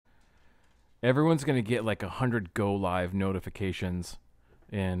Everyone's gonna get like 100 go live notifications,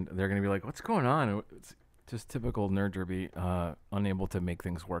 and they're gonna be like, "What's going on?" It's just typical Nerd Derby, unable to make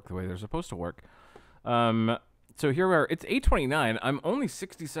things work the way they're supposed to work. Um, so here we are. It's 8:29. I'm only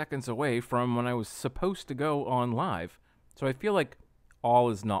 60 seconds away from when I was supposed to go on live, so I feel like all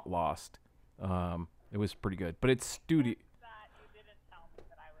is not lost. It was pretty good, but it's studio. That you didn't tell me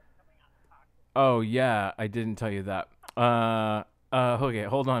that I was coming on to talk to you. Oh yeah, I didn't tell you that. Okay,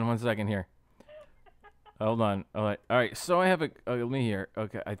 hold on one second here. Hold on. All right. All right. So I have a let me hear.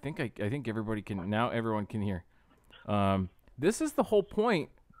 Okay. I think everybody can now. Everyone can hear. This is the whole point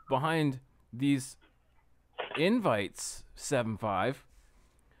behind these invites. 7-5.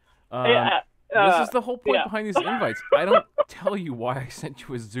 Um, Yeah, this is the whole point yeah. behind these invites. I don't tell you why I sent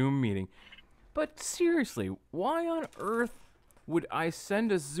you a Zoom meeting, but seriously, why on earth would I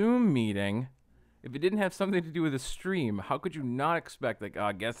send a Zoom meeting if it didn't have something to do with a stream? How could you not expect like, oh,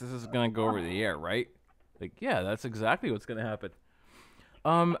 I guess this is gonna go over the air, right? Like, yeah, that's exactly what's gonna happen.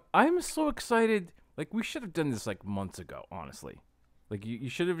 I'm so excited. Like, we should have done this like months ago, honestly. Like, you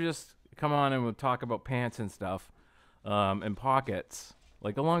should have just come on and we'll talk about pants and stuff, and pockets,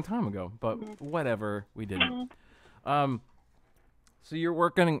 like a long time ago. But whatever, we didn't. Um, so you're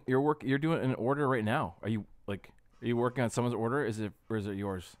doing an order right now. Are you working on someone's order? Or is it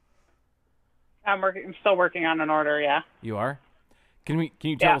yours? I'm still working on an order. Yeah. You are. Can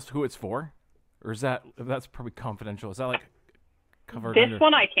you tell Yeah. us who it's for, or is that's probably confidential? Is that like covered This under?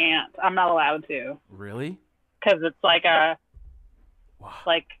 one I can't. I'm not allowed to Really? because it's Wow.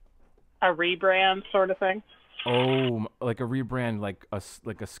 like a rebrand sort of thing. Oh, like a rebrand, like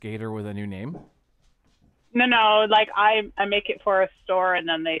a skater with a new name. No, no. Like I make it for a store and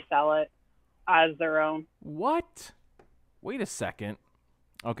then they sell it as their own. What? Wait a second.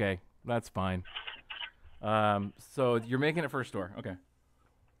 Okay, that's fine. So you're making it for a store. Okay.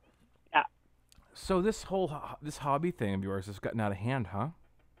 Yeah. So this hobby thing of yours has gotten out of hand, huh?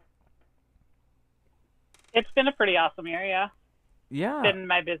 It's been a pretty awesome year. Yeah. Yeah. Been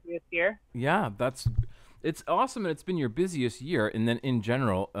my busiest year. Yeah, it's awesome, and it's been your busiest year. And then in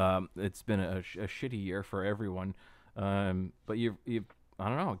general, it's been a shitty year for everyone. But you I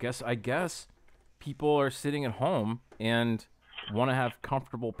don't know. I guess people are sitting at home and want to have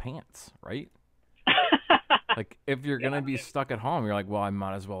comfortable pants, right? Like if you're gonna be stuck at home, you're like, well, I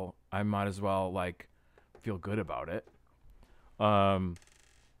might as well like feel good about it. Um,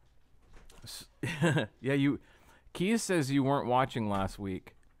 yeah, you. Keys says you weren't watching last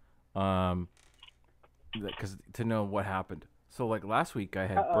week. Um, because to know what happened. So like last week, Uh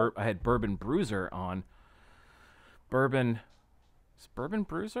oh. I had Bourbon Bruiser on. Bourbon, is Bourbon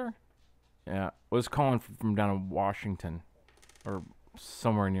Bruiser? Yeah, was calling from down in Washington, or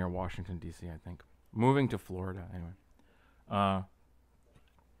somewhere near Washington D.C. I think, moving to Florida anyway. Uh,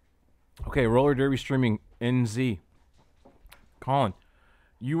 okay, roller derby streaming NZ. Colin,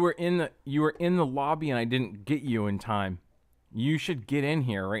 you were in the lobby and I didn't get you in time. You should get in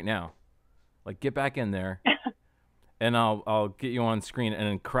here right now. Like get back in there, and I'll get you on screen and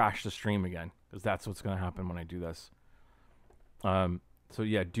then crash the stream again because that's what's gonna happen when I do this. So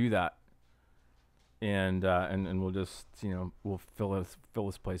yeah, do that, and we'll just we'll fill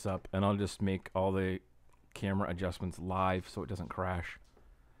this place up, and I'll just make all the camera adjustments live so it doesn't crash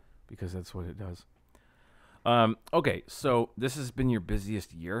because that's what it does. Okay, so this has been your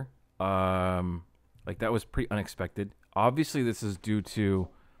busiest year. Like that was pretty unexpected. Obviously, this is due to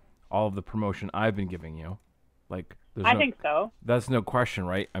all of the promotion I've been giving you. Like, I think so. that's no question,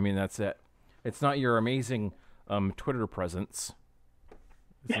 right? I mean, that's it. It's not your amazing Twitter presence.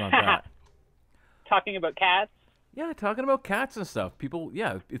 It's not that. Talking about cats. Yeah, talking about cats and stuff. People,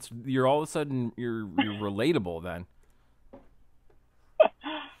 yeah, you're all of a sudden you're relatable then.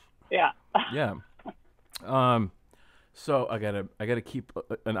 Yeah. Yeah. Um, so I gotta keep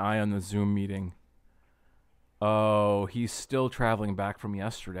an eye on the Zoom meeting. Oh, he's still traveling back from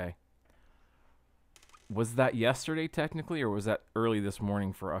yesterday. Was that yesterday technically, or was that early this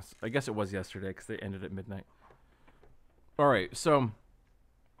morning for us? I guess it was yesterday because they ended at midnight. All right, so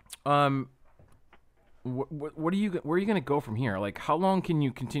um, what are you where are you gonna go from here? Like, how long can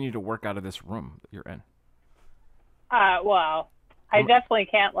you continue to work out of this room that you're in? Well, I Um, definitely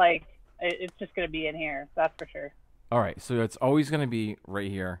can't it's just gonna be in here. That's for sure. all right, so it's always gonna be right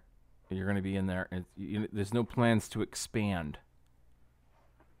here. You're gonna be in there, and there's no plans to expand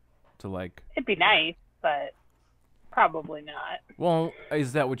to like. It'd be nice, but probably not. Well,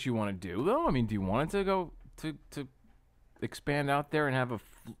 is that what you want to do though? I mean, do you want it to go to expand out there and have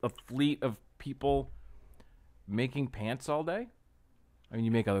a fleet of people making pants all day? I mean,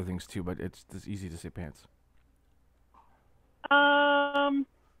 you make other things too, but it's easy to say pants. Um,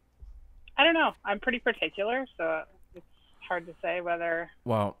 I don't know. I'm pretty particular, so it's hard to say whether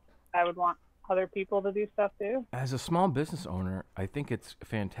Well, I would want other people to do stuff too. as a small business owner, I think it's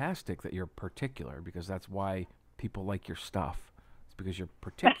fantastic that you're particular because that's why people like your stuff. It's because you're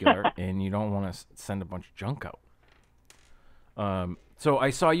particular and you don't want to send a bunch of junk out. So I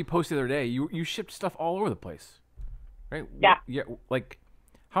saw you post the other day. You shipped stuff all over the place, right? Yeah. Yeah. Like,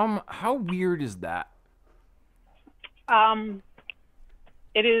 how weird is that?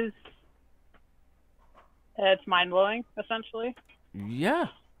 It is. It's mind blowing, essentially. Yeah,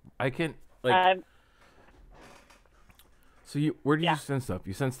 I can like. Um, So where do you yeah. send stuff?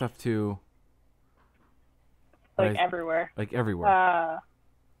 You send stuff to like I- everywhere. like everywhere.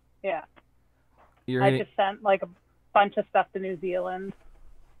 Yeah. You're I hitting, just sent like a bunch of stuff to New Zealand.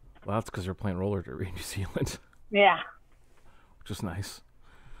 well, that's because they're playing roller derby in New Zealand, Yeah. which is nice.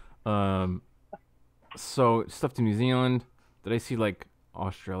 So stuff to New Zealand. Did I see like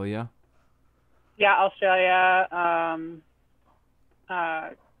Australia? Yeah, Australia,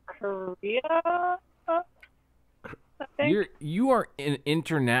 Korea, I think. You're an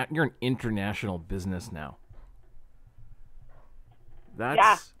international business now.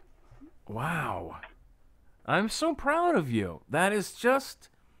 That's wow. I'm so proud of you. That is just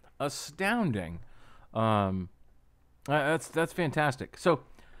astounding. That's fantastic. So,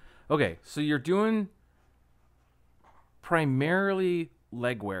 okay, so you're doing primarily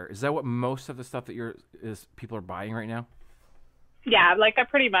legwear. Is that what most of the stuff that people are buying right now? Yeah, like I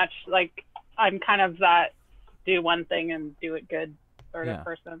pretty much like I'm kind of that do one thing and do it good sort Yeah. of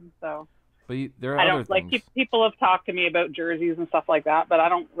person. So But there are I other don't like things. people have talked to me about jerseys and stuff like that, but I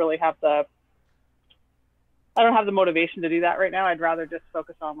don't really have the motivation to do that right now. I'd rather just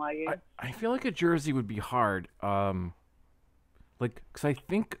focus on leggings. I feel like a jersey would be hard. Like, cause I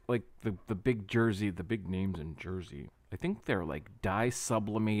think like the big jersey, the big names in jersey, I think they're like dye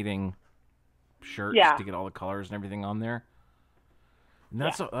sublimating shirts Yeah. to get all the colors and everything on there. And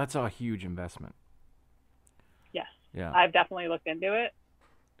that's a huge investment. Yes, Yeah. I've definitely looked into it.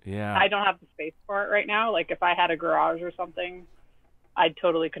 Yeah. I don't have the space for it right now. Like if I had a garage or something, I'd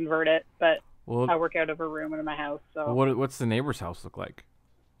totally convert it. But well, I work out of a room in my house, so what's the neighbor's house look like?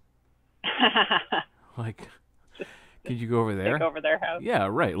 Like, could you go over there? take over their house. Yeah,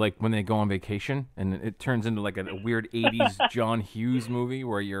 right. Like when they go on vacation and it turns into like a weird 80s John Hughes movie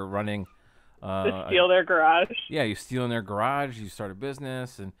where you're running Just steal their garage. yeah, you steal in their garage, you start a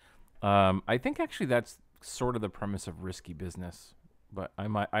business, and I think actually that's sort of the premise of Risky Business, but I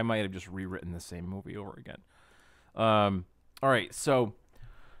might have just rewritten the same movie over again. All right, so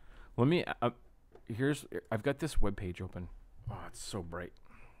let me I've got this webpage open. Oh, it's so bright.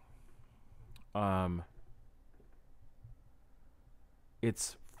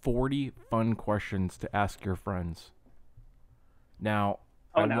 It's 40 fun questions to ask your friends. Now,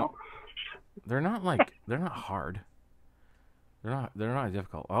 Oh no. they're not hard. They're not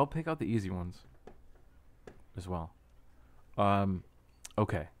difficult. I'll pick out the easy ones as well.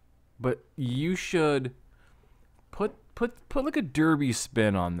 Okay. But you should put like a derby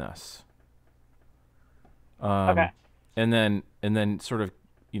spin on this. Okay. And then sort of,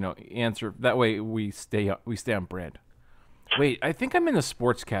 answer that way we stay on brand. Wait, I think I'm in the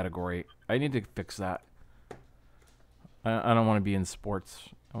sports category. I need to fix that. I don't want to be in sports.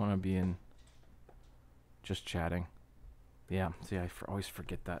 I want to be in just chatting. Yeah, see, I always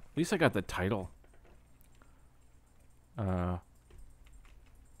forget that. At least I got the title.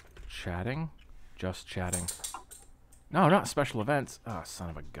 Chatting? Just chatting. No, not special events. Oh, son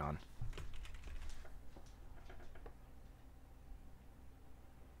of a gun.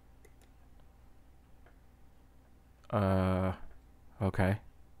 Okay.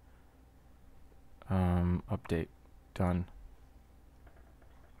 Update. Done.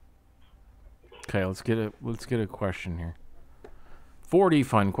 Okay, let's get a question here. 40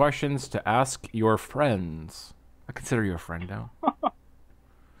 fun questions to ask your friends. I consider you a friend now.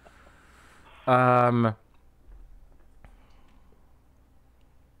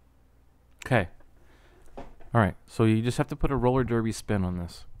 Okay. All right. So you just have to put a roller derby spin on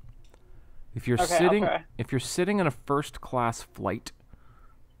this. If you're sitting in a first class flight,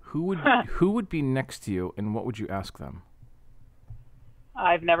 who would be next to you and what would you ask them?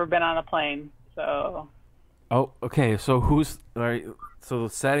 I've never been on a plane, so Oh, okay. So all right, so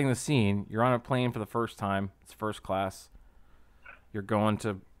setting the scene, you're on a plane for the first time. It's first class. You're going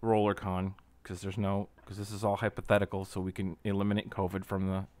to RollerCon because this is all hypothetical, so we can eliminate COVID from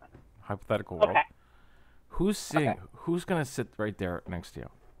the hypothetical world. okay. Who's gonna sit right there next to you?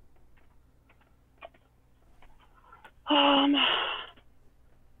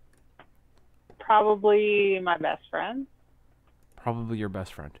 Probably my best friend. Probably your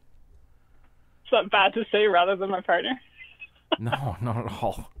best friend. that bad to say rather than my partner? No, not at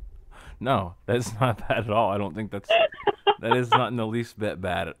all. No, that's not bad at all. I don't think that is not in the least bit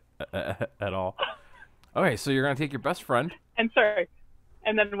bad at all. Okay, so you're gonna take your best friend. And sorry.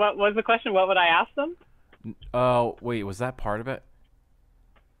 And then what was the question? What would I ask them? Oh, wait, was that part of it?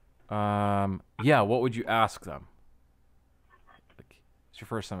 Yeah, what would you ask them? Like, it's your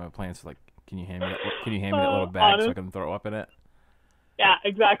first time playing, so like, can you hand me that little bag so I can throw up in it? Yeah,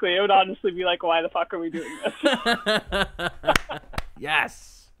 exactly. It would honestly be like, why the fuck are we doing this?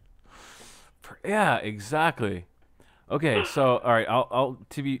 Yes. Yeah, exactly. Okay, so all right, I'll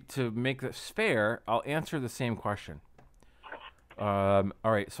to make this fair, I'll answer the same question. All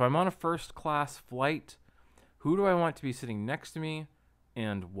right, so I'm on a first class flight. Who do I want to be sitting next to me,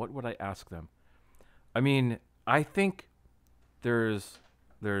 and what would I ask them? I mean, I think there's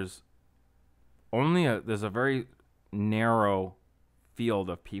a very narrow field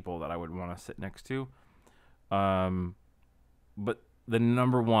of people that I would want to sit next to. But the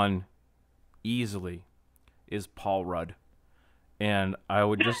number one easily is Paul Rudd. And I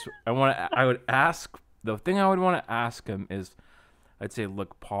would ask, the thing I would want to ask him is, I'd say,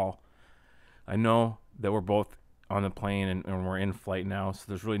 look, Paul, I know that we're both on the plane and we're in flight now, so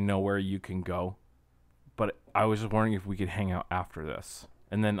there's really nowhere you can go. But I was just wondering if we could hang out after this.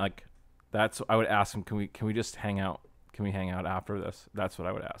 And then like, I would ask him, can we just hang out? Can we hang out after this? That's what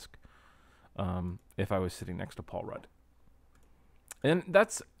I would ask. If I was sitting next to Paul Rudd. And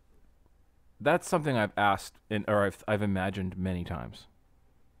that's something I've asked or I've imagined many times.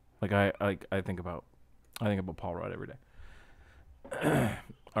 Like I think about Paul Rudd every day.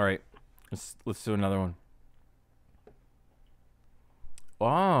 All right, let's do another one.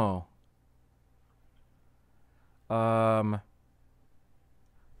 Wow.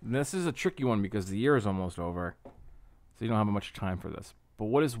 This is a tricky one because the year is almost over, so you don't have much time for this. But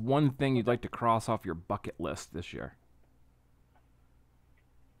what is one thing you'd like to cross off your bucket list this year?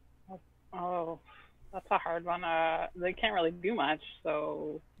 Oh, that's a hard one. They can't really do much,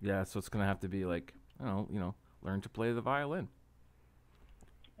 so... Yeah, so it's going to have to be like, learn to play the violin.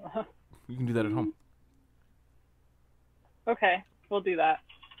 You can do that at home. Okay, we'll do that.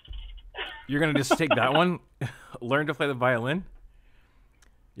 You're going to just take that one? Learn to play the violin?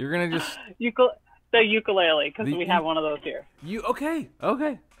 You're going to just... The ukulele, because we have one of those here. Okay.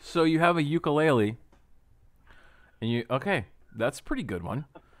 So you have a ukulele. And okay, that's a pretty good one.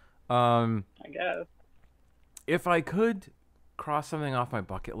 I guess. If I could cross something off my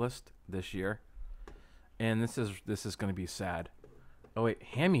bucket list this year, and this is going to be sad. Oh wait,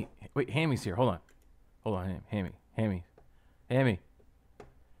 Hammy's here. Hold on, Hammy. Hammy.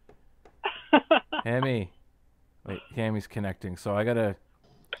 Wait, Hammy's connecting. So I gotta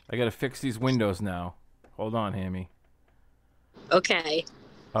fix these windows now. Hold on, Hammy. Okay.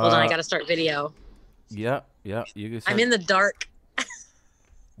 Hold on, I gotta start video. Yeah. You can start. I'm in the dark.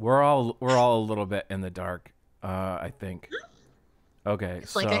 We're all a little bit in the dark, I think. Okay.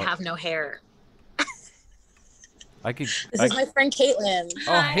 It's like I have no hair. This is my friend Caitlin.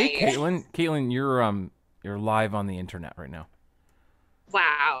 Oh, hi. Hey, Caitlin. Caitlin, you're live on the internet right now.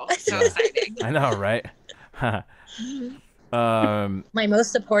 Wow, so exciting. I know, right? My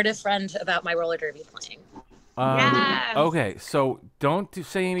most supportive friend about my roller derby playing. Yes. Okay, so don't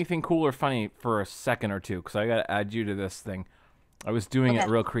say anything cool or funny for a second or two, because I got to add you to this thing. I was doing it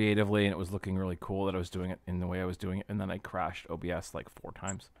real creatively, and it was looking really cool that I was doing it in the way I was doing it, and then I crashed OBS like 4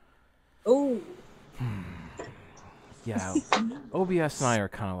 times. Oh. Yeah, OBS and I are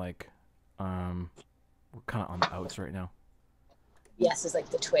kind of like, we're kind of on the outs right now. Yes, is like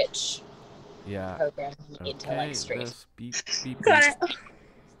the Twitch program you need to like stream. Beep.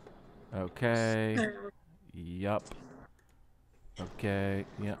 Okay. Yup. Okay.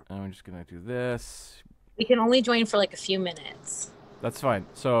 Yeah, I'm just gonna do this. We can only join for like a few minutes. That's fine.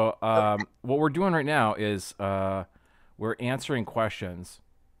 So, what we're doing right now is we're answering questions.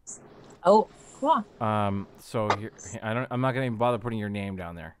 Oh, cool. So here, I'm not gonna even bother putting your name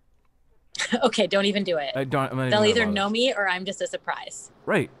down there. Okay, don't even do it. They'll either know me or I'm just a surprise.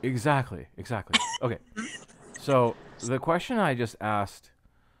 Right. Exactly. Okay. So the question I just asked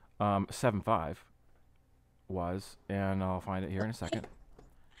 7-5 was, and I'll find it here in a second.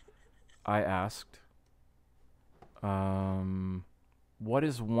 I asked, what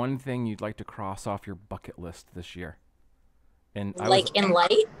is one thing you'd like to cross off your bucket list this year? And in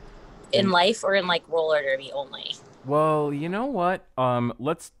life or in like roller derby only? Well, you know what?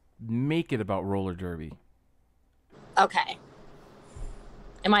 Let's make it about roller derby. Okay.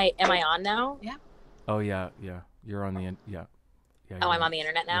 Am I on now? Yeah. Oh yeah. You're on the yeah. Oh, I'm on the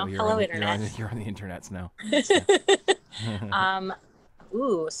internet now. Yeah, Hello, internet. You're on the internets now.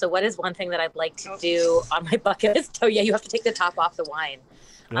 Ooh, so what is one thing that I'd like to do on my bucket list? Oh yeah, you have to take the top off the wine.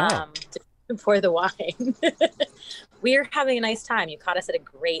 To pour the wine. We're having a nice time. You caught us at a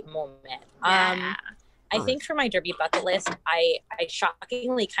great moment. Yeah. I think for my Derby bucket list, I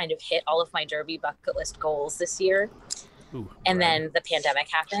shockingly kind of hit all of my Derby bucket list goals this year. Ooh, and then the pandemic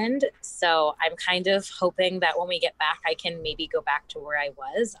happened. So I'm kind of hoping that when we get back, I can maybe go back to where I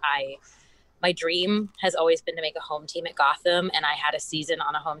was. My dream has always been to make a home team at Gotham, and I had a season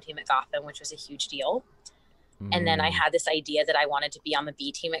on a home team at Gotham, which was a huge deal. And then I had this idea that I wanted to be on the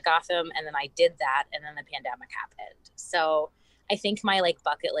B team at Gotham, and then I did that, and then the pandemic happened. So I think my like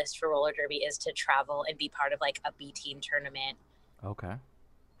bucket list for roller derby is to travel and be part of like a B team tournament. Okay.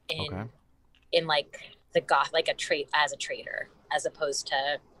 In like the like a trade as a trader, as opposed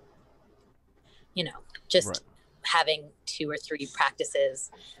to, you know, just having 2 or 3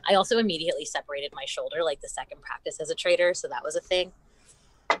 practices. I also immediately separated my shoulder, like the second practice as a trader. So that was a thing.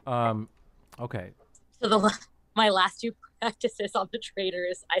 Okay. So my last 2 practices on the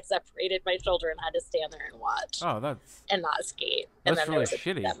traders, I separated my shoulder and had to stand there and watch. Oh, that's... And not skate. That's and then really there was a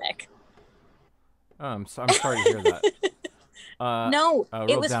shitty. Pandemic. I'm sorry to hear that. No,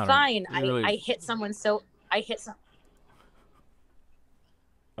 it was fine. Really... I hit someone so...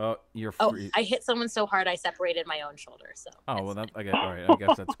 Oh, you're free. I hit someone so hard I separated my own shoulder. So. Oh well, I guess. All right, I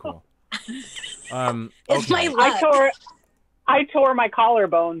guess that's cool. It's my luck. I tore my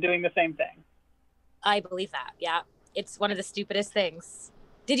collarbone doing the same thing. I believe that. Yeah, it's one of the stupidest things.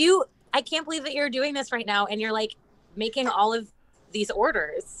 Did you? I can't believe that you're doing this right now, and you're like making all of these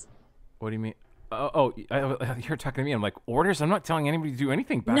orders. What do you mean? You're talking to me. I'm like, orders? I'm not telling anybody to do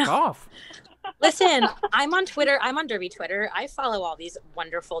anything. Back off. Listen, I'm on Twitter. I'm on Derby Twitter. I follow all these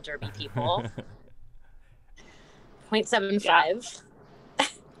wonderful Derby people. 0.75. Yeah.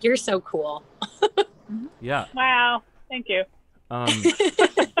 You're so cool. Yeah. Wow. Thank you.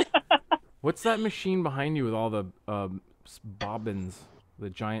 What's that machine behind you with all the bobbins,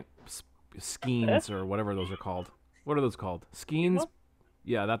 the giant skeins or whatever those are called? What are those called? Skeins?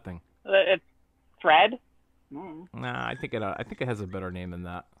 Yeah, that thing. It's thread. Nah, I think it has a better name than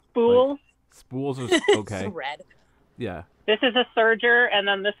that. Spools. Like, spools is okay. Thread. Yeah. This is a serger, and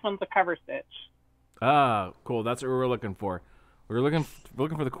then this one's a cover stitch. Ah, cool. That's what we're looking for. We're looking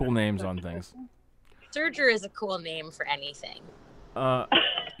for the cool names on things. Serger is a cool name for anything.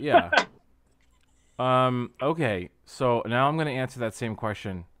 Yeah. Okay. So now I'm gonna answer that same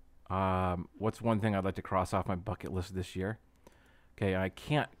question. What's one thing I'd like to cross off my bucket list this year? Okay, I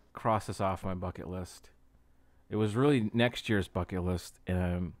can't cross this off my bucket list. It was really next year's bucket list.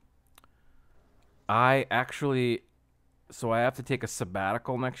 I actually, so I have to take a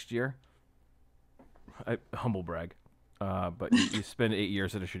sabbatical next year. Humble brag. But you spend 8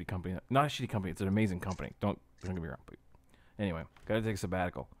 years at a shitty company. Not a shitty company. It's an amazing company. Don't get me wrong. But anyway, gotta take a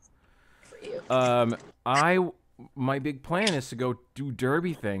sabbatical. For you. My big plan is to go do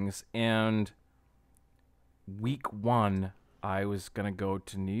derby things, and week 1 I was gonna go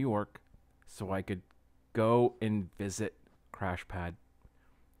to New York so I could go and visit Crash Pad.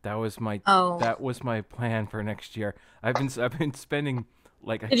 That was my plan for next year. I've been spending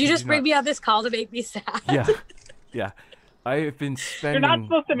like. Did you just bring me on this call to make me sad? Yeah, yeah. I have been spending. You're not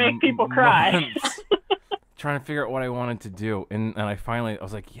supposed to make people cry. Trying to figure out what I wanted to do, and I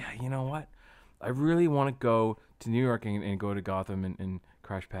was like, yeah, you know what? I really want to go to New York and go to Gotham and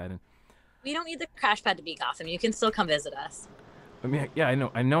Crash Pad. And we don't need the Crash Pad to be Gotham. You can still come visit us. I mean, yeah, I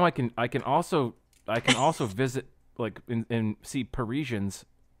know. I can also visit like and see Parisians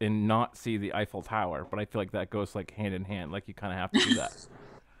and not see the Eiffel Tower, but I feel like that goes like hand in hand. Like you kind of have to do that.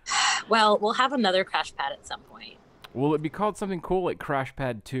 Well, we'll have another Crash Pad at some point. Will it be called something cool like Crash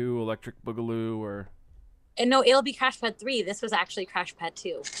Pad 2, Electric Boogaloo, or? And no, it'll be Crash Pad 3. This was actually Crash Pad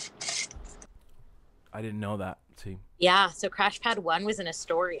 2. I didn't know that. See. Yeah, so Crash Pad 1 was in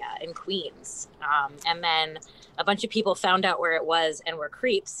Astoria in Queens. And then a bunch of people found out where it was and were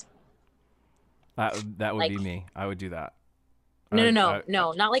creeps. That would be me. I would do that. No,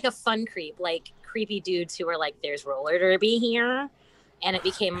 not like a fun creep, like creepy dudes who were like, there's roller derby here. And it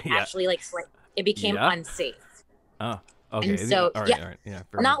became actually like, it became unsafe. Oh, okay. And so, all right. Yeah.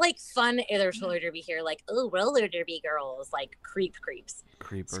 Not like fun, there's roller derby here, like, oh, roller derby girls, like creeps.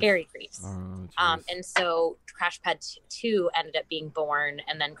 Creepers. Scary creeps. Oh, and so Crash Pad 2 ended up being born,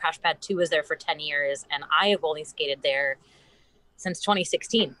 and then Crash Pad 2 was there for 10 years, and I have only skated there since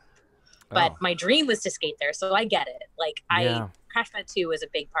 2016. But my dream was to skate there, so I get it. Like, Crash Pad 2 was a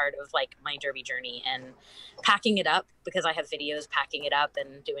big part of, like, my derby journey, and packing it up, because I have videos packing it up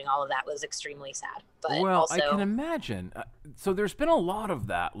and doing all of that, was extremely sad. But well, also, I can imagine. So there's been a lot of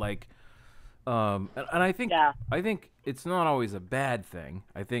that. Like, And I think Yeah. I think it's not always a bad thing.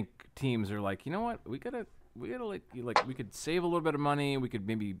 I think teams are like, you know what, we gotta like we could save a little bit of money. We could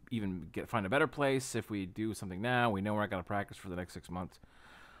maybe even find a better place if we do something now. We know we're not gonna practice for the next 6 months.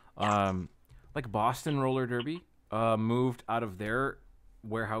 Like Boston Roller Derby moved out of their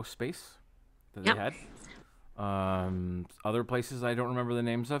warehouse space that they had. Other places I don't remember the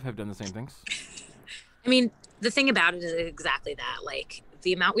names of have done the same things. I mean, the thing about it is exactly that. Like,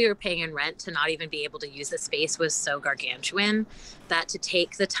 the amount we were paying in rent to not even be able to use the space was so gargantuan that to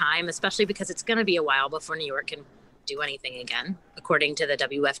take the time, especially because it's going to be a while before New York can do anything again, according to the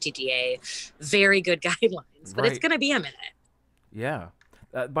WFTDA, very good guidelines. But it's going to be a minute. Yeah.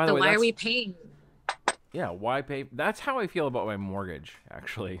 By the So way, why are we paying? Yeah, why pay? That's how I feel about my mortgage,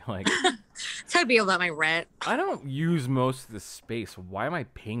 actually. Like, That's how I feel about my rent. I don't use most of the space. Why am I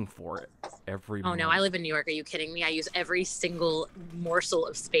paying for it every month? Oh, no, I live in New York. Are you kidding me? I use every single morsel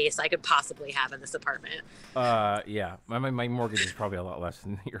of space I could possibly have in this apartment. Yeah. My mortgage is probably a lot less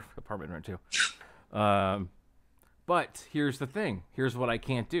than your apartment rent, too. But here's the thing. Here's what I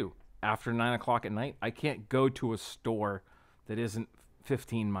can't do. After 9 o'clock at night, I can't go to a store that isn't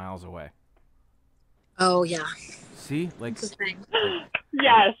 15 miles away. Oh, yeah. See? Like, That's the thing.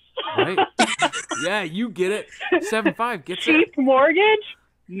 Yes. right? Yeah, you get it. 7.5 gets it. Cheap mortgage,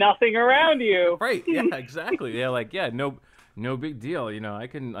 nothing around you. Right. Yeah, exactly. Yeah, like, yeah, no big deal. You know, I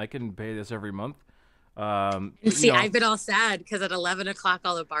can pay this every month. And see, I've been all sad because at 11 o'clock,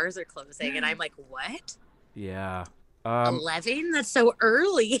 all the bars are closing. And I'm like, what? Yeah. 11? That's so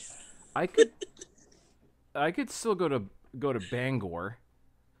early. I could still go to Bangor,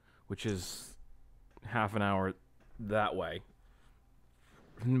 which is half an hour that way.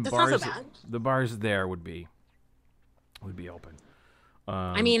 That's not so bad. The bars there would be open.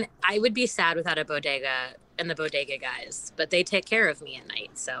 I mean, I would be sad without a bodega and the bodega guys, but they take care of me at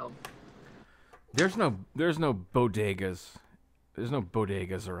night, so. There's no bodegas. There's no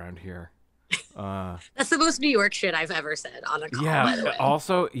bodegas around here. That's the most New York shit I've ever said on a call, by the way.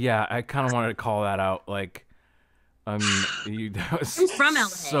 Also, yeah, I kind of wanted to call that out. Like, that was I'm from LA.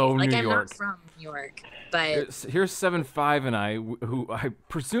 so like, New I'm York. not from New York, but Here's 7.5 and I, who I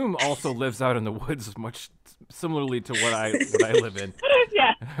presume also lives out in the woods, much similarly to what I live in.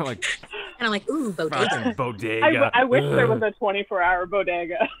 Yeah. Like, and I'm like, ooh, bodega. fucking bodega. I wish there was a 24-hour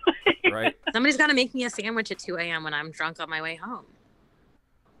bodega. Right. Somebody's got to make me a sandwich at 2 a.m. when I'm drunk on my way home.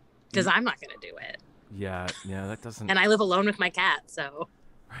 Because I'm not going to do it. Yeah, that doesn't. And I live alone with my cat, so.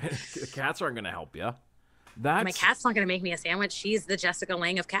 The cats aren't going to help you. My cat's not going to make me a sandwich. She's the Jessica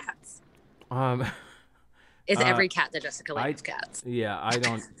Lange of cats. Is every cat the Jessica Lange of cats? Yeah, I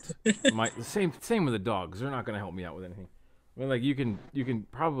don't. Same with the dogs. They're not going to help me out with anything. I mean, like you can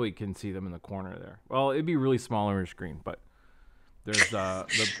probably see them in the corner there. Well, it'd be really small on your screen, but there's the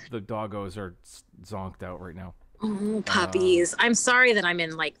doggos are zonked out right now. Oh, puppies. I'm sorry that I'm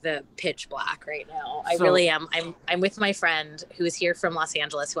in like the pitch black right now. I really am. I'm with my friend who is here from Los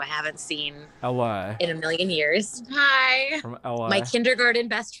Angeles, who I haven't seen LA. in a million years. Hi. From LA. My kindergarten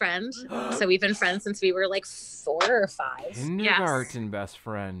best friend. So we've been friends since we were like 4 or 5. Kindergarten best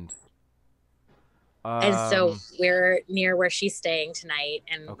friend. And so we're near where she's staying tonight,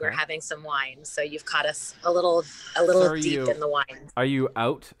 and Okay. we're having some wine. So you've caught us a little deep in the wine. Are you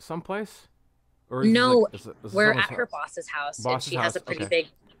out someplace? Or is No, this we're someone's at her house? boss's house, and Boss's she has a house, pretty okay.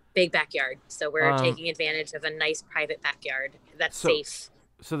 big backyard. So we're Um, taking advantage of a nice private backyard that's So- safe.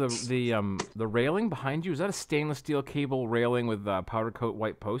 So the railing behind you, is that a stainless steel cable railing with powder coat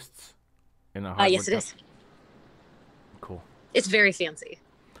white posts? In a Yes, hardwood it is. Cool. It's very fancy.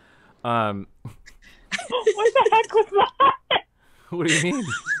 What What the heck was that? do you mean?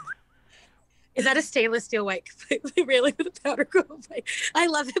 Is that a stainless steel white railing with a powder coat? I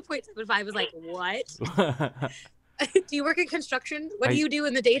love it. 0.75 was like, what? Do you work in construction? What do you do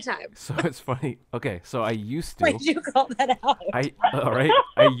in the daytime? So it's funny. Okay, so I used Why to. did you call that out? All right.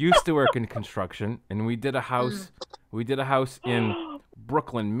 I used to work in construction, and we did a house. We did a house in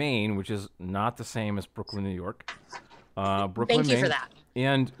Brooklyn, Maine, which is not the same as Brooklyn, New York. Brooklyn, Thank you Maine. for that.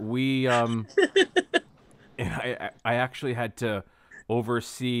 And we, and I actually had to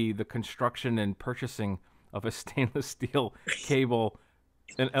oversee the construction and purchasing of a stainless steel cable.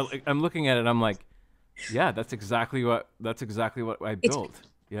 And I'm looking at it, I'm like, yeah, that's exactly what I built.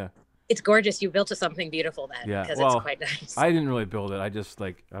 Yeah. It's gorgeous. You built something beautiful then, Yeah. because Well, it's quite nice. I didn't really build it. I just I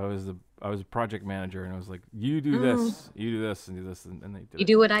was a project manager, and I was like, you do this, you do this, and do this, and they did. You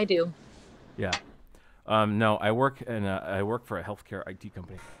do what I do. Yeah. No, I work for a healthcare IT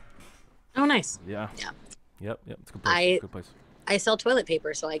company. Oh, nice. Yeah. Yeah. Yep. It's a good place. Good place. I sell toilet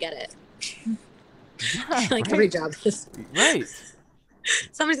paper, so I get it. Yeah, Like every job is. Right.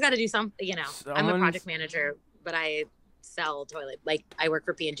 Somebody's got to do something, I'm a Someone's- project manager, but I sell I work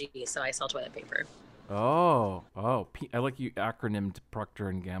for P&G, so I sell toilet paper. Oh. I like you acronymed Procter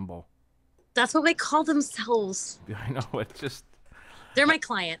and Gamble. That's what they call themselves. I know, it's just... They're my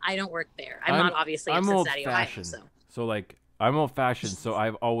client. I don't work there. I'm not obviously in I'm Cincinnati, Ohio. old-fashioned. So like, I'm old-fashioned, so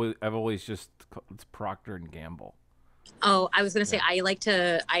I've always just... It's Procter and Gamble. Oh, I was going to say,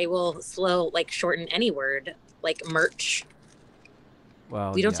 I will shorten any word, like merch.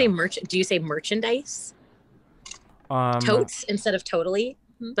 Well, We don't say merch. Do you say merchandise? Totes instead of totally?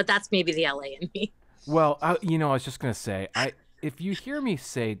 But that's maybe the LA in me. Well, I was just gonna say, if you hear me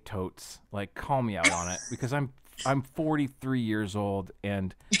say totes, like, call me out on it, because I'm 43 years old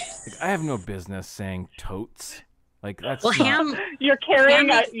and like, I have no business saying totes. Like that's Well, not, You're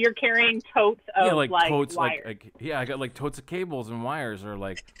carrying totes of yeah, like totes, wires. like yeah, I got like totes of cables and wires, or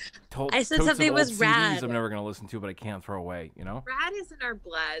like I said totes something of was old rad. CDs I'm never gonna listen to, but I can't throw away. Rad is in our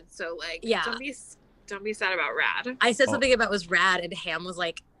blood, so like, Yeah. don't be sad about rad. I said Oh. something about was rad, and Ham was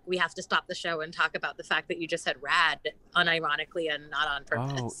like, we have to stop the show and talk about the fact that you just said rad unironically and not on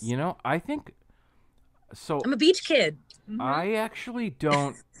purpose. I think so. I'm a beach kid. I actually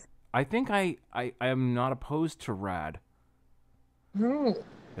don't. I think I am not opposed to rad. Mm.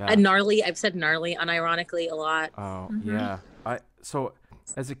 Yeah. And gnarly. I've said gnarly unironically a lot. Oh yeah. So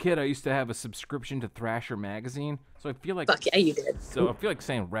as a kid, I used to have a subscription to Thrasher magazine. So I feel like Fuck yeah, you did. So I feel like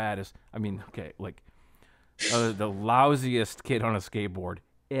saying rad is. I mean, okay, like the lousiest kid on a skateboard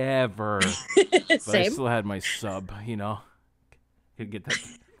ever. But I Same. still had my sub. Could get that.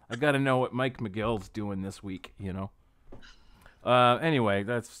 I got to know what Mike McGill's doing this week. Anyway,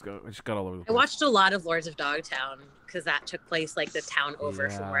 I just got all over the I place. watched a lot of Lords of Dogtown because that took place like the town over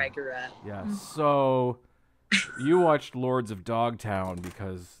from where I grew up. Yeah. So you watched Lords of Dogtown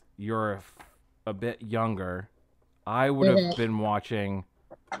because you're a bit younger. I would have been watching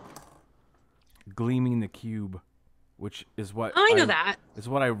Gleaming the Cube, which is what Oh, I know that. is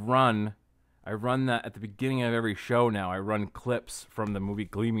what I run. I run that at the beginning of every show now. I run clips from the movie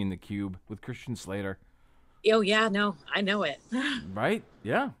Gleaming the Cube with Christian Slater. Oh yeah, no, I know it. Right?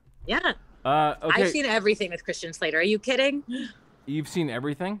 Yeah. Yeah. Okay. I've seen everything with Christian Slater. Are you kidding? You've seen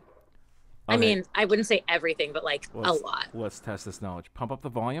everything? I Okay, mean, I wouldn't say everything, but like a let's- lot. Let's test this knowledge. Pump up the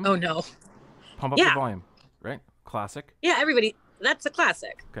volume. Oh no. Pump up the yeah. volume. Right? Classic. Yeah, everybody. That's a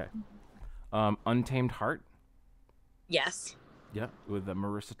classic. Okay. Untamed Heart. Yes. Yeah, with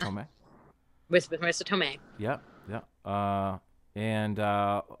Marissa Tomei. With Marissa Tomei. Yeah, yeah. And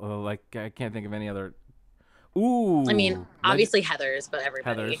like I can't think of any other. Ooh. I mean, obviously Heather's, but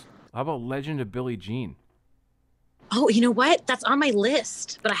everybody. Heathers. How about Legend of Billie Jean? Oh, you know what? That's on my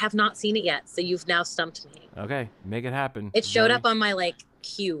list, but I have not seen it yet. So you've now stumped me. Okay, make it happen. It showed Very- up on my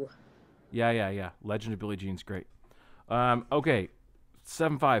queue. Yeah. Legend of Billie Jean's great. Okay,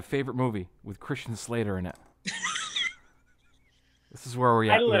 7-5 favorite movie with Christian Slater in it. This is where we're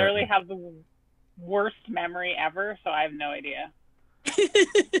at. I literally have the worst memory ever, so I have no idea.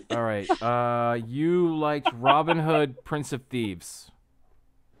 All right. You liked Robin Hood, Prince of Thieves,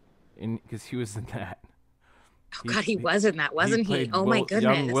 because he was in that. Oh God, he was in that, wasn't he? played Oh my Young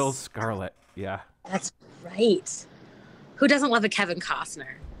goodness. Will Scarlet. Yeah. That's right. Who doesn't love a Kevin Costner?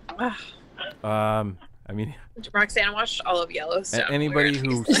 I mean, Roxanne watched all of Yellowstone. anybody Weird.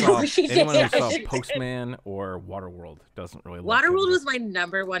 who saw She did, anyone who saw she did. Postman or Waterworld doesn't really. love Waterworld Kevin was my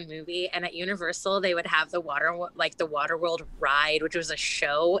 #1 movie, and at Universal they would have the Waterworld ride, which was a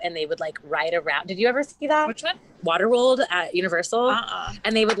show, and they would ride around. Did you ever see that? Which one? Waterworld at Universal, Uh-uh.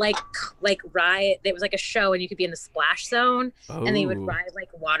 and they would like ride. It was like a show, and you could be in the splash zone, and they would Ooh. ride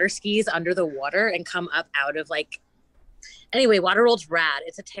water skis under the water and come up out of Anyway, Waterworld's rad.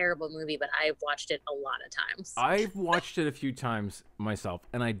 It's a terrible movie, but I've watched it a lot of times. I've watched it a few times myself,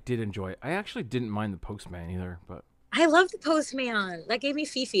 and I did enjoy it. I actually didn't mind the Postman either, but I love the Postman. That gave me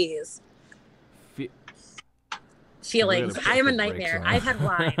fifis. Feelings. Really I am a put the brakes nightmare. on. I've had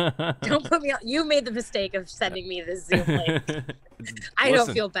wine. Don't put me on. You made the mistake of sending me this Zoom link. I don't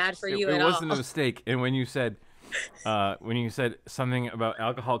Listen, feel bad for you it at all. wasn't a mistake. And when you said something about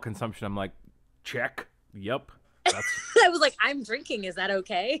alcohol consumption, I'm like, check. Yep. That's I was like, I'm drinking. Is that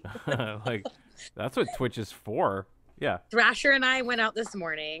okay? like that's what Twitch is for. Yeah. Thrasher and I went out this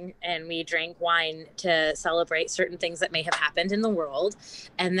morning and we drank wine to celebrate certain things that may have happened in the world.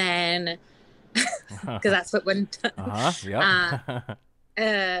 And then, because that's what when Yeah.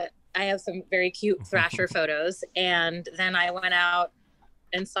 I have some very cute Thrasher photos. And then I went out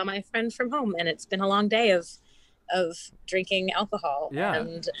and saw my friend from home. And it's been a long day of drinking alcohol Yeah.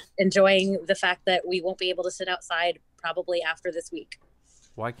 and enjoying the fact that we won't be able to sit outside probably after this week.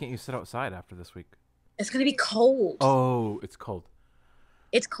 Why can't you sit outside after this week? It's going to be cold. Oh, it's cold.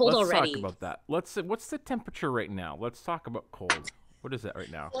 It's cold Let's already. talk about that. What's the temperature right now? Let's talk about cold. What is that right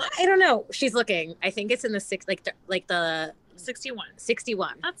now? Well, I don't know. She's looking. I think it's in the the 61.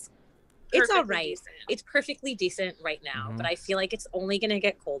 61. That's It's all perfectly right. decent. It's perfectly decent right now, Mhm. but I feel like it's only going to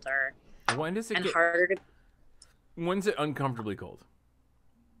get colder When does it and get? harder to. When's it uncomfortably cold?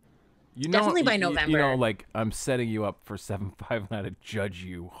 You know, Definitely by you know, November. like I'm setting you up for 7-5 and how to judge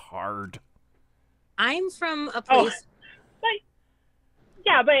you hard. I'm from a Oh. place.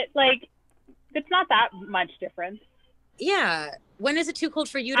 Yeah, but like, it's not that much difference. Yeah. When is it too cold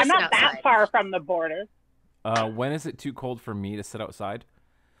for you to I'm sit not outside? that far from the border. When is it too cold for me to sit outside?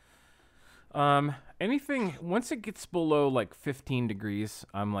 Anything once it gets below like 15 degrees,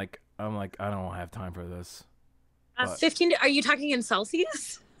 I'm like I don't have time for this. But- 15. Are you talking in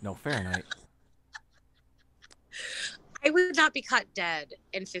Celsius? No, Fahrenheit. I would not be caught dead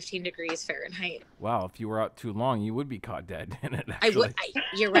in 15 degrees Fahrenheit. Wow, if you were out too long, you would be caught dead in it. I would. Actually.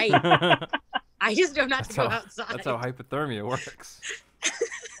 You're right. I just know not to go outside. That's how hypothermia works.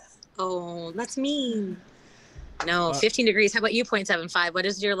 Oh, that's mean. No, Uh, 15 degrees. How about you, 0.75? What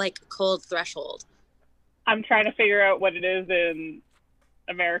is your like cold threshold? I'm trying to figure out what it is in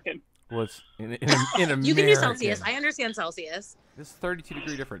American. Well, it's in American. You can do Celsius. I understand Celsius. There's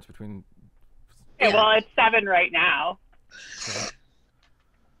 32-degree difference between. Okay, Yeah. well, it's 7 right now. So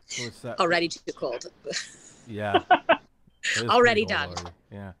it's that, Already too cold. Yeah. It is Already pretty cold done.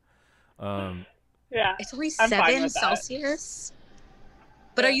 already. Yeah. Yeah. It's only I'm fine 7 with that. Celsius.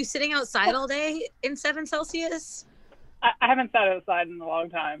 But are you sitting outside all day in 7 Celsius? I haven't sat outside in a long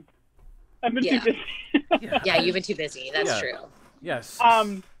time. I've been Yeah. too busy. Yeah, you've been too busy. That's Yeah. true. Yes.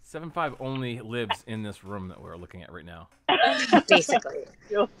 7-5 only lives in this room that we're looking at right now. Basically.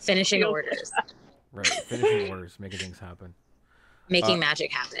 Feels- Finishing feels- orders. Right. Finishing orders, making things happen. Making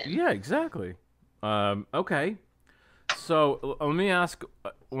magic happen. Yeah, exactly. Okay. So let me ask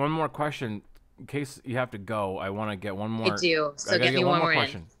one more question in case you have to go. I want to get one more. I do. So I gotta get me one more in.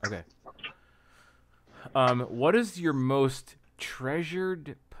 question. Okay. What is your most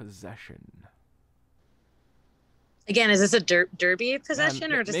treasured possession? Again, is this a derby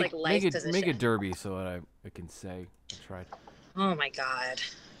possession or just like life possession? Make it derby so that I can say I tried. Oh my god.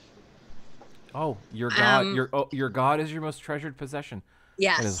 Oh, your god, your god is your most treasured possession.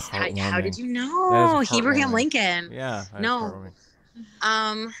 Yes. is How did heartwarming. you know? That is Abraham heartwarming. Lincoln. Yeah. that is No.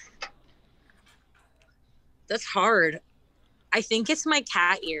 heartwarming. That's hard. I think it's my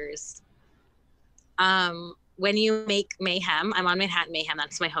cat ears. When you make Mayhem, I'm on Manhattan Mayhem.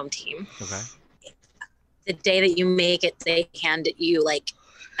 That's my home team. Okay. The day that you make it, they hand you like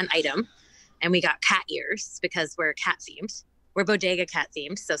an item, and we got cat ears because we're cat themed. We're bodega cat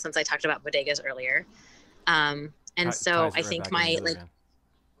themed. So since I talked about bodegas earlier, and Ti- so ties it I right think back my into it like again.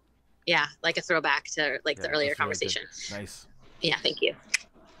 yeah, like a throwback to like the Yeah, earlier that's really good. conversation. Nice. Yeah, thank you.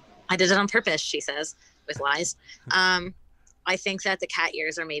 I did it on purpose, she says, with lies. I think that the cat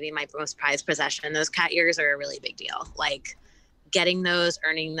ears are maybe my most prized possession. Those cat ears are a really big deal. Like getting those,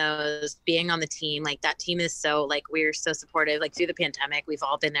 earning those, being on the team. Like that team is so like we're so supportive. Like through the pandemic, we've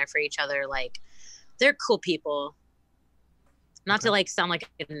all been there for each other. Like they're cool people. Not to like sound like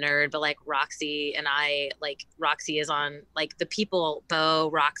a nerd, but like Roxy and I, like Roxy is on like the people,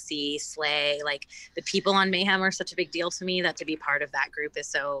 Bo, Roxy, Slay, like the people on Mayhem are such a big deal to me that to be part of that group is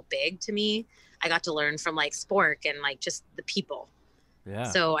so big to me. I got to learn from like Spork and like just the people. Yeah.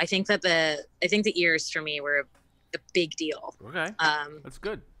 So I think that the ears for me were a big deal. Okay. That's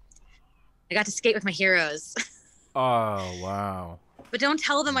good. I got to skate with my heroes, Oh wow. but don't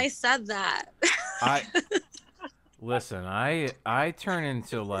tell them I said that. I listen. I turn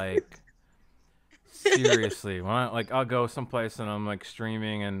into like seriously when I'll go someplace and I'm like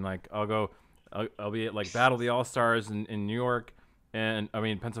streaming and like I'll be at like Battle of the All Stars in New York and I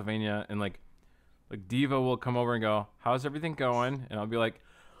mean Pennsylvania and like Diva will come over and go, "How's everything going?" And I'll be like,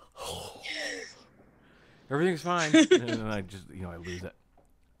 "Everything's fine." And then I just I lose it.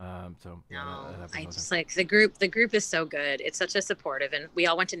 So yeah, No, that happens I all the just time. like the group is so good. It's such a supportive, and we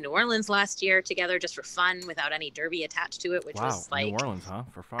all went to New Orleans last year together just for fun without any derby attached to it, which Wow, was like New Orleans, huh?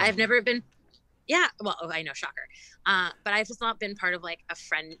 For fun. I've never been. Yeah, well, I know, shocker. But I've just not been part of like a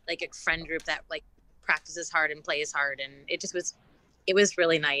friend group that like practices hard and plays hard, and it was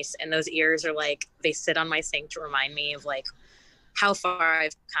really nice. And those ears are like they sit on my sink to remind me of like how far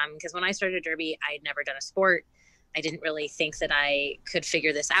I've come. Because when I started derby, I had never done a sport. I didn't really think that I could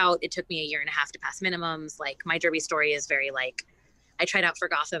figure this out. It took me a year and a half to pass minimums. Like my derby story is very like I tried out for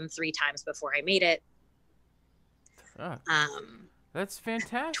Gotham 3 times before I made it. Ah, that's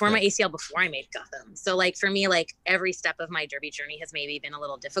fantastic. Tore my ACL before I made Gotham. So like for me, like every step of my derby journey has maybe been a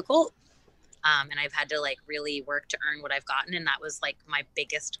little difficult. And I've had to like really work to earn what I've gotten. And that was like my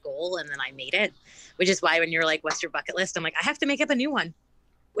biggest goal. And then I made it, which is why when you're like, what's your bucket list? I'm like, I have to make up a new one,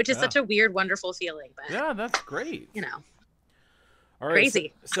 which is such a weird, wonderful feeling. But yeah, that's great. You know, all right,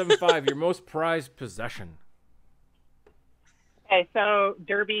 crazy. 7-5, your most prized possession. Okay, so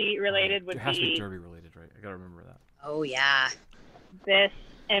Derby related would It has to be be Derby related, right? I gotta remember that. Oh yeah. this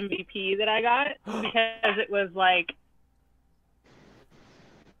MVP that I got because it was like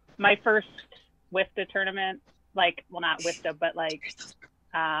my first WIFTA tournament, like, well, not WIFTA, but like,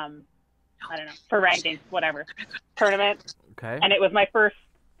 I don't know, for ranking, whatever, tournament. Okay. And it was my first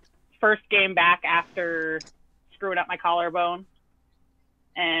game back after screwing up my collarbone.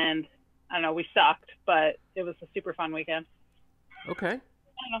 And I don't know, we sucked, but it was a super fun weekend. Okay. I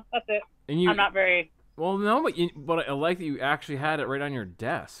don't know, that's it. And you, I'm not very... well, no, but I like that you actually had it right on your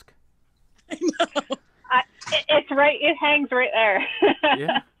desk. I know. It's right, it hangs right there.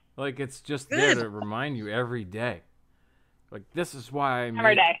 Yeah. Like it's just there to remind you every day. Like this is why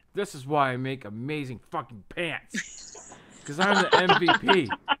Every day. This is why I make amazing fucking pants. Because I'm the MVP.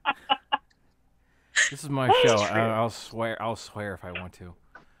 This is my show. I'll swear if I want to.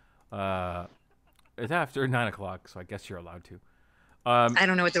 It's after 9 o'clock, so I guess you're allowed to. I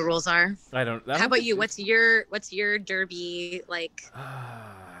don't know what the rules are. I don't. How about you? What's your Derby like?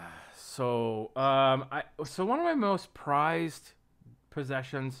 So one of my most prized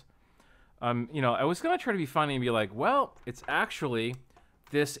possessions, I was gonna try to be funny and be like, well, it's actually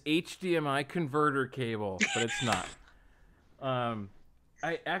this HDMI converter cable, but it's not.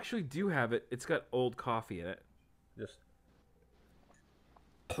 I actually do have it. It's got old coffee in it. Just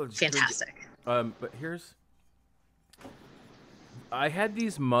Fantastic. but I had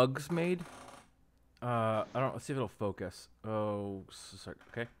these mugs made. I don't. Let's see if it'll focus. Oh, sorry.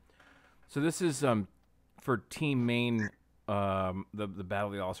 Okay. So this is for Team Maine, the Battle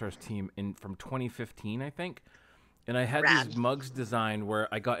of the All-Stars team from 2015, I think. And I had these mugs designed where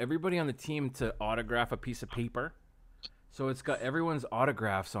I got everybody on the team to autograph a piece of paper. So it's got everyone's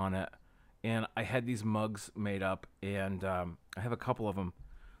autographs on it. And I had these mugs made up, and I have a couple of them.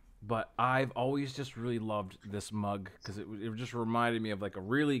 But I've always just really loved this mug because it just reminded me of like a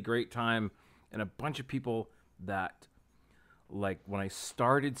really great time and a bunch of people that, like, when I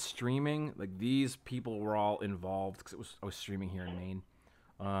started streaming, like these people were all involved because I was streaming here in Maine,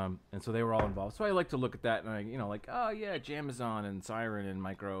 and so they were all involved. So I like to look at that and oh yeah, Jamazon and Siren and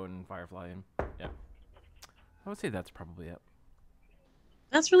Micro and Firefly and yeah, I would say that's probably it.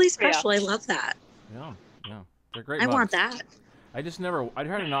 That's really special. Yeah. I love that. Yeah, they're great. I mugs. want that. I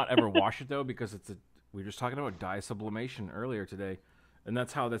try to not ever wash it though because we were just talking about dye sublimation earlier today, and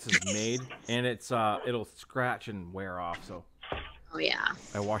that's how this is made, and it'll scratch and wear off. So. Oh yeah.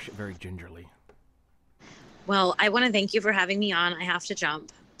 I wash it very gingerly. Well, I want to thank you for having me on. I have to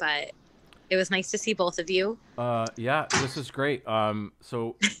jump, but it was nice to see both of you. Yeah, this is great.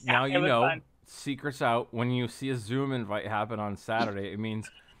 So now you know, fun. Secret's out. When you see a Zoom invite happen on Saturday, it means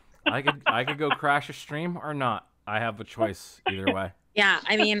I could go crash a stream or not. I have a choice either way. Yeah,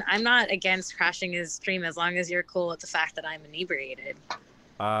 I mean, I'm not against crashing his stream as long as you're cool with the fact that I'm inebriated.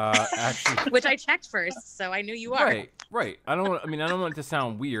 Actually, which I checked first, so I knew you are. Right. I don't want it to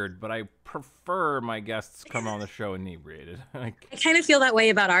sound weird, but I prefer my guests come on the show inebriated. I kind of feel that way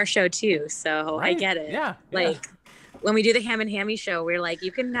about our show too, so right? I get it. Yeah. Like when we do the Ham and Hammy show, we're like,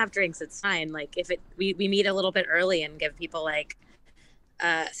 you can have drinks, it's fine. Like if we meet a little bit early and give people like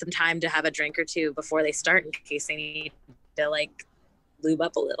some time to have a drink or two before they start in case they need to like lube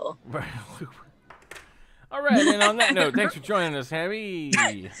up a little. All right, and on that note, thanks for joining us, Hammy.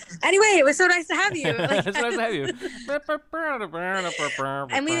 Anyway, it was so nice to have you. It's nice to have you.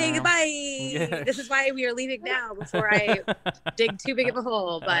 I'm leaving. Goodbye. Yes. This is why we are leaving now before I dig too big of a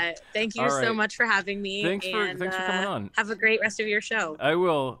hole. But thank you so much for having me. Thanks for coming on. Have a great rest of your show. I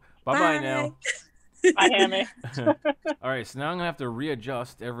will. Bye now. Bye, Hammy. All right, so now I'm going to have to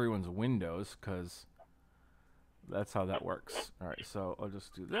readjust everyone's windows because that's how that works. All right, so I'll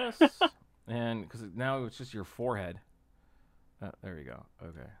just do this. And because now it's just your forehead. There you go.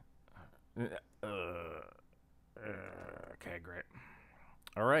 Okay. Okay, great.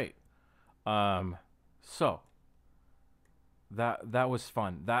 All right. So that was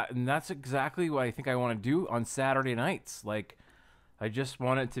fun. And that's exactly what I think I want to do on Saturday nights. Like, I just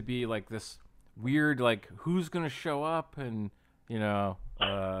want it to be like this weird, like, who's gonna show up, and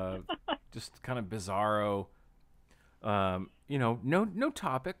just kind of bizarro. No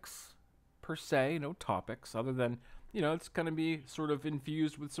topics. Per se, no topics other than, it's going to be sort of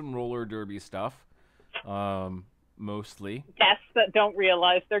infused with some roller derby stuff, mostly. Guests that don't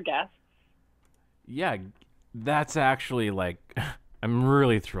realize they're guests. Yeah, that's actually like I'm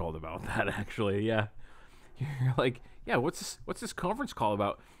really thrilled about that. Actually, yeah. You're like, yeah. What's this conference call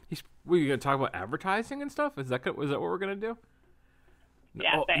about? We gonna talk about advertising and stuff? Is that what we're gonna do?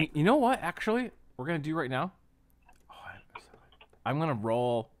 Yeah, Oh, thanks. you know what? Actually, we're gonna do right now. Oh, I'm gonna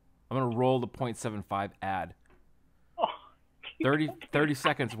roll the 0.75 ad. Oh, 30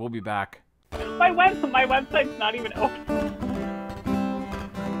 seconds. We'll be back. my website's not even open.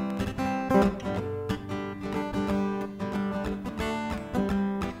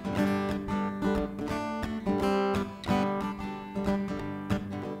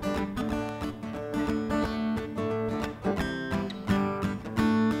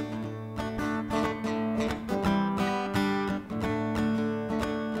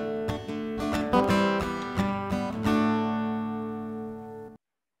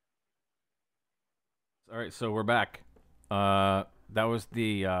 All right, so we're back. That was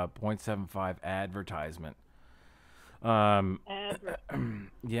the 0.75 advertisement. Yeah,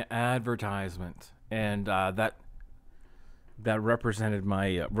 advertisement, and that represented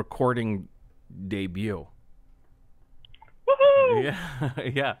my recording debut. Woohoo! Yeah,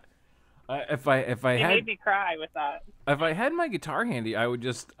 yeah. If I It had made me cry with that. if I had my guitar handy, I would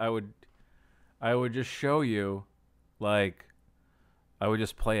just show you, like, I would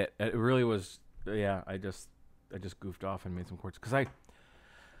just play it. It really was, yeah. I just goofed off and made some chords because I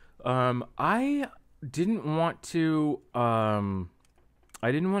didn't want to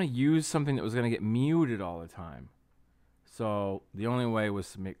use something that was gonna get muted all the time. So the only way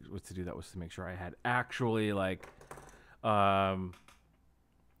was to make sure I had actually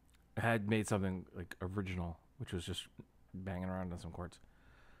had made something like original, which was just banging around on some chords.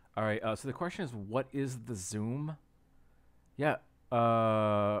 All right. So the question is, what is the Zoom? Yeah.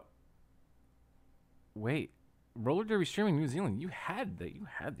 Wait. Roller Derby Streaming New Zealand. You had the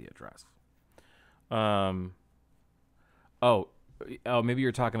address. Oh, maybe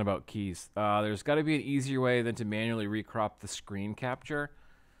you're talking about keys. There's got to be an easier way than to manually recrop the screen capture.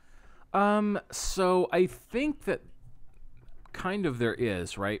 So I think that kind of there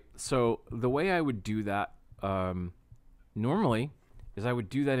is, right? So the way I would do that normally is I would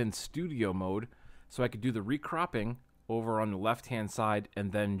do that in studio mode, so I could do the recropping over on the left-hand side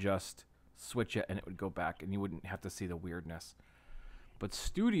and then just switch it and it would go back and you wouldn't have to see the weirdness. But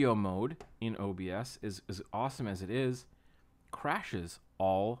studio mode in OBS is as awesome as it is, crashes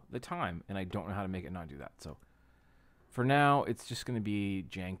all the time, and I don't know how to make it not do that. So for now, it's just going to be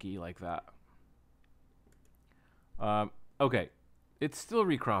janky like that. Okay, it's still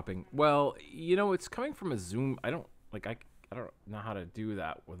recropping. Well, you know, it's coming from a Zoom. I don't know how to do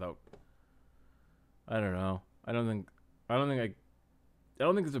that without. I don't know. I don't think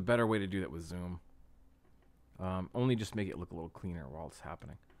there's a better way to do that with Zoom. Only just make it look a little cleaner while it's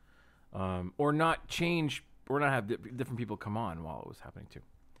happening, or not have different people come on while it was happening too.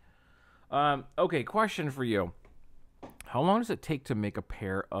 Okay, question for you: how long does it take to make a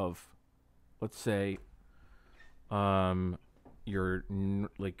pair of, let's say, your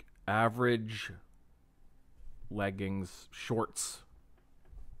like average leggings, shorts?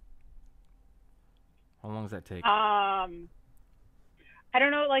 How long does that take? I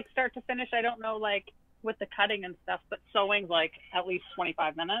don't know, like start to finish. I don't know, like with the cutting and stuff, but sewing's like at least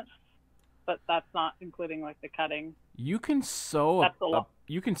 25 minutes. But that's not including like the cutting. You can sew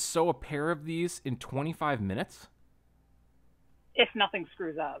a pair of these in 25 minutes? If nothing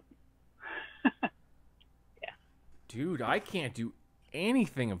screws up. Yeah. Dude, I can't do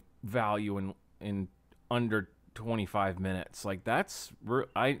anything of value in under 25 minutes. Like I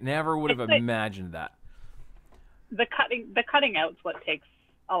never would have imagined that. The cutting out's what takes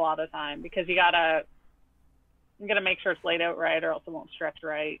a lot of time, because you gotta make sure it's laid out right, or else it won't stretch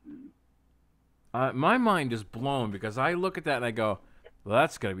right. My mind is blown because I look at that and I go, well,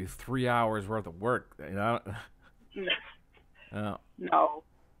 that's got to be 3 hours worth of work. You know? No,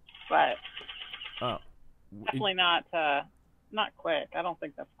 but oh, definitely not quick. I don't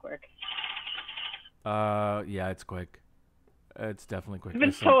think that's quick. Yeah, it's quick. It's definitely quick. I've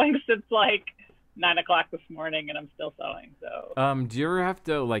been sewing since like 9 o'clock this morning, and I'm still sewing. So. Do you ever have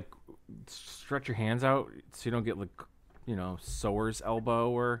to like stretch your hands out so you don't get like, sewer's elbow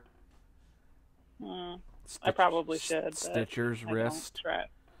or? I probably should. Stitcher's wrist.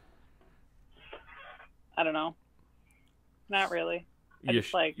 I don't know. Not really. You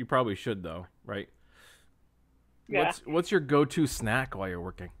probably should though, right? Yeah. What's your go-to snack while you're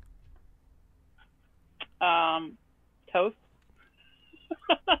working? Toast.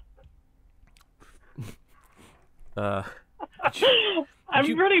 I'm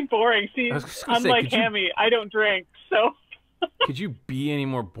pretty boring. See, unlike Hammy, I don't drink, so. Could you be any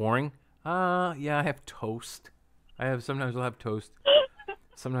more boring? Yeah, I have toast. Sometimes I'll have toast.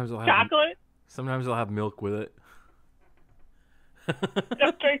 Sometimes I'll have Chocolate? Sometimes I'll have milk with it.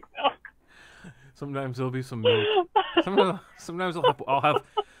 Don't drink milk. Sometimes there'll be some milk. Sometimes I'll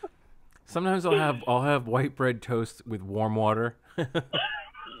have white bread toast with warm water. Just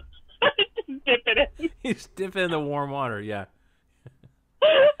dip it in. You just dip it in the warm water, yeah.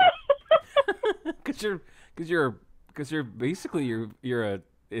 Cause you're basically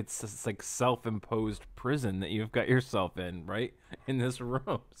it's like self-imposed prison that you've got yourself in, right? In this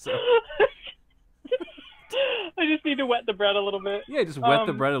room. So I just need to wet the bread a little bit. yeah, just wet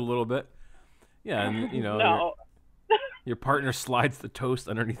the bread a little bit. Yeah, and you know, No. your partner slides the toast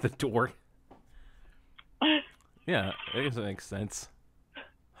underneath the door. Yeah, I guess that makes sense.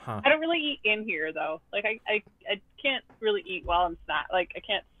 Huh. I don't really eat in here though. Like I can't really eat while I'm I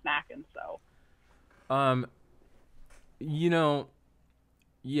can't snack and so. You know,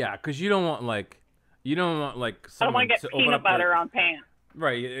 yeah, because you don't want like I don't someone want to get open peanut up their- butter on pants.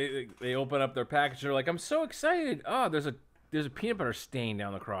 Right, they open up their package. They're like, "I'm so excited! Oh, there's a peanut butter stain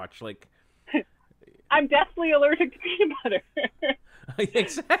down the crotch." Like, I'm definitely allergic to peanut butter.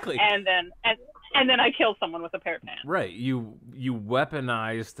 exactly. And then I kill someone with a pair of pants. Right, you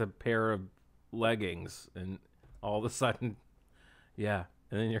weaponized a pair of leggings, and all of a sudden, yeah,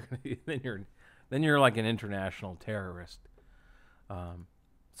 and then you're like an international terrorist.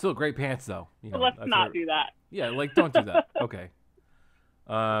 Still great pants though. You know, So let's that's not our- do that. Yeah, like don't do that. Okay.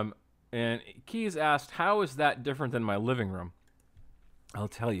 And Keys asked, "How is that different than my living room?" I'll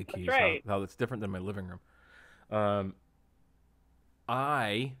tell you, Keys, right. how it's different than my living room.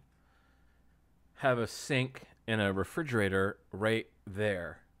 I have a sink and a refrigerator right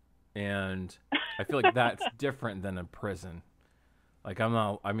there, and I feel like that's different than a prison. Like I'm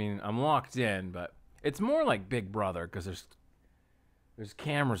locked in, but it's more like Big Brother because there's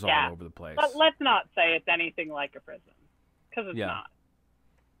cameras Yeah. all over the place. But let's not say it's anything like a prison, because it's Yeah. not.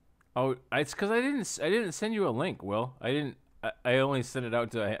 Oh, it's because I didn't send you a link, Will. I only sent it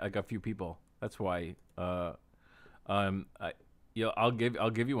out to like a few people. That's why. I'll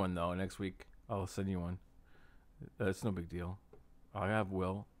give you one though next week. I'll send you one. It's no big deal. I'll have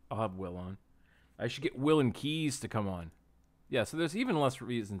Will on. I should get Will and Keys to come on. Yeah, so there's even less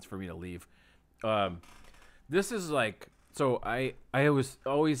reasons for me to leave. This is like, so I was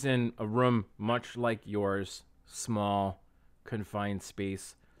always in a room much like yours, small, confined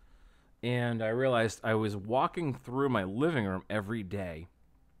space. And I realized I was walking through my living room every day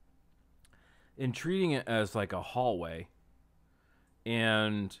and treating it as like a hallway.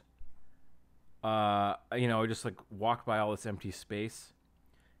 And, I just like walk by all this empty space.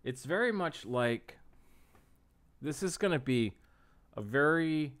 It's very much like, this is going to be a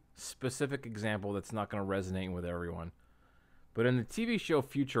very specific example that's not going to resonate with everyone. But in the TV show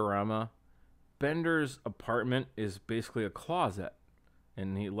Futurama, Bender's apartment is basically a closet.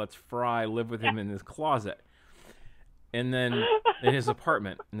 And he lets Fry live with him in his closet. And then in his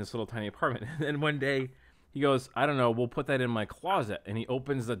apartment, in this little tiny apartment. And then one day he goes, I don't know, we'll put that in my closet. And he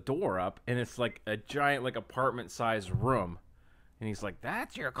opens the door up and it's like a giant like apartment sized room. And he's like,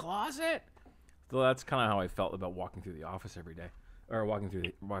 that's your closet? So that's kind of how I felt about walking through the office every day. Or walking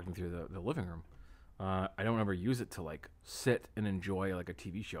through the living room. I don't ever use it to like sit and enjoy like a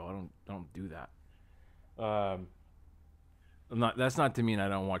TV show. I don't do that. That's not to mean I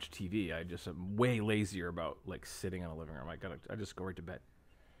don't watch TV. I just am way lazier about like sitting in a living room. I just go right to bed.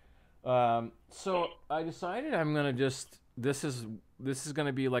 So I decided I'm gonna this is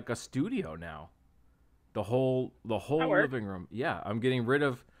gonna be like a studio now. The whole living room. Yeah, I'm getting rid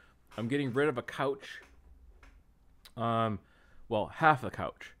of a couch. Well, half a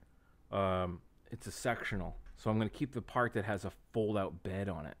couch. It's a sectional, so I'm gonna keep the part that has a fold-out bed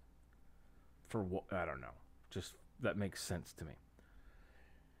on it. For what? I don't know. Just that makes sense to me.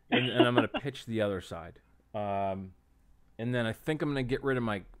 And I'm gonna pitch the other side. And then I think I'm gonna get rid of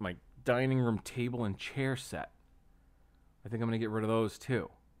my dining room table and chair set. I think I'm gonna get rid of those too,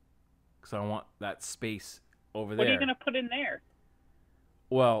 because I want that space over there. What are you gonna put in there?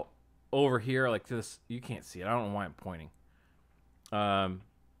 Well, over here, like this, you can't see it. I don't know why I'm pointing.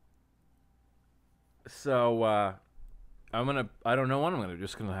 So I don't know what I'm gonna do.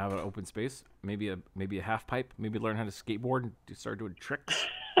 Just gonna have an open space, maybe a half pipe, maybe learn how to skateboard and start doing tricks.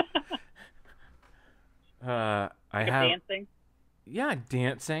 I have Dancing. Yeah,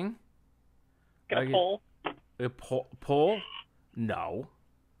 dancing. Get a pole. A pole? No.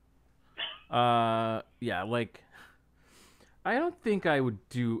 Yeah, like I don't think I would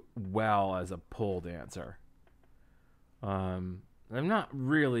do well as a pole dancer. I'm not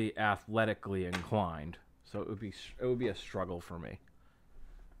really athletically inclined, so it would be a struggle for me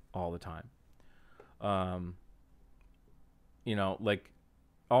all the time. you know, like,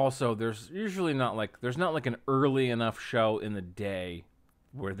 also there's usually not like an early enough show in the day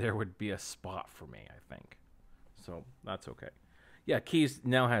where there would be a spot for me, I think. So that's okay. Yeah, Keys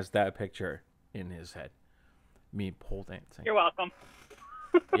now has that picture in his head. Me pole dancing. You're welcome.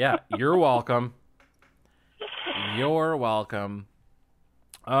 Yeah, you're welcome. You're welcome.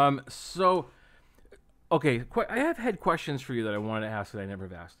 So, okay, I have had questions for you that I wanted to ask that I never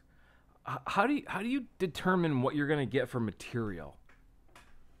have asked. How do you determine what you're gonna get for material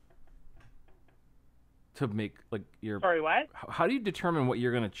to make like your? Sorry, what? How do you determine what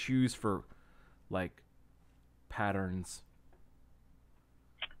you're gonna choose for, like, patterns?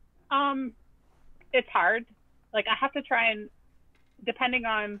 It's hard. Like, I have to try and, depending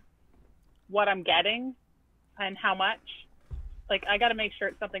on what I'm getting and how much, like, I got to make sure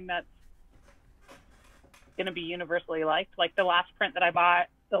it's something that's going to be universally liked. Like the last print that I bought,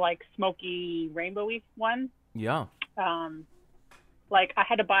 the like smoky rainbowy one. Yeah. Like I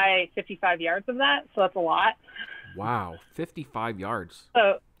had to buy 55 yards of that, so that's a lot. Wow, 55 yards.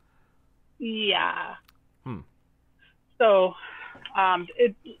 So, yeah. So,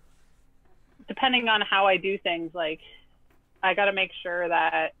 it depending on how I do things, like I got to make sure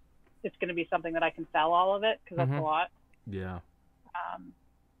that it's going to be something that I can sell all of it because that's a lot. Yeah.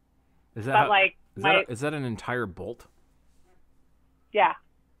 Is that is that an entire bolt? Yeah.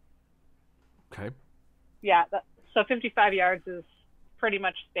 Okay. Yeah. So 55 yards is pretty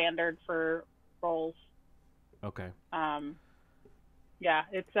much standard for rolls. Okay. Yeah,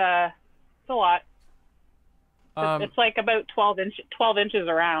 it's a lot. It's like about 12 inches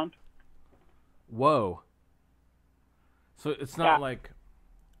around. Whoa. So it's not like,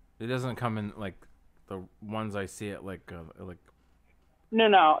 it doesn't come in like the ones I see at like.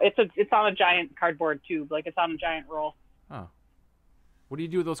 No, it's on a giant cardboard tube, like it's on a giant roll. Oh. What do you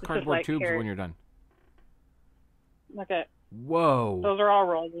do with those cardboard like tubes when you're done? Look at. Whoa. Those are all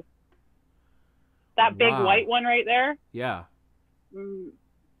rolls. That big white one right there. Yeah.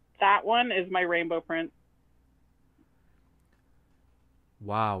 That one is my rainbow print.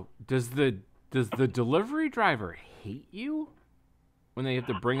 Wow. Does the delivery driver hate you when they have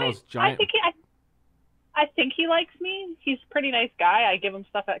to bring those giant? I think he likes me. He's a pretty nice guy. I give him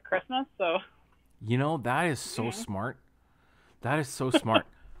stuff at Christmas, so. You know, that is so smart. That is so smart.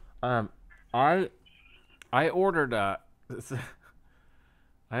 I ordered a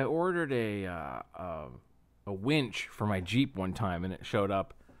winch for my Jeep one time, and it showed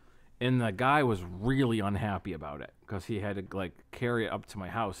up, and the guy was really unhappy about it because he had to like carry it up to my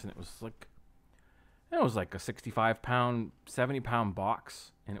house, and it was like a 65-pound, 70-pound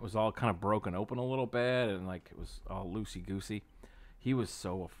box, and it was all kind of broken open a little bit, and like it was all loosey goosey. He was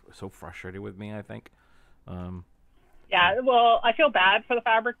so frustrated with me, I think. Yeah, well, I feel bad for the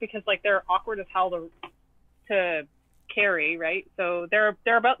fabric because like they're awkward as hell to carry, right? So they're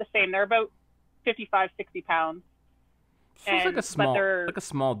about the same. They're about 55, 60 pounds. So it's like a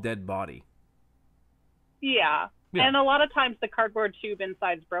small dead body. Yeah. And a lot of times the cardboard tube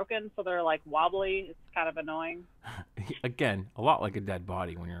inside's broken, so they're like wobbly. It's kind of annoying. Again, a lot like a dead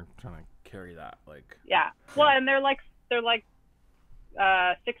body when you're trying to carry that. Like. Yeah. Well, and they're like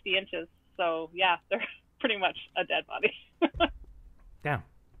 60 inches. So yeah, they're pretty much a dead body. Damn.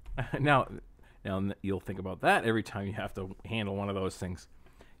 Now you'll think about that every time you have to handle one of those things.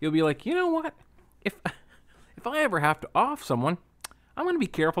 You'll be like, you know what? If I ever have to off someone, I'm going to be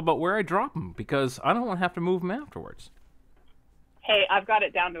careful about where I drop them because I don't want to have to move them afterwards. Hey, I've got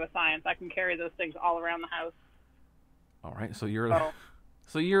it down to a science. I can carry those things all around the house. All right, so you're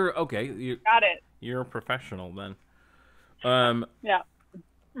okay. You got it. You're a professional then. Yeah.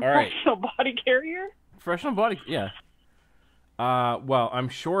 All right. Professional body carrier. Professional body, yeah. Well, I'm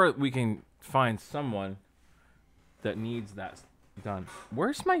sure we can find someone that needs that done.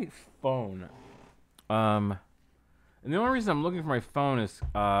 Where's my phone? And the only reason I'm looking for my phone is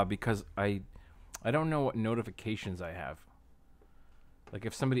because I don't know what notifications I have. Like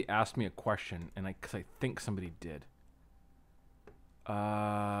if somebody asked me a question, and because I think somebody did.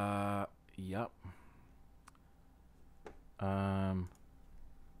 Yep.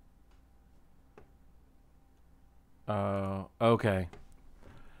 Okay.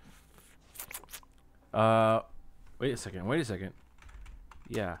 Wait a second.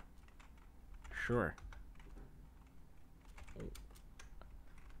 Yeah. Sure.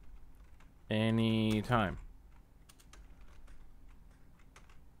 Anytime.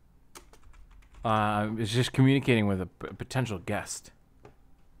 It's just communicating with a potential guest.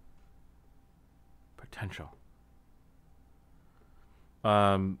 Potential.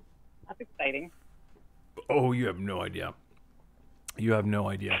 That's exciting. Oh, you have no idea.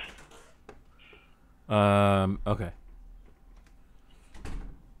 Okay.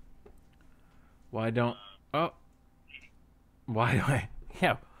 Why don't? Oh, why do I?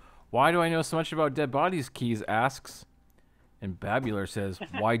 Yeah, why do I know so much about dead bodies? Keys asks, and Babular says,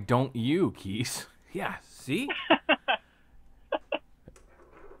 "Why don't you, Keys?" Yeah, see,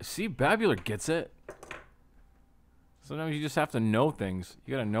 see, Babular gets it. Sometimes you just have to know things.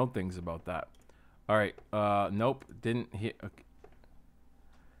 You gotta know things about that. All right. Nope. Didn't hit. Okay.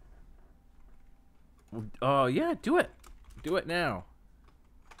 Yeah. Do it. Do it now.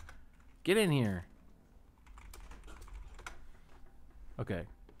 Get in here. Okay.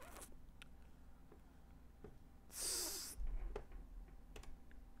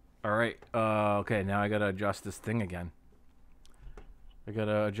 All right. Okay. Now I gotta adjust this thing again. I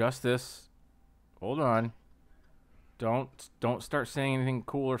gotta adjust this. Hold on. Don't start saying anything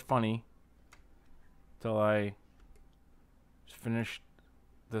cool or funny till I finish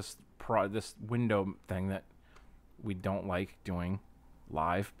this window thing that we don't like doing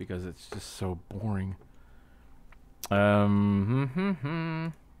live because it's just so boring.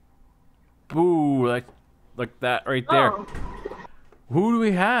 Boo, like that right there. Oh. Who do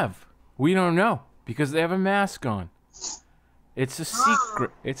we have? We don't know because they have a mask on. It's a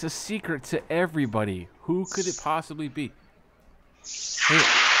secret. It's a secret to everybody. Who could it possibly be? Hey,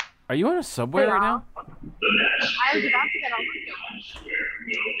 are you on a subway right now? I was about to get on.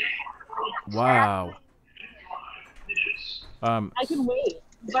 Wow. I can wait,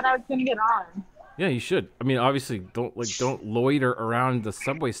 but I was gonna get on. Yeah, you should. I mean, obviously, don't loiter around the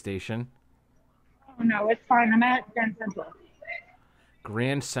subway station. Oh no, it's fine. I'm at Grand Central.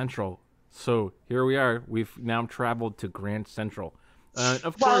 Grand Central. So here we are. We've now traveled to Grand Central.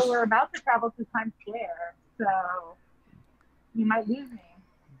 Of Well, course. we're about to travel to Times Square, so you might lose me.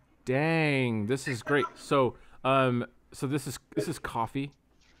 Dang, this is great. So so this is coffee.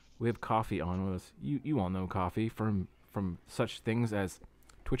 We have coffee on with us. You all know coffee from such things as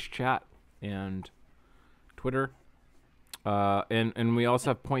Twitch chat and Twitter. And we also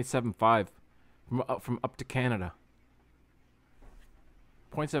have 0.75 from up to Canada.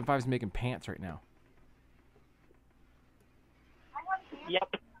 0.75 is making pants right now. I have pants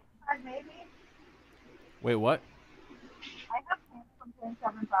Yep. from maybe. Wait, what? I have pants from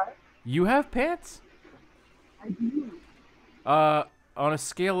 1075. You have pants? I do. On a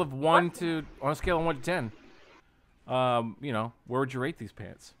scale of 1 to 10, you know, where would you rate these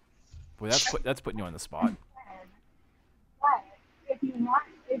pants? Boy, that's putting you on the spot. But if you want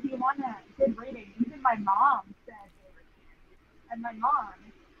a good rating, even my mom said they were cute. And my mom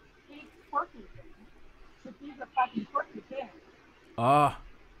hates quirky things, but these are fucking quirky things.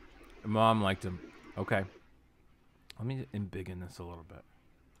 Mom liked him. Okay. Let me embiggen this a little bit.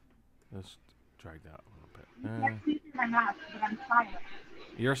 Just drag that a little bit. You can't see through my mask, but I'm smiling.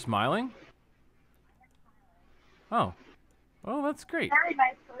 You're smiling? Oh. Oh, that's great. Very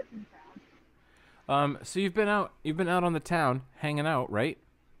nice person sound. So you've been out on the town, hanging out, right?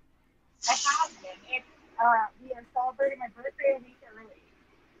 I have been. It's we are celebrating my birthday a week early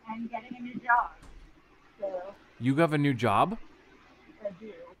and getting a new job. So You have a new job? I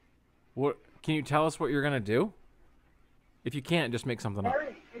do. What? Can you tell us what you're gonna do? If you can't, just make something up.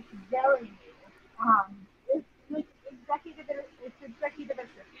 It's very new. It's like executive assistant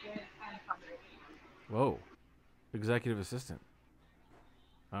and fundraising. Whoa. Executive assistant.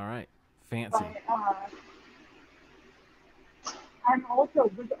 All right. Fancy. But I'm also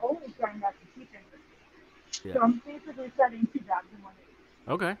was always trying out to teach English. Yeah. So I'm basically starting 2 jobs in 1 week.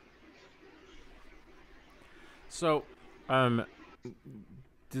 Okay. So,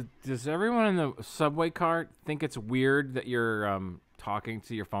 does everyone in the subway car think it's weird that you're talking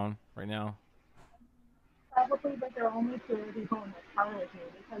to your phone right now? Probably, but there are only 2 people in the car with me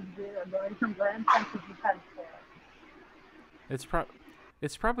because we're going from Grand Central to Times Square.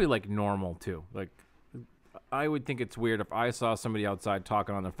 It's probably like normal too. Like, I would think it's weird if I saw somebody outside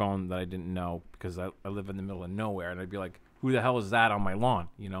talking on their phone that I didn't know because I live in the middle of nowhere, and I'd be like, who the hell is that on my lawn?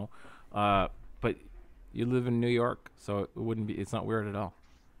 You know. But you live in New York, so it wouldn't be. It's not weird at all.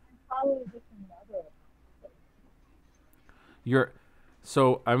 Probably just another.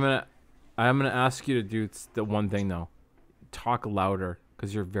 So I'm gonna ask you to do the one thing though. Talk louder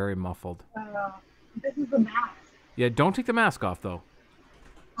because you're very muffled. This is a mask. Yeah, don't take the mask off though.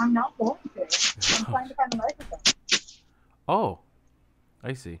 I'm not going to. I'm trying to find a microphone. Oh,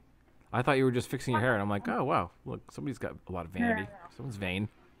 I see. I thought you were just fixing your hair, and I'm like, oh wow, look, somebody's got a lot of vanity. No. Someone's vain.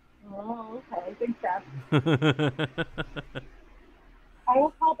 Oh, okay. Thanks, Dad. I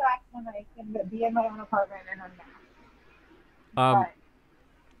will call back when I can be in my own apartment and unmasked.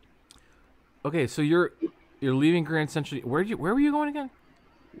 Okay, so you're leaving Grand Central. Where were you going again?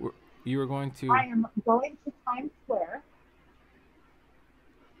 You were going to. I am going to Times Square.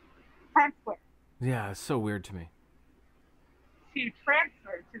 Times Square. Yeah, it's so weird to me. to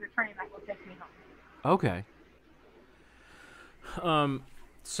transfer to the train that will take me home. Okay.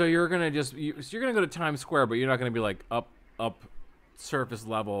 So you're gonna so you're gonna go to Times Square, but you're not gonna be like up surface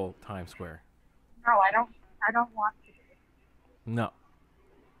level Times Square. No, I don't want to. No,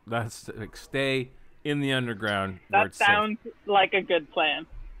 that's like stay in the underground where That it's safe. sounds like a good plan.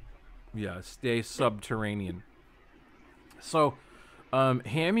 Yeah, stay subterranean. So,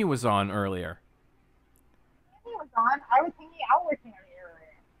 Hammy was on earlier. He was on. I was hanging out with him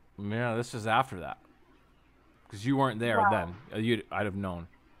earlier. Yeah, this is after that. Because you weren't there Wow. then. I'd have known.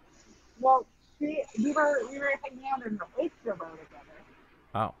 Well, we were hanging out in the oyster bowl together.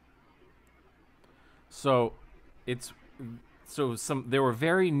 Oh. So, there were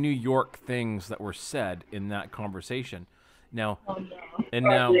very New York things that were said in that conversation. Now, Oh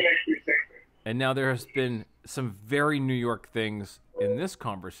no. and now there has been some very New York things in this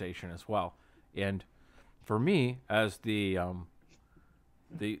conversation as well. And for me, as the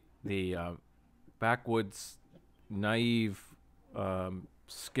backwoods, naive,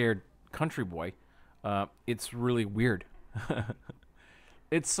 scared country boy, it's really weird.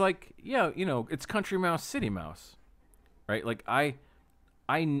 It's like, yeah, it's country mouse, city mouse, right? Like I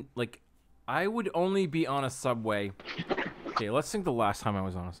would only be on a subway. Okay, let's think the last time I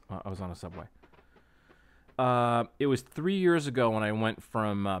was on a subway. It was 3 years ago when I went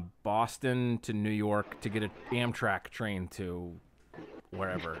from Boston to New York to get an Amtrak train to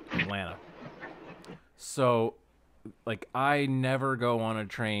wherever, Atlanta. So, like, I never go on a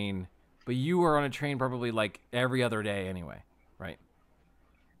train, but you are on a train probably like every other day anyway, right?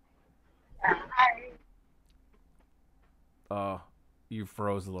 You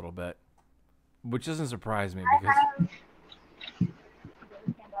froze a little bit, which doesn't surprise me because.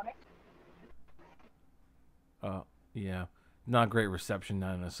 Yeah, not great reception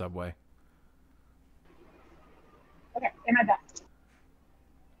down in a subway. Okay, am I back?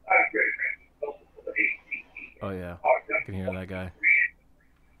 Oh yeah, I can hear that guy.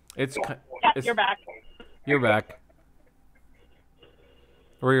 It's You're back. You're back.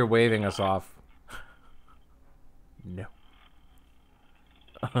 Or you're waving us off. No.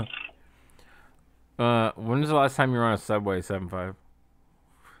 When was the last time you were on a subway, 7-5?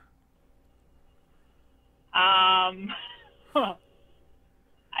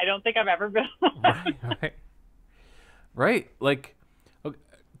 I don't think I've ever been. Right. Like, okay,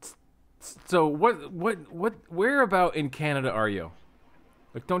 so where about in Canada are you?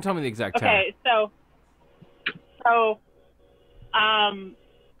 Like, don't tell me the exact town. Okay, so,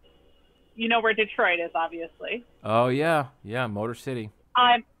 you know where Detroit is, obviously. Oh yeah, Motor City.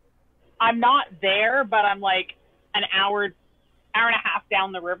 I'm not there, but I'm like an hour and a half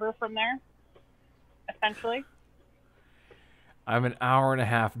down the river from there, essentially. I'm an hour and a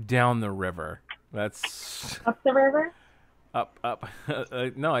half down the river. That's Up the river? up.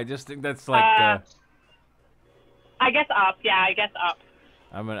 No, I just think that's like. I guess up. Yeah, I guess up.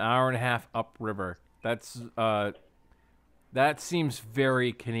 I'm an hour and a half up river. That's that seems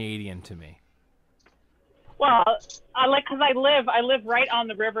very Canadian to me. Well, because I live right on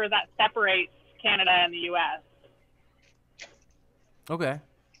the river that separates Canada and the U.S. Okay.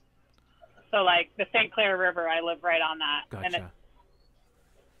 So, like, the St. Clair River, I live right on that. Gotcha. And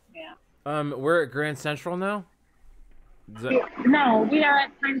yeah. We're at Grand Central now? No, we are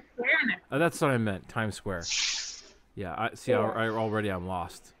at Times Square now. Oh, that's what I meant, Times Square. Yeah, I see. Yeah. I'm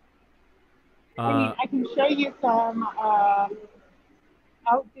lost. I can show you some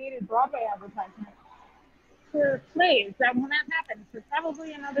outdated Broadway advertisements for plays that will not happen for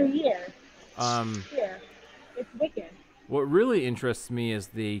probably another year. Here, it's wicked. What really interests me is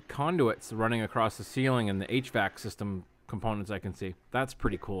the conduits running across the ceiling and the HVAC system components I can see. That's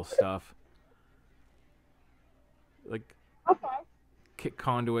pretty cool stuff. Like, kick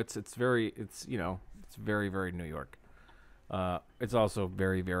conduits. It's very, very New York. It's also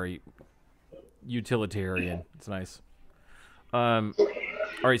very, very utilitarian. It's nice. All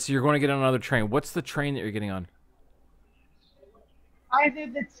right, so you're going to get on another train. What's the train that you're getting on? Either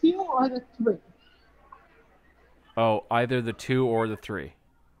the 2 or the 3. Oh, either the 2 or the 3.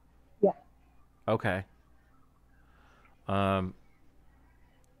 Yeah. Okay. Do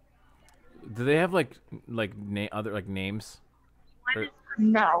they have like other names? Or,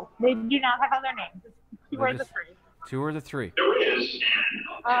 No, they do not have other names. It's 2 or the 3. 2 or the 3.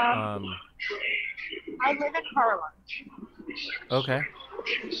 I live in Harlem. Okay.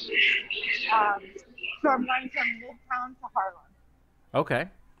 So I'm going from Midtown to Harlem. Okay.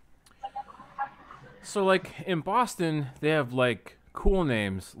 So, like, in Boston, they have, like, cool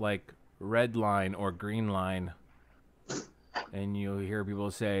names like Red Line or Green Line. and you'll hear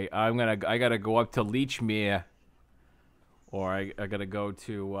people say, I gotta go up to Leechmere, or I gotta go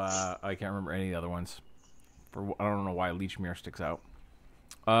to I can't remember any of the other ones. I don't know why Leechmere sticks out.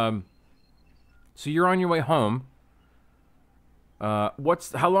 So you're on your way home. How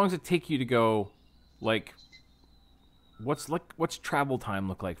long does it take you to go? Like, what's travel time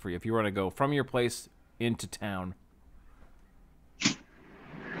look like for you if you were to go from your place into town? To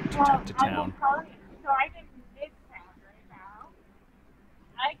town. So I'm in Midtown right now.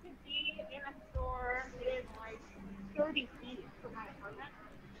 I could be in a store in like 30 feet from my apartment.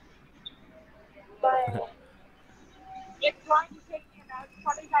 But it's going to take me about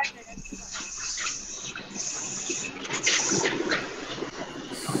 25 minutes.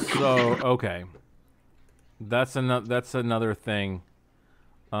 So okay, that's another thing.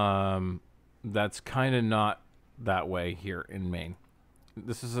 That's kind of not that way here in Maine.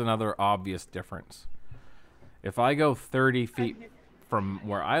 This is another obvious difference. If I go 30 feet from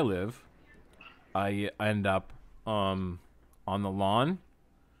where I live, I end up on the lawn,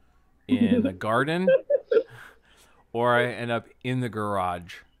 in the garden, or I end up in the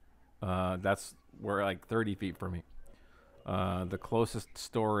garage. That's where, like, 30 feet from me. The closest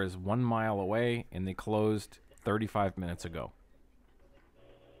store is 1 mile away, and they closed 35 minutes ago.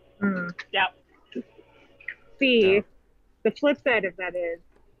 Yep. See, the flip side of that is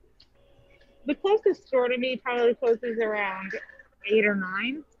the closest store to me probably closes around 8 or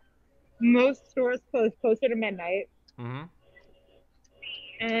 9. Most stores close closer to midnight. Mm-hmm.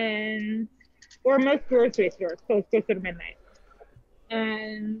 Or most grocery stores close closer to midnight.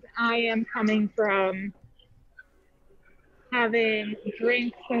 And I am coming from having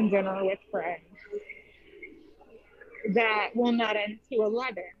drinks and dinner with friends that will not end to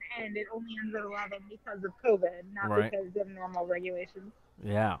 11, and it only ends at 11 because of COVID, not Right. because of normal regulations.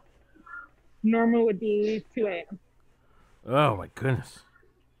 Yeah. Normal would be 2 a.m. Oh my goodness.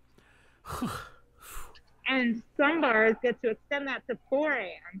 And some bars get to extend that to 4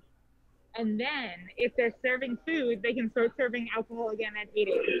 a.m. And then, if they're serving food, they can start serving alcohol again at 8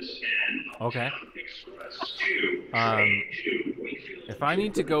 a.m. Okay. If I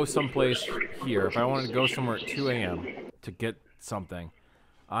need to go someplace here, if I wanted to go somewhere at 2 a.m. to get something,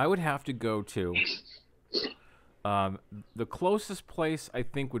 I would have to go to the closest place I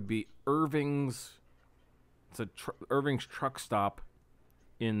think would be Irving's. It's Irving's truck stop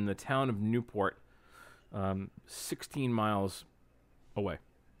in the town of Newport, 16 miles away.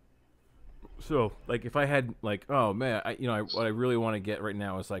 So, like, if I had, like, oh man, what I really want to get right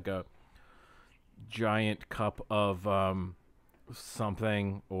now is like a giant cup of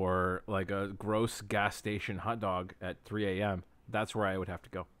something, or like a gross gas station hot dog at 3 a.m. That's where I would have to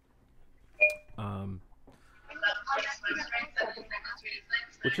go.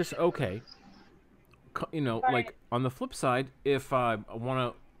 Which is okay. Like, on the flip side, if I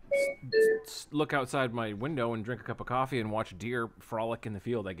want to look outside my window and drink a cup of coffee and watch deer frolic in the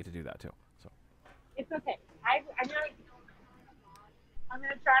field, I get to do that too. So It's okay. I'm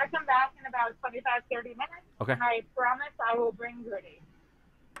going to try to come back in about 25, 30 minutes. Okay. And I promise I will bring Gritty.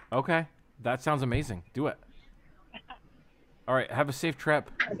 okay, that sounds amazing. Do it. All right, have a safe trip.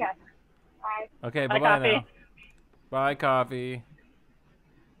 Okay. Bye. Okay, Bye, bye-bye Coffee. now. Bye, coffee.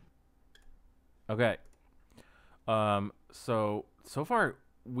 Okay. So far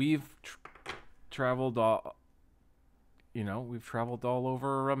we've traveled all. We've traveled all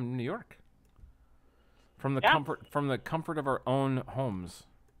over New York. From the comfort of our own homes.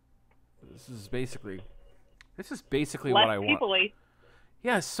 This is basically what I want. People-y.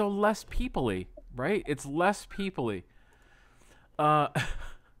 Yeah, so less people-y, right? It's less people-y.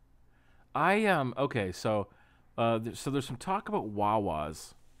 Okay, so there's some talk about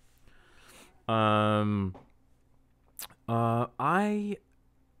Wawas. I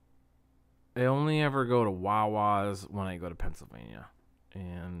only ever go to Wawas when I go to Pennsylvania,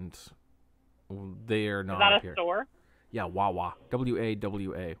 and they are not Is that up a here. store? Yeah, Wawa, Wawa,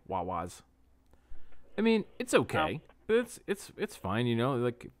 Wawas. I mean, it's okay. It's fine,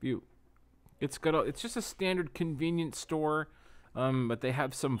 like it's just a standard convenience store, but they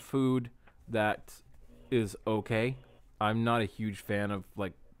have some food that is okay. I'm not a huge fan of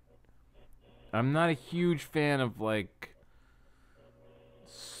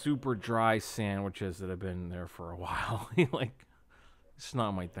super dry sandwiches that have been there for a while. Like, it's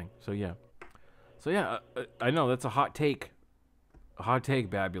not my thing. So yeah, I know that's a hot take,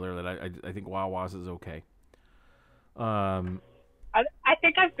 Babular, that I think Wawa's is okay. I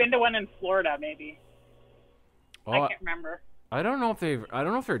think I've been to one in Florida, maybe. I can't remember. I don't know if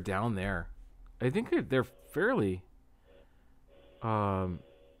they're down there. I think they're fairly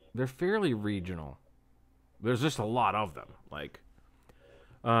regional. There's just a lot of them. Like,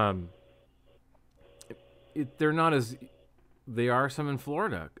 they're not as. They are some in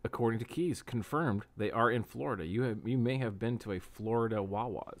Florida, according to Keys. Confirmed, they are in Florida. You may have been to a Florida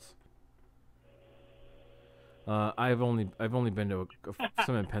Wawa's. I've only been to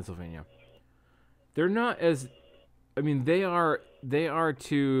some in Pennsylvania. They're not as. I mean, they are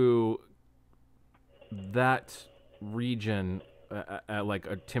to that region like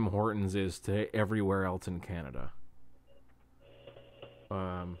a Tim Hortons is to everywhere else in Canada.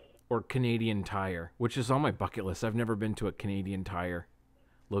 Or Canadian Tire, which is on my bucket list. I've never been to a Canadian Tire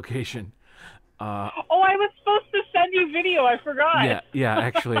location. Oh, I was supposed to send you video. I forgot. Yeah.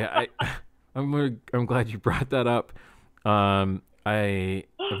 Actually, I'm glad you brought that up. I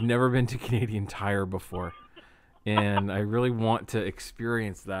have never been to Canadian Tire before, and I really want to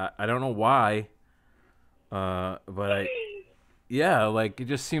experience that. I don't know why, but like it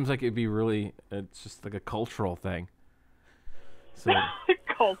just seems like it'd be really. It's just like a cultural thing. So.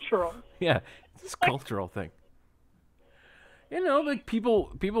 Cultural. Yeah, it's this cultural thing. You know, like people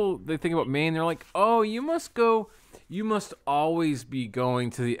they think about Maine, they're like, "Oh, you must always be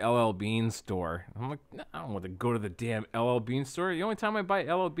going to the LL Bean store." I'm like, "No, I don't want to go to the damn LL Bean store. The only time I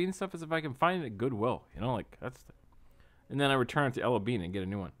buy LL Bean stuff is if I can find it at Goodwill." You know, like and then I return it to LL Bean and get a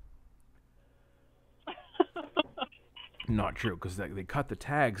new one. Not true, because they cut the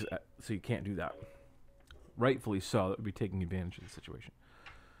tags, so you can't do that. Rightfully so. That would be taking advantage of the situation.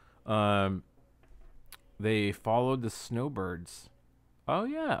 They followed the snowbirds. Oh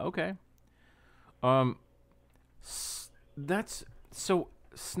yeah, okay. That's so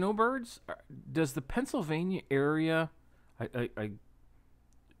snowbirds. Does the Pennsylvania area? And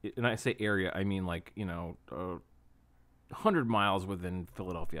I say area, I mean like 100 miles within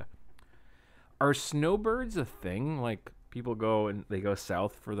Philadelphia. Are snowbirds a thing? Like people go and they go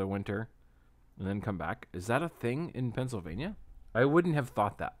south for the winter, and then come back. Is that a thing in Pennsylvania? I wouldn't have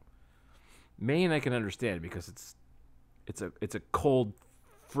thought that. Maine I can understand because it's a cold,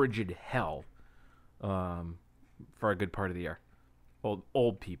 frigid hell for a good part of the year.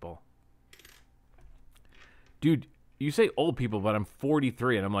 Old people. Dude, you say old people, but I'm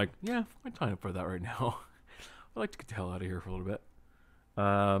 43 and I'm like, yeah, I'm time for that right now. I'd like to get the hell out of here for a little bit.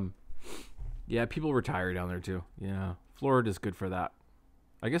 Yeah, people retire down there too. Yeah, Florida's good for that.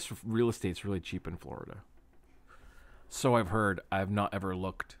 I guess real estate's really cheap in Florida. So I've heard. I've not ever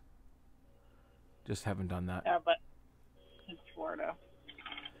looked. Just haven't done that. Yeah, but it's Florida.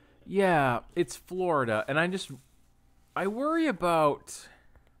 Yeah, it's Florida, and I worry about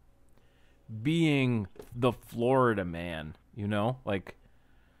being the Florida man, you know? Like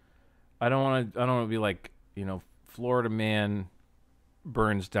I don't want to be like, Florida man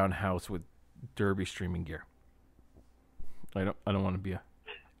burns down house with Derby streaming gear. I don't want to be a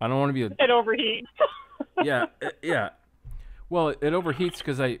It overheats. yeah. Well, it overheats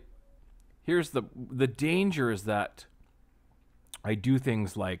because here's the danger is that I do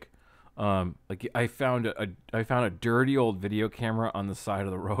things like I found a dirty old video camera on the side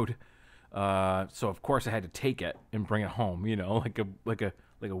of the road. So of course I had to take it and bring it home, like a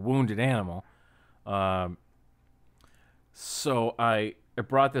wounded animal. So I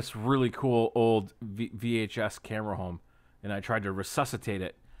brought this really cool old VHS camera home, and I tried to resuscitate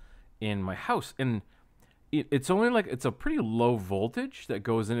it in my house, and it's only it's a pretty low voltage that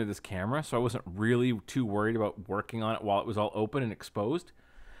goes into this camera, so I wasn't really too worried about working on it while it was all open and exposed.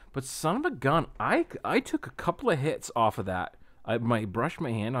 But son of a gun, I took a couple of hits off of that. I brushed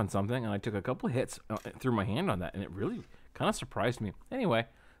my hand on something, and I took a couple of hits through my hand on that, and it really kind of surprised me. Anyway,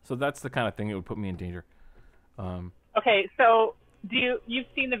 so that's the kind of thing that would put me in danger. Okay, so you've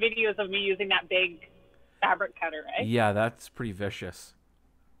seen the videos of me using that big fabric cutter, right? Yeah, that's pretty vicious.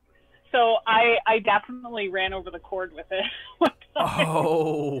 So I definitely ran over the cord with it one time.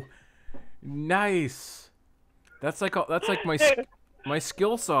 Oh, nice. That's like my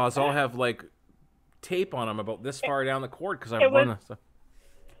skill saws all have like tape on them about this far down the cord because I've run this.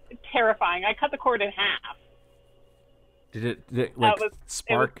 Terrifying. I cut the cord in half. Did it like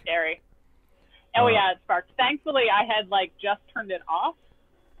spark? It was scary. Oh yeah, it sparked. Thankfully, I had just turned it off,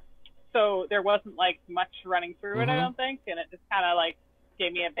 so there wasn't much running through it. I don't think, and it just kind of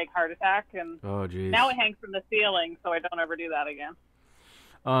gave me a big heart attack. And oh geez. Now it hangs from the ceiling, so I don't ever do that again.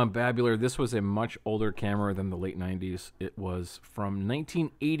 Babular, this was a much older camera than the late 90s. It was from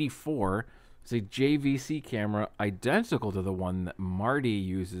 1984. It's a JVC camera identical to the one that Marty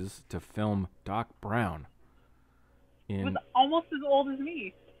uses to film Doc Brown. It was almost as old as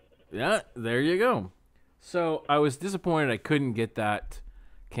me. Yeah, there you go. So I was disappointed I couldn't get that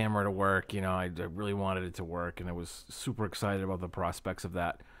camera to work. I really wanted it to work, and I was super excited about the prospects of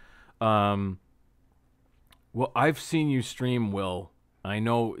that. Well, I've seen you stream, Will. I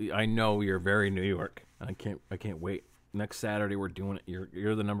know you're very New York. I can't wait. Next Saturday we're doing it.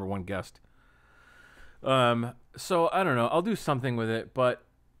 You're the number one guest. So I don't know. I'll do something with it, but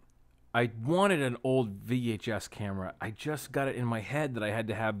I wanted an old VHS camera. I just got it in my head that I had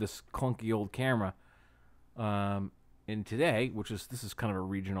to have this clunky old camera. And today, this is kind of a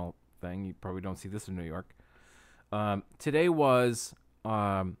regional thing. You probably don't see this in New York. Today was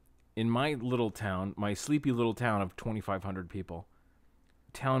in my little town, my sleepy little town of 2,500 people,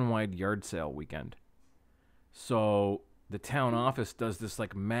 town-wide yard sale weekend. So the town office does this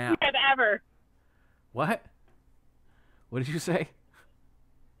like map. Ever. What? What did you say?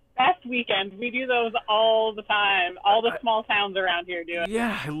 Best weekend. We do those all the time. All the small towns around here do it.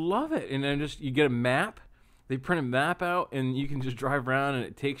 Yeah, I love it. And then you get a map. They print a map out, and you can just drive around, and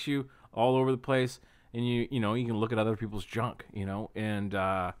it takes you all over the place. And you can look at other people's junk, And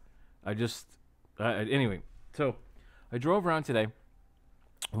anyway, so I drove around today.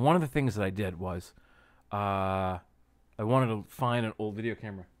 One of the things that I did was I wanted to find an old video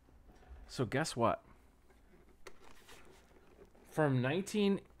camera. So guess what? From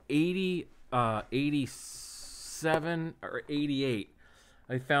 1980, 87 or 88,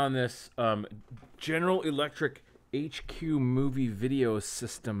 I found this General Electric HQ movie video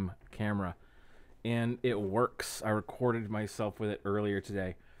system camera, and it works. I recorded myself with it earlier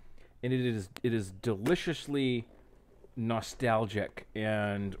today, and it is deliciously nostalgic,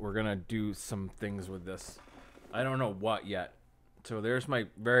 and we're gonna do some things with this. I don't know what yet. So there's my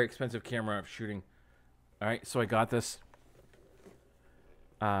very expensive camera of shooting. All right, so I got this.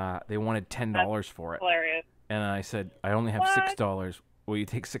 They wanted $10 for it. Hilarious. And I said, I only have $6. Will you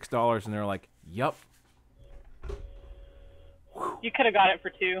take $6? And they're like, yup. You could have got it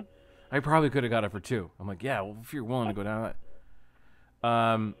for $2. I probably could have got it for $2. I'm like, yeah, well, if you're willing to go down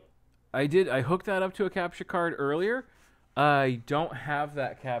that. I hooked that up to a capture card earlier. I don't have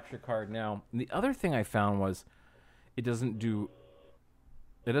that capture card now. And the other thing I found was it doesn't do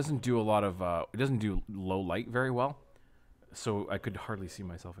a lot of it doesn't do low light very well. So I could hardly see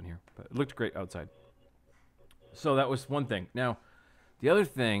myself in here, but it looked great outside. So that was one thing. Now, the other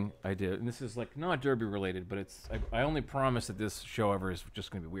thing I did, and this is like not Derby related, but I only promise that this show ever is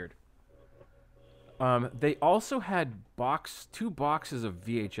just going to be weird. They also had two boxes of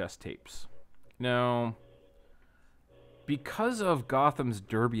VHS tapes. Now, because of Gotham's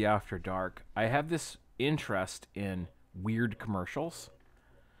Derby After Dark, I have this interest in weird commercials,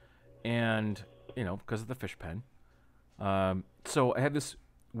 and because of the fish pen. So I have this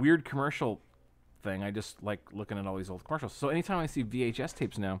weird commercial thing. I just like looking at all these old commercials. So anytime I see VHS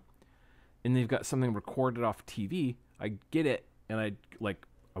tapes now, and they've got something recorded off TV, I get it, and I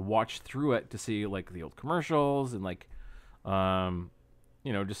watch through it to see like the old commercials and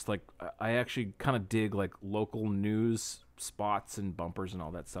just like I actually kind of dig like local news spots and bumpers and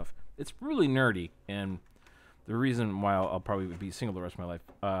all that stuff. It's really nerdy, and the reason why I'll probably be single the rest of my life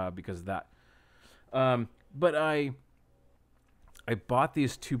because of that. But I bought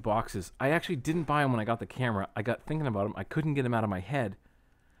these two boxes. I actually didn't buy them when I got the camera. I got thinking about them. I couldn't get them out of my head.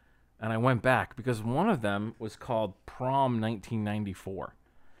 And I went back because one of them was called Prom 1994.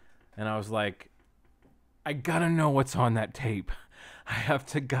 And I was like, I gotta know what's on that tape.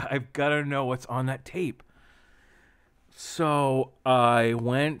 I've gotta know what's on that tape. So I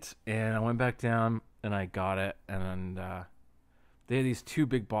went back down and I got it. And they had these two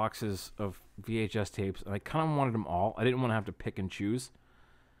big boxes of VHS tapes, and I kind of wanted them all. I didn't want to have to pick and choose.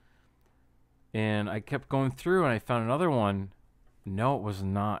 And I kept going through, and I found another one. No, it was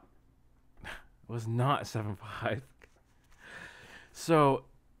not. It was not 7.5. So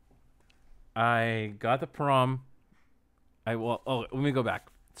I got the Prom. Let me go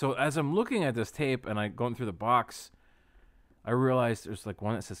back. So as I'm looking at this tape and I'm going through the box, I realized there's like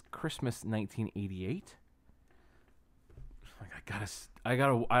one that says Christmas 1988. Like I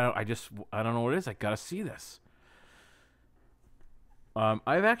don't know what it is. I gotta see this.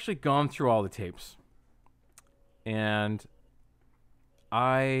 I've actually gone through all the tapes, and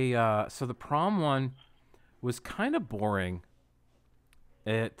so the Prom one was kind of boring.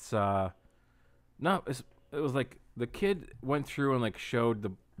 It was like the kid went through and like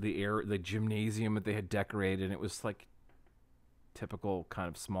showed the gymnasium that they had decorated, and it was like typical kind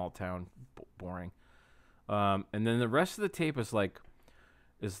of small town boring. And then the rest of the tape is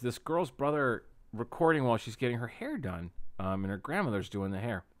this girl's brother recording while she's getting her hair done, and her grandmother's doing the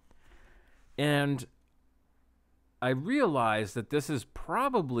hair. And I realized that this is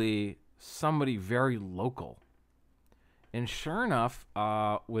probably somebody very local. And sure enough,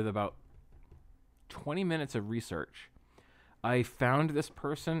 with about 20 minutes of research, I found this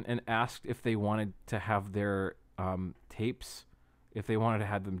person and asked if they wanted to have their tapes, if they wanted to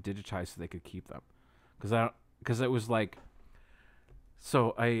have them digitized so they could keep them, because it was like,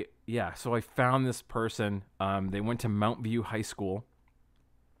 so I found this person. They went to Mount View High School.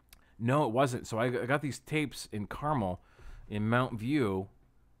 No, it wasn't. So I got these tapes in Carmel. In Mount View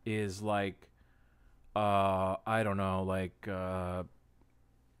is like, I don't know, like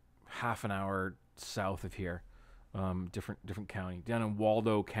half an hour south of here, different county, down in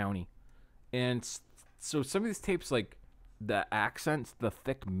Waldo County. And so some of these tapes, like the accents, the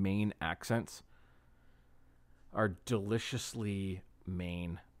thick Maine accents, are deliciously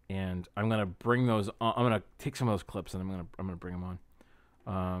Maine. And I'm gonna bring those on. I'm gonna take some of those clips and I'm gonna bring them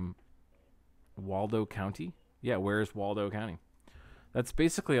on. Waldo County. Yeah, where's Waldo County? That's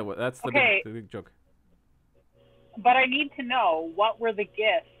basically that's the Okay. big joke. But I need to know, what were the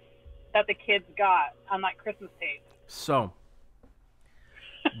gifts that the kids got on that Christmas tape? So,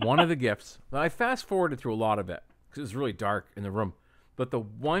 one of the gifts, I fast forwarded through a lot of it because it was really dark in the room. But the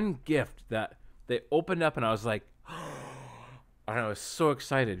one gift that they opened up and I was like, I was so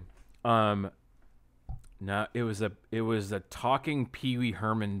excited. No, it was a talking Pee Wee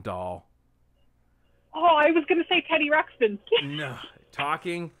Herman doll. Oh, I was going to say Teddy Ruxpin. No,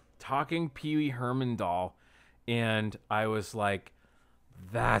 talking Pee Wee Herman doll, and I was like,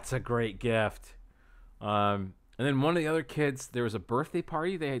 that's a great gift. And then one of the other kids, there was a birthday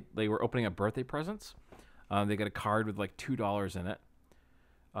party. They were opening up birthday presents. They got a card with like $2 in it.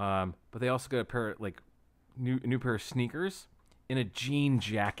 But they also got a pair of like new pair of sneakers and a jean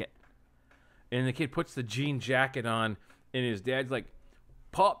jacket. And the kid puts the jean jacket on, and his dad's like,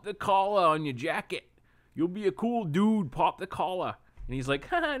 "Pop the collar on your jacket. You'll be a cool dude. Pop the collar." And he's like,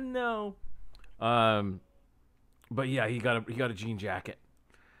 "Haha, no." But yeah, he got a jean jacket.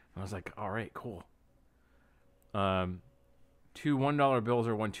 I was like, all right, cool. 2 $1 bills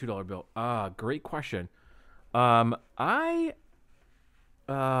or 1 $2 bill? Great question. It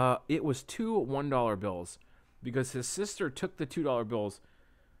was 2 $1 bills because his sister took the $2 bills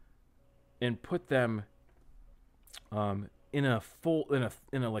and put them in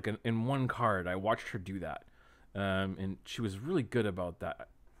one card. I watched her do that. And she was really good about that,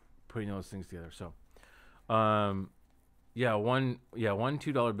 putting those things together. So, one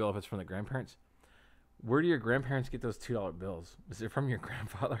 $2 bill if it's from the grandparents. Where do your grandparents get those $2 bills? Is it from your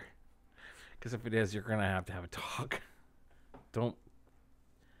grandfather? Because if it is, you're gonna have to have a talk. Don't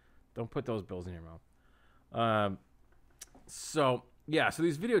put those bills in your mouth. So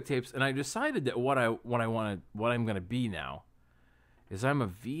these videotapes, and I decided that what I'm gonna be now is I'm a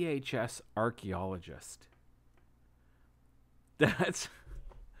VHS archaeologist. That's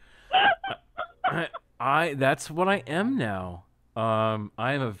that's what I am now. I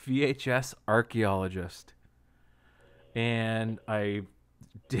am a VHS archaeologist, and I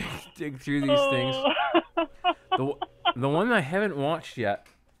dig through these things. The one I haven't watched yet,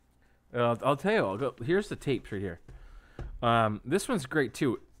 I'll tell you. Here's the tapes right here. This one's great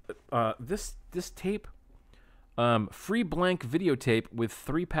too. This tape, free blank videotape with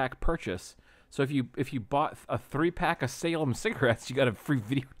 3-pack purchase. So if you bought a 3-pack of Salem cigarettes, you got a free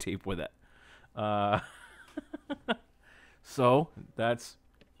videotape with it. So that's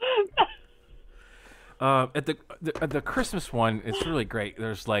at the Christmas one. It's really great.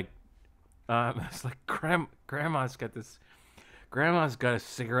 There's like grandma's got a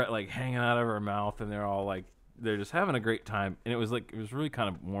cigarette like hanging out of her mouth, and they're just having a great time. And it was really kind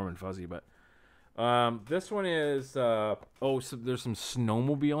of warm and fuzzy. But this one is so there's some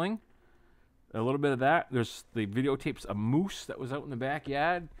snowmobiling, a little bit of that. There's the videotapes a moose that was out in the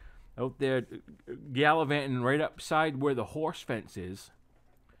backyard. Out there gallivanting right upside where the horse fence is.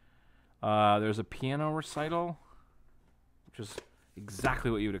 There's a piano recital, which is exactly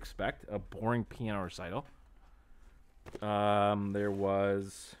what you would expect, a boring piano recital. There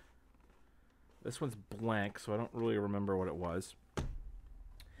was... This one's blank, so I don't really remember what it was.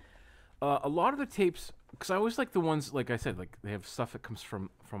 A lot of the tapes, because I always like the ones, like I said, like they have stuff that comes from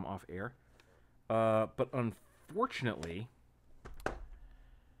off air. But unfortunately...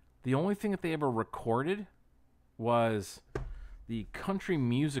 The only thing that they ever recorded was the Country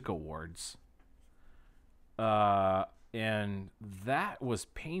Music Awards. And that was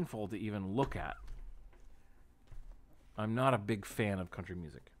painful to even look at. I'm not a big fan of country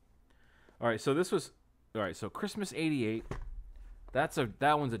music. All right, so so Christmas '88. That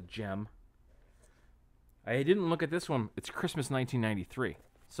one's a gem. I didn't look at this one. It's Christmas 1993.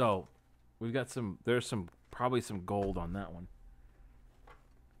 So we've got there's probably some gold on that one.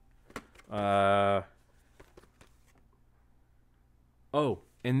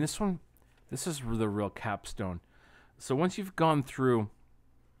 And this one, this is the real capstone. So once you've gone through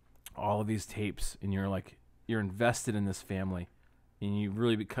all of these tapes and you're invested in this family, and you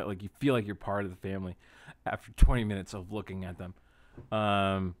really you feel like you're part of the family after 20 minutes of looking at them.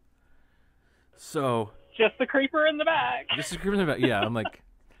 So Just the creeper in the back. just a creeper in the back. Yeah, I'm like,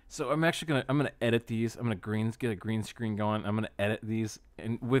 so I'm gonna edit these. I'm gonna get a green screen going. I'm gonna edit these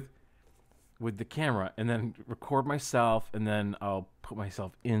and with the camera, and then record myself, and then I'll put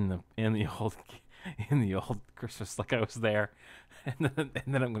myself in the old Christmas like I was there, and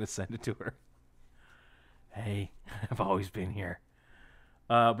then I'm gonna send it to her. Hey, I've always been here.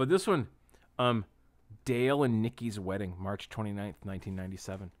 But this one, Dale and Nikki's wedding, March 29th,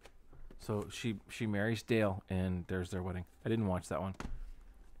 1997. So she marries Dale, and there's their wedding. I didn't watch that one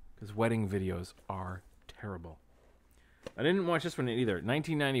because wedding videos are terrible. I didn't watch this one either.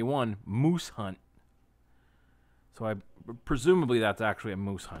 1991, Moose Hunt. So presumably that's actually a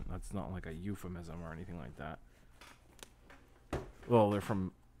moose hunt. That's not like a euphemism or anything like that. Well, they're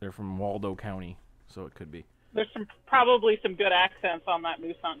from Waldo County, so it could be. There's probably some good accents on that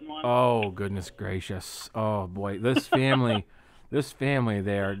moose hunting one. Oh, goodness gracious. Oh boy, this family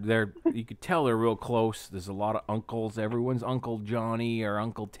they're you could tell they're real close. There's a lot of uncles. Everyone's Uncle Johnny or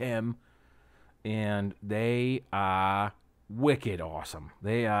Uncle Tim. And they are wicked awesome.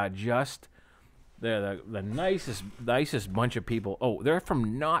 They are they're the nicest bunch of people. Oh, they're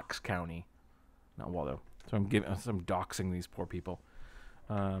from Knox County, not Waldo. So I'm doxing these poor people.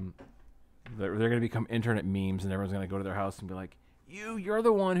 They're going to become internet memes, and everyone's going to go to their house and be like, "You're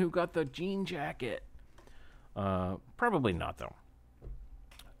the one who got the jean jacket." Probably not though.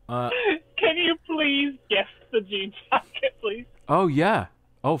 Can you please gift the jean jacket, please? Oh yeah.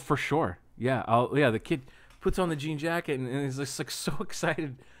 Oh, for sure. Yeah. The kid puts on the jean jacket and he's just like so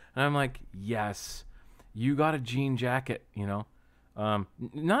excited. And I'm like, yes, you got a jean jacket, you know.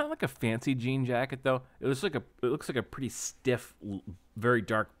 Not like a fancy jean jacket though. It looks like a pretty stiff, very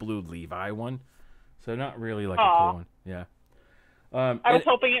dark blue Levi one. So not really like a cool one. Yeah. I was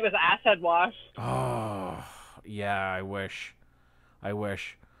hoping it was acid wash. Oh, yeah, I wish.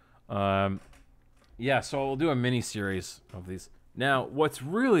 Yeah, so we'll do a mini series of these. Now, what's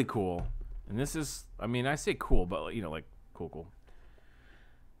really cool, and this is, I mean, I say cool, but you know, like cool.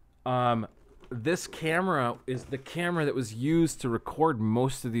 This camera is the camera that was used to record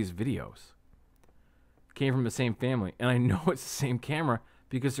most of these videos. Came from the same family, and I know it's the same camera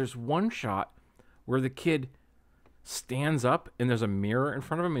because there's one shot where the kid stands up and there's a mirror in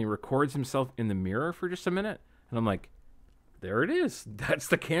front of him and he records himself in the mirror for just a minute, and I'm like, there it is. That's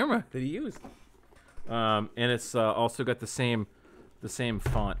the camera that he used. And it's also got the same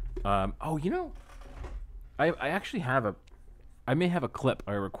font. Oh, you know, I actually have I may have a clip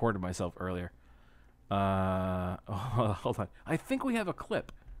I recorded myself earlier. Hold on. I think we have a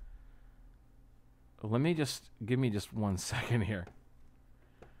clip. Give me just 1 second here.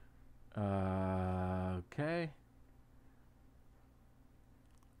 Okay.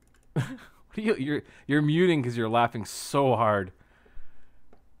 You're muting because you're laughing so hard.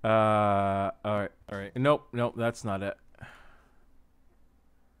 All right. Nope, that's not it.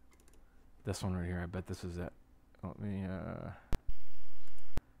 This one right here. I bet this is it. Let me.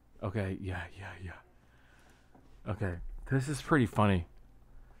 Okay. Yeah. Okay. This is pretty funny.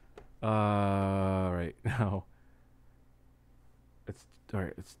 Right now. It's all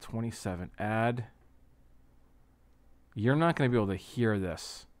right. It's 27. Add. You're not going to be able to hear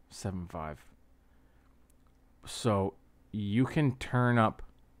this. 7.5. So you can turn up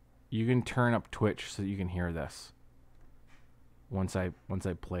Twitch so that you can hear this. Once I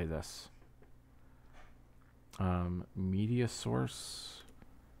play this. Media source.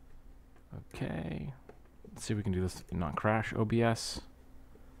 Okay. Let's see if we can do this and not crash OBS.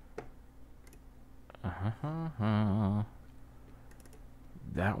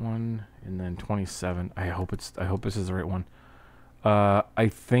 That one, and then 27. I hope this is the right one. I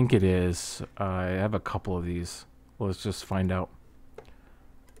think it is. I have a couple of these. Let's just find out.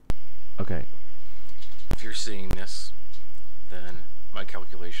 Okay. If you're seeing this, then my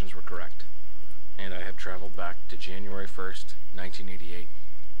calculations were correct. And I have traveled back to January 1st, 1988.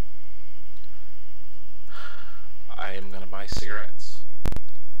 I am going to buy cigarettes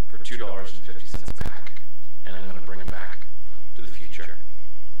for $2.50 a pack. And I'm going to bring them back to the future.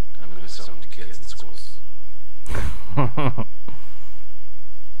 And I'm going to sell them to kids in schools.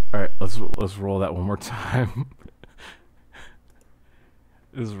 All right, let's roll that one more time.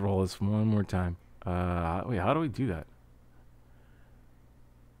 Let's roll this one more time. Wait, how do we do that?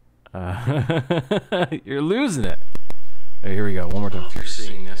 You're losing it. Right, here we go. One more time. If you're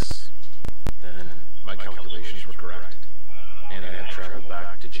seeing this, then my calculations were correct, and I have traveled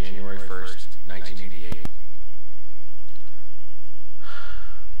back to January 1st, 1988.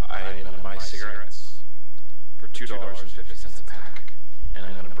 $2.50 a pack, and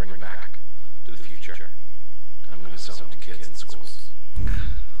I'm gonna bring them back to the future. I'm gonna sell them to kids in schools.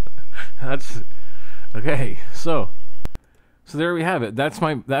 That's okay. So there we have it. That's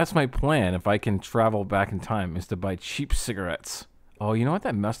my plan. If I can travel back in time, is to buy cheap cigarettes. Oh, you know what?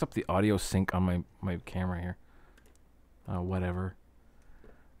 That messed up the audio sync on my camera here. Whatever.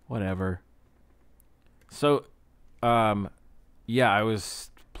 So, yeah, I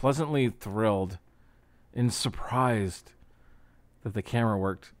was pleasantly thrilled and surprised that the camera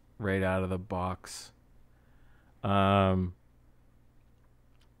worked right out of the box. Why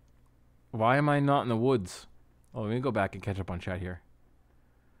am I not in the woods? Oh, let me go back and catch up on chat here.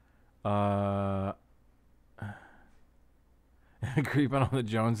 Creeping on the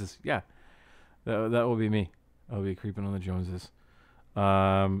Joneses. Yeah, that will be me. I'll be creeping on the Joneses.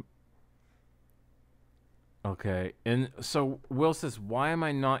 Okay, and so Will says, why am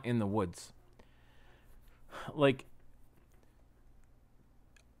I not in the woods? Like,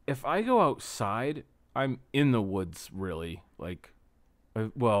 if I go outside, I'm in the woods, really. Like,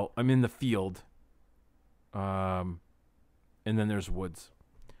 well, I'm in the field. And then there's woods.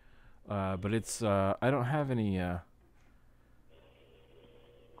 But it's, I don't have any,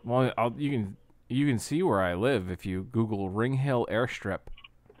 well, you can see where I live. If you Google Ring Hill Airstrip,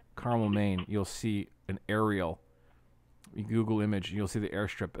 Carmel, Maine, you'll see an aerial. You Google image, you'll see the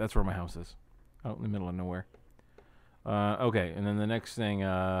airstrip. That's where my house is, out in the middle of nowhere. Okay, and then the next thing.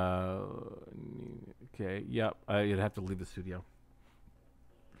 Okay, yep, you'd have to leave the studio.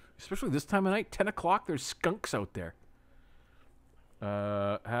 Especially this time of night, 10 o'clock. There's skunks out there.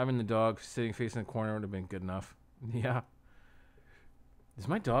 Having the dog sitting facing the corner would have been good enough. Yeah. Is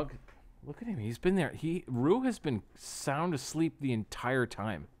my dog? Look at him. He's been there. Rue has been sound asleep the entire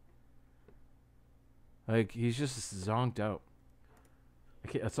time. Like, he's just zonked out.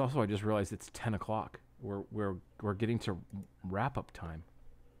 Okay, that's also, I just realized it's 10 o'clock. We're getting to wrap up time.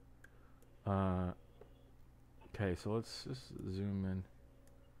 Okay, so let's just zoom in.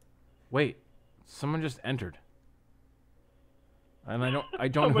 Wait, someone just entered. And I don't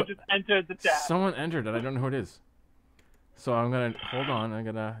Someone know. just entered the chat. Someone entered and I don't know who it is. So I'm gonna hold on. Now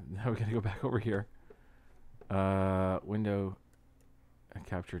we gotta go back over here. Window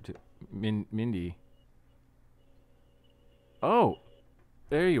capture to Mindy. Oh,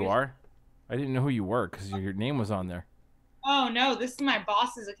 there you are. I didn't know who you were because your name was on there. Oh no, this is my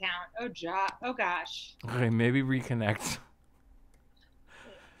boss's account. Oh gosh. Okay, maybe reconnect.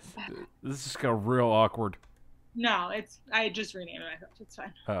 This just got real awkward. No, I just renamed myself. It's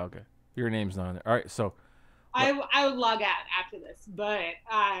fine. Oh, okay. Your name's not on there. All right, so I would log out after this, but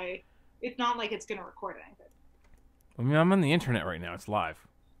it's not like it's gonna record anything. I mean, I'm on the internet right now. It's live.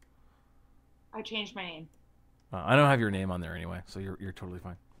 I changed my name. I don't have your name on there anyway, so you're totally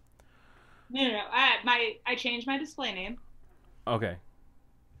fine. No. I changed my display name. Okay.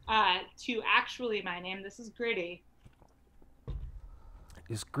 To actually my name. This is Gritty.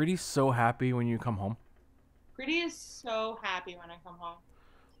 Is Gritty so happy when you come home? Gritty is so happy when I come home.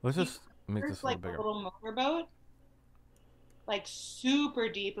 Let's just make this a little bigger. Like a little motorboat. Like super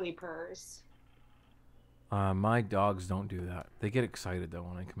deeply purrs. My dogs don't do that. They get excited though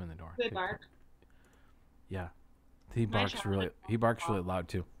when I come in the door. They bark. Yeah. He barks really loud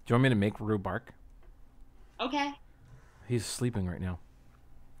too. Do you want me to make Rue bark? Okay. He's sleeping right now.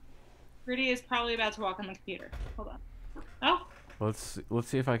 Gritty is probably about to walk on the computer. Hold on. Oh. Let's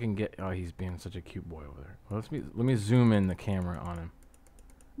see if I can get. Oh, he's being such a cute boy over there. Well, let me zoom in the camera on him.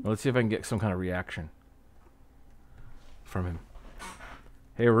 Let's see if I can get some kind of reaction from him.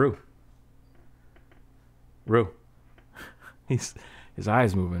 Hey, Rue. His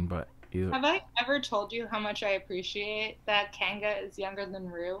eyes moving, but have I ever told you how much I appreciate that Kanga is younger than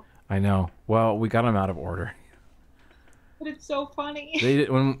Rue? I know. Well, we got him out of order. But it's so funny. They did,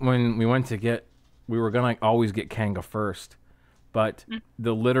 when we went to get, we were gonna always get Kanga first, but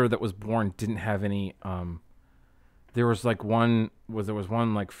the litter that was born didn't have any. There was one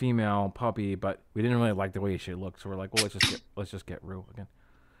like female puppy, but we didn't really like the way she looked, so we're like, well, let's just get Rue again.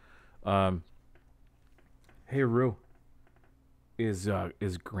 Hey, Rue. Is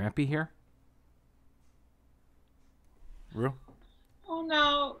Grampy here? Rue? Oh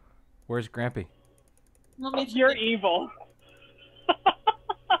no. Where's Grampy? You're evil.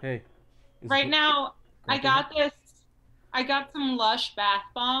 Hey. Right now, Grampy I got some Lush bath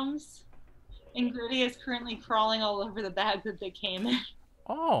bombs, and Gritty is currently crawling all over the bag that they came in.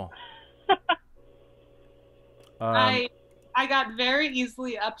 Oh. I got very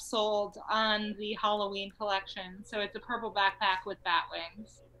easily upsold on the Halloween collection, so it's a purple backpack with bat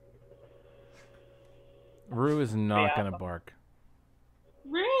wings. Rue is not gonna bark.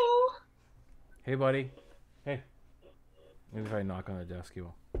 Rue! Hey, buddy. Hey. Maybe if I knock on the desk, he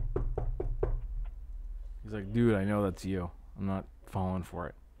will. He's like, dude, I know that's you. I'm not falling for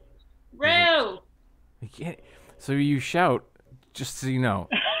it. Rue! He can't. So you shout, just so you know.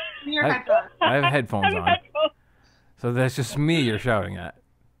 Your headphones. I have headphones on. So that's just me you're shouting at.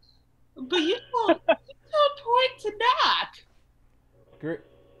 But you don't point to knock.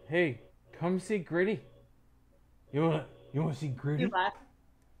 Hey, come see Gritty. You wanna see Gritty? You left.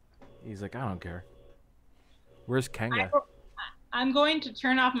 He's like, I don't care. Where's Kanga? I'm going to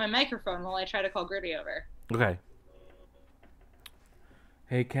turn off my microphone while I try to call Gritty over. Okay.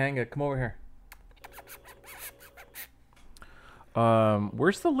 Hey Kanga, come over here.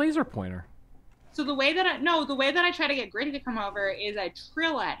 Where's the laser pointer? So the way that I try to get Gritty to come over is I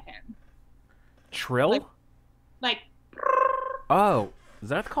trill at him. Trill? Like Oh, is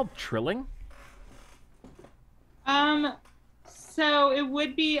that called trilling? So it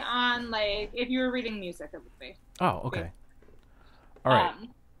would be on, like, if you were reading music, it would be. Oh, okay. All right.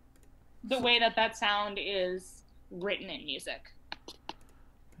 The way that sound is written in music.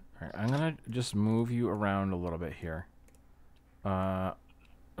 All right, I'm gonna just move you around a little bit here.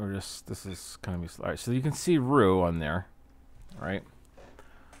 This is kind of all right. So you can see Rue on there, all right?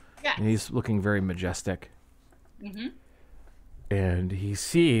 Yeah. And he's looking very majestic. Mm-hmm. And he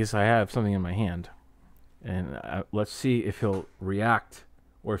sees I have something in my hand, and let's see if he'll react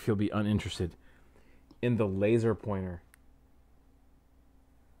or if he'll be uninterested in the laser pointer.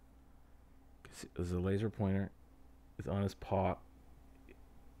 There's a laser pointer. It's on his paw.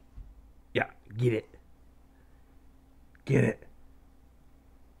 Yeah, get it. Get it.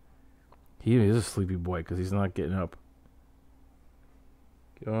 He is a sleepy boy because he's not getting up.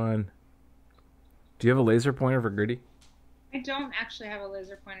 Go on. Do you have a laser pointer for Gritty? I don't actually have a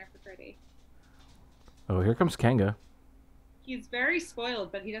laser pointer for Gritty. Oh, here comes Kanga. He's very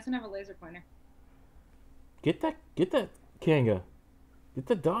spoiled, but he doesn't have a laser pointer. Get that Kanga. Get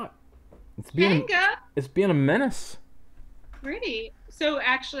the dot. Kanga! It's being a menace. Gritty. So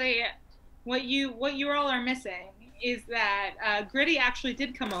actually, what you all are missing is that Gritty actually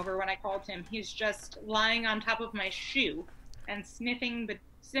did come over when I called him. He's just lying on top of my shoe and sniffing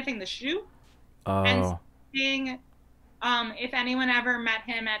the shoe. Oh. And seeing, if anyone ever met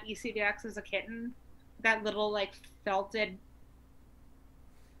him at ECDX as a kitten, that little, like, felted,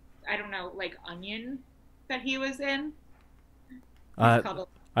 I don't know, like, onion that he was in.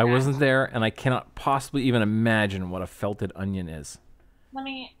 I wasn't there, and I cannot possibly even imagine what a felted onion is. Let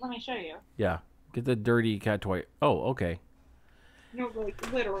me show you. Yeah. Get the dirty cat toy. Oh, okay. No,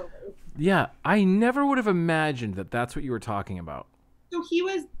 like, literally. Yeah, I never would have imagined that that's what you were talking about. So he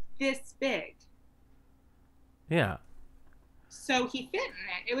was this big. Yeah. So he fit in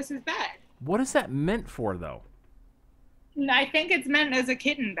it. It was his bed. What is that meant for, though? I think it's meant as a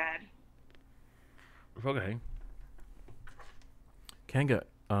kitten bed. Okay. Kanga,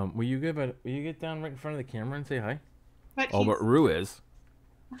 will you get down right in front of the camera and say hi? But Rue is.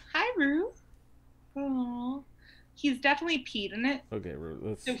 Hi, Rue. Oh, he's definitely peed in it. Okay,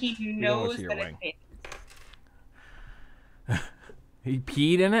 Rue. So he knows that it's his. He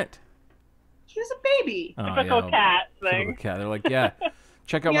peed in it? He was a baby. Oh, Typical cat thing. Typical cat. They're like, yeah,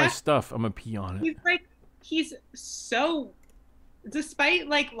 check out my stuff. I'm gonna pee on it. He's so, despite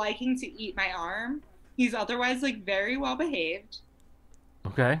like liking to eat my arm, he's otherwise like very well behaved.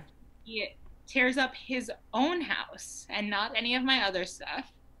 Okay. He tears up his own house and not any of my other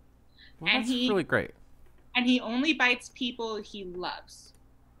stuff. Well, that's really great. And he only bites people he loves.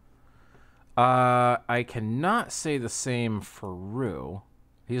 I cannot say the same for Rue.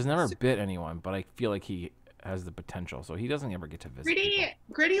 He's never bit anyone, but I feel like he has the potential, so he doesn't ever get to visit people.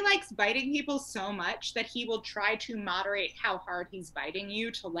 Gritty likes biting people so much that he will try to moderate how hard he's biting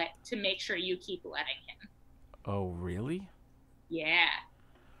you to make sure you keep letting him. Oh, really? Yeah.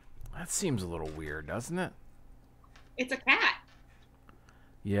 That seems a little weird, doesn't it? It's a cat.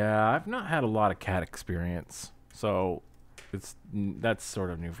 Yeah, I've not had a lot of cat experience, so that's sort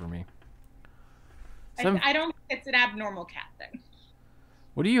of new for me. I don't think it's an abnormal cat thing.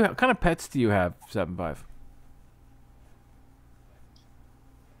 What kind of pets do you have, 7-5?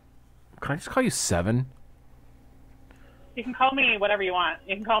 Can I just call you 7? You can call me whatever you want.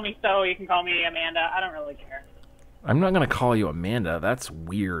 You can call me So. You can call me Amanda. I don't really care. I'm not going to call you Amanda. That's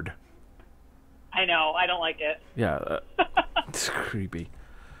weird. I know. I don't like it. Yeah. It's creepy.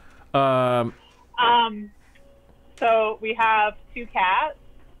 So we have 2 cats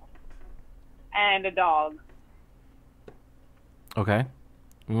and a dog. Okay.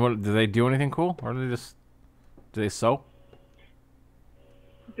 What, do they do anything cool? Or do they sew?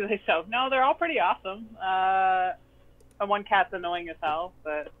 Do they sew? No, they're all pretty awesome. And one cat's annoying as hell,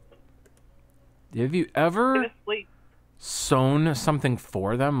 but Have you Go ever to sleep. sewn something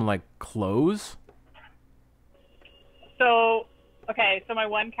for them, like clothes? So, okay, so my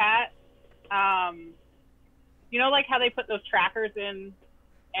one cat, you know, like how they put those trackers in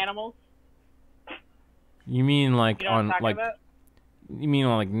animals? You mean like You know what I'm on talking like about? you mean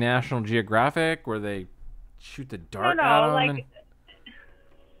on like National Geographic where they shoot the dart no, at them? like, and...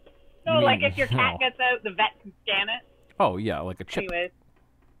 no, You like mean- if your cat no. gets out, the vet can scan it. Oh yeah, like a chip. Anyways.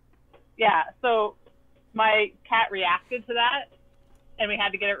 Yeah, so my cat reacted to that, and we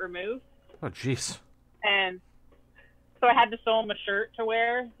had to get it removed. Oh jeez. And so I had to sew him a shirt to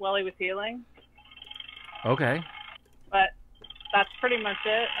wear while he was healing. Okay. But that's pretty much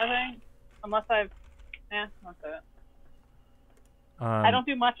it, I think. Unless that's it. I don't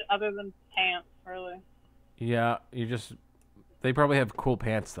do much other than pants, really. Yeah, they probably have cool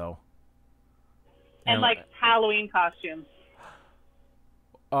pants though. And like Halloween costumes.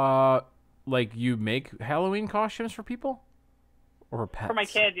 Like you make Halloween costumes for people, or pets? For my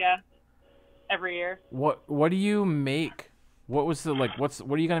kid, yeah. Every year. What do you make? What was the like? What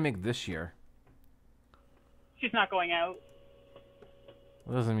are you gonna make this year? She's not going out,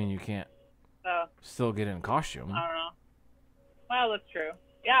 That doesn't mean you can't so still get in costume. I don't know. Well, that's true.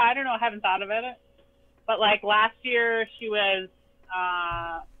 Yeah, I don't know. I haven't thought about it. But like last year, she was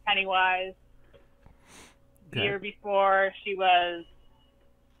Pennywise. The Okay. year before, she was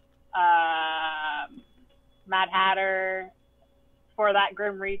Mad Hatter. Before that,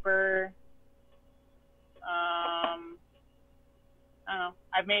 Grim Reaper. I don't know.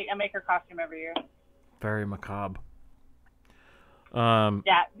 I make her costume every year. Very macabre.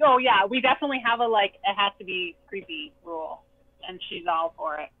 Yeah. Oh, yeah. We definitely have a it has to be creepy rule, and she's all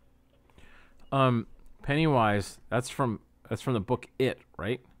for it. Pennywise. That's from the book It,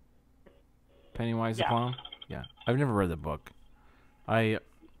 right? Pennywise the Yeah. clown. Yeah, I've never read the book.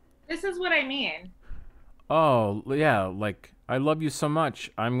 This is what I mean. Oh yeah, like I love you so much,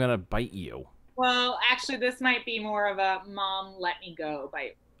 I'm gonna bite you. Well, actually, this might be more of a mom, let me go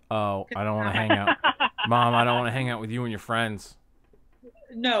bite. Oh, I don't want to hang out, Mom. I don't want to hang out with you and your friends.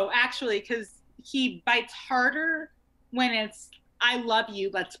 No, actually, because he bites harder when it's I love you,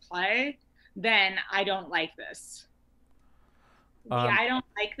 let's play, than I don't like this. The I don't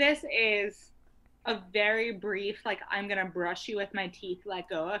like this is a very brief, like, I'm going to brush you with my teeth, let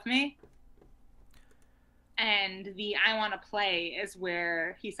go of me. And the I want to play is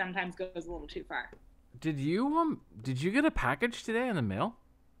where he sometimes goes a little too far. Did you get a package today in the mail?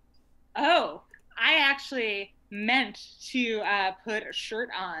 Oh, I actually meant to put a shirt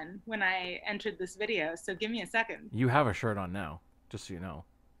on when I entered this video, so give me a second. You have a shirt on now, just so you know.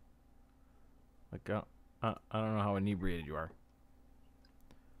 Like, I don't know how inebriated you are.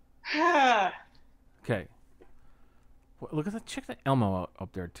 Okay. Look at that. Check that Elmo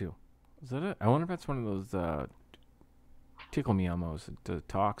up there too. Is that it? I wonder if that's one of those tickle me Elmos that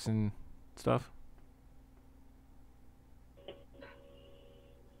talks and stuff.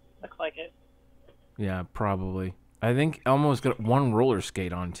 Looks like it. Yeah, probably. I think Elmo's got one roller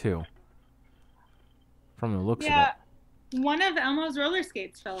skate on too. From the looks of it. One of Elmo's roller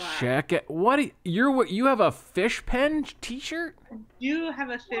skates fell off. Check it. You have a fish pen T-shirt? You have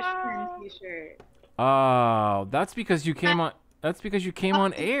a fish pen T-shirt. Oh, that's because you came on. That's because you came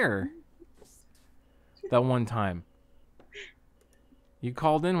on air. That one time. You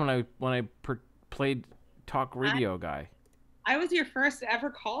called in when I played talk radio guy. I was your first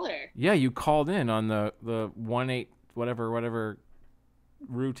ever caller. Yeah, you called in on the 18 whatever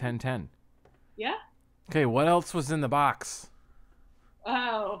Rue 1010. Yeah. Okay, what else was in the box?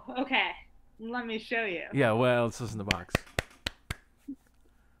 Oh, okay. Let me show you. Yeah, what else was in the box?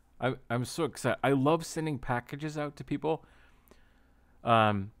 I'm so excited. I love sending packages out to people.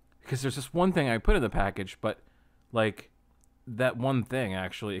 Because there's just one thing I put in the package, but like that one thing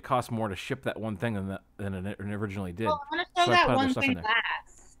actually, it costs more to ship that one thing than it originally did. Well, I want to show So I that put other one stuff in thing there.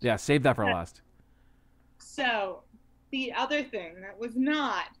 last. Yeah, save that for last. So, the other thing that was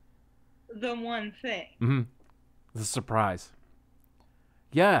not the one thing. Mm-hmm. The surprise.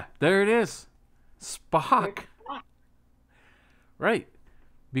 Yeah, there it is. Spock. Right.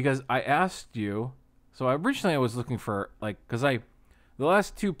 Because I asked you, so originally I was looking for, because the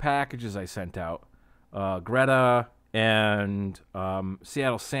last two packages I sent out, Greta and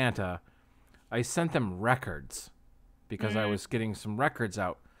Seattle Santa, I sent them records because I was getting some records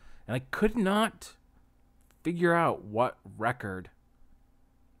out. And I could not figure out what record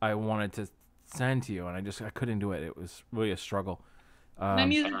I wanted to send to you, and I couldn't do it. It was really a struggle. My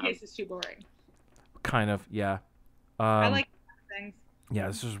music case is too boring. Kind of, yeah. I like things. Yeah,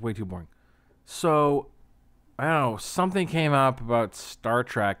 this is way too boring. So, I don't know, something came up about Star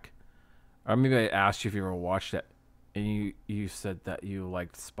Trek Or maybe I asked you if you ever watched it, and you said that you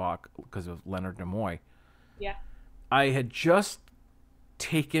liked Spock because of Leonard Nimoy. Yeah. I had just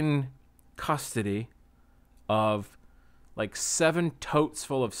taken custody of like 7 totes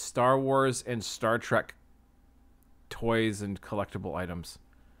full of Star Wars and Star Trek toys and collectible items.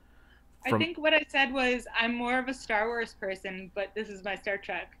 I think what I said was I'm more of a Star Wars person, but this is my Star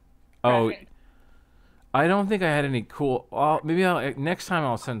Trek. Oh, reference. I don't think I had any cool. Maybe next time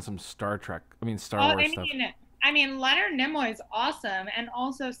I'll send some Star Wars stuff. I mean, Leonard Nimoy is awesome, and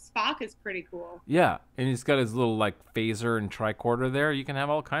also Spock is pretty cool. Yeah, and he's got his little like phaser and tricorder there. You can have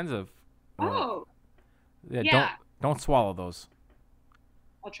all kinds of. Oh. Yeah. Yeah. Don't swallow those.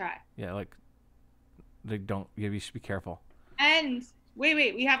 I'll try. Yeah, like they don't. Yeah, you should be careful. And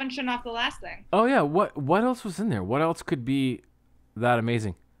wait, we haven't shown off the last thing. Oh yeah, what else was in there? What else could be that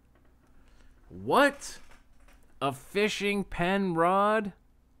amazing? What? A fishing pen rod?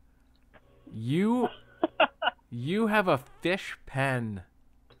 You have a fish pen.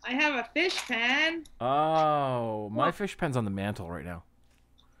 I have a fish pen. Oh, my fish pen's on the mantle right now.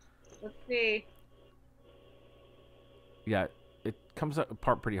 Let's see. Yeah, it comes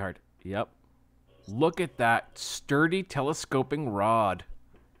apart pretty hard. Yep. Look at that sturdy telescoping rod.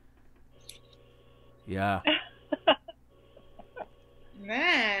 Yeah.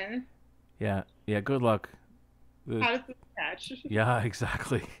 Man. Yeah. Good luck. How does this catch? Yeah,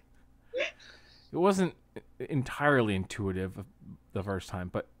 exactly. It wasn't entirely intuitive the first time,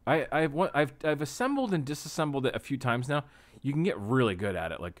 but I've assembled and disassembled it a few times now. You can get really good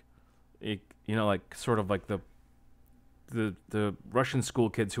at it, like, like sort of like the Russian school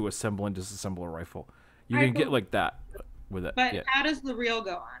kids who assemble and disassemble a rifle. You can get like that with it. But yeah. how does the reel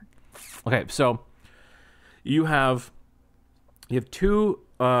go on? Okay, so you have 2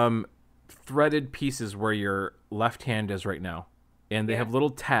 threaded pieces where your left hand is right now, and they have little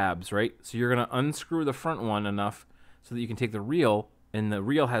tabs, right? So you're gonna unscrew the front one enough so that you can take the reel, and the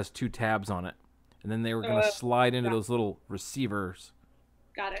reel has 2 tabs on it, and then they were gonna slide into those little receivers.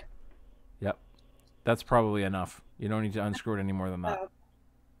 Got it. Yep, that's probably enough. You don't need to unscrew it any more than that.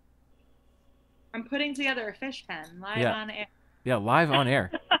 I'm putting together a fish pen live on air. Yeah, live on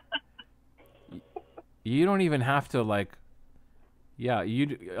air. You don't even have to like. Yeah,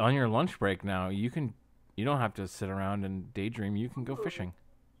 you on your lunch break now. You don't have to sit around and daydream. You can go fishing.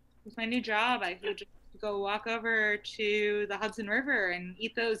 With my new job, I could just go walk over to the Hudson River and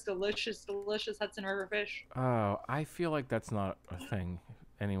eat those delicious, delicious Hudson River fish. Oh, I feel like that's not a thing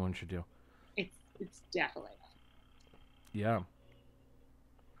anyone should do. It's definitely. Yeah.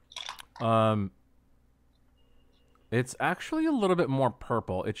 It's actually a little bit more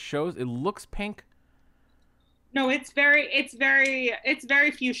purple. It looks pink. No, it's very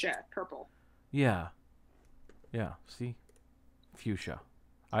fuchsia purple. Yeah. Yeah, see? Fuchsia.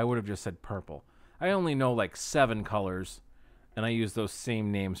 I would have just said purple. I only know like 7 colors, and I use those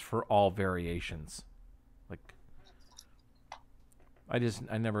same names for all variations. Like,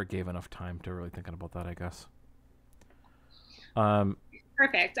 I never gave enough time to really thinking about that, I guess.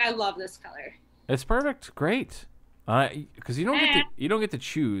 Perfect. I love this color. It's perfect. Great. Because you don't get to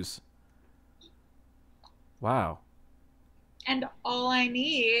choose. Wow. And all I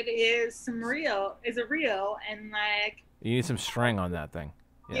need is a reel, and like. You need some string on that thing.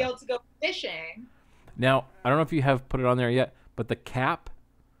 Be able to go fishing. Now, I don't know if you have put it on there yet, but the cap.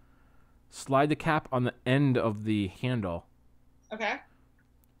 Slide the cap on the end of the handle. Okay.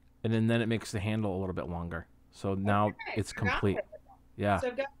 And then it makes the handle a little bit longer. So now it's complete. Yeah.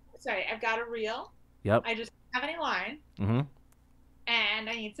 So I've got a reel. Yep. I just don't have any line. Mm-hmm. And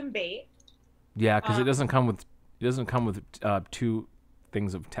I need some bait. Yeah, because it doesn't come with 2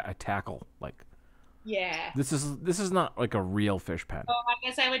 things of tackle. Like. Yeah. This is not like a real fish pen. Oh, I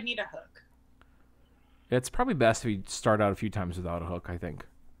guess I would need a hook. It's probably best if you start out a few times without a hook, I think.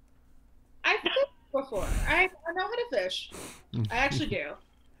 I've fished before. I know how to fish. I actually do.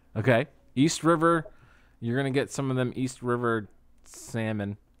 Okay. East River, you're going to get some of them East River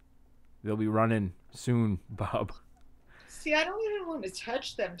salmon. They'll be running soon, Bob. See, I don't even want to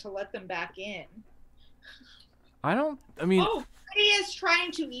touch them to let them back in. Oh, Gritty is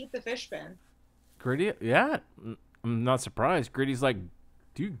trying to eat the fish bin. Gritty? Yeah. I'm not surprised. Gritty's like,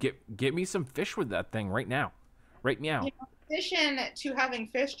 dude, get me some fish with that thing right now. Right meow. In addition to having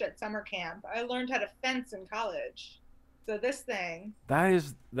fished at summer camp, I learned how to fence in college. So this thing.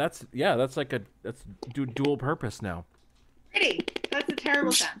 That's dual purpose now. Gritty. That's a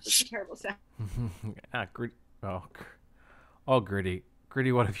terrible sound. That's a terrible sound. Gritty. Oh, Gritty.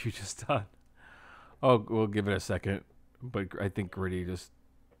 Gritty, what have you just done? Oh, we'll give it a second. But I think Gritty just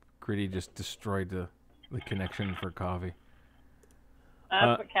destroyed the connection for coffee.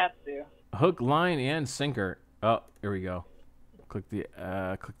 That's what cats do. Hook, line, and sinker. Oh, here we go. Click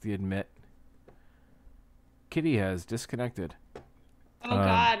the admit. Kitty has disconnected. Oh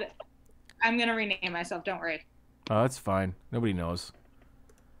God, I'm gonna rename myself. Don't worry. Oh, that's fine. Nobody knows.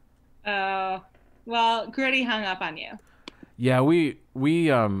 Well, Gritty hung up on you. Yeah, we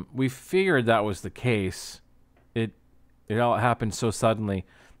figured that was the case. It all happened so suddenly.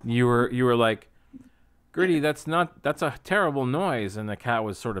 You were like, Gritty, that's a terrible noise, and the cat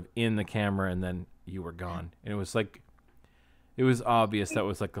was sort of in the camera, and then you were gone. And it was like, it was obvious that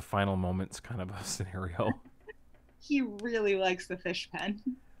was like the final moments kind of a scenario. He really likes the fish pen.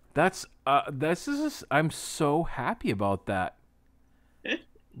 I'm so happy about that.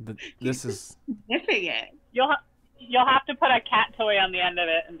 This is sniffing it. You'll have to put a cat toy on the end of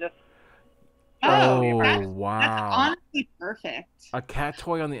it and just. wow. That's honestly perfect. A cat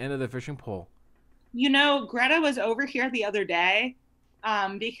toy on the end of the fishing pole. You know, Greta was over here the other day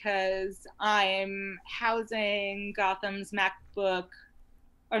because I'm housing Gotham's MacBook,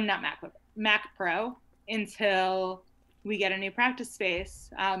 or not MacBook, Mac Pro until we get a new practice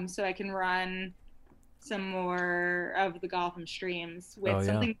space, so I can run some more of the Gotham streams with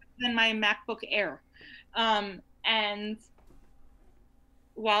something than my MacBook Air. And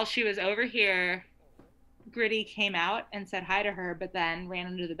while she was over here, Gritty came out and said hi to her, but then ran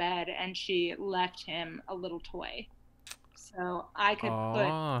under the bed, and she left him a little toy. So I could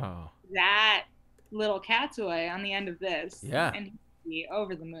put that little cat toy on the end of this, and he'd be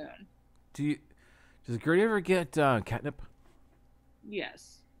over the moon. Does Gritty ever get catnip?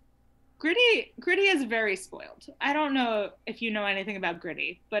 Yes. Gritty is very spoiled. I don't know if you know anything about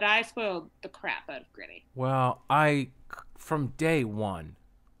Gritty, but I spoiled the crap out of Gritty. Well, from day one,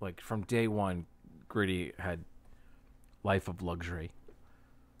 Gritty had life of luxury.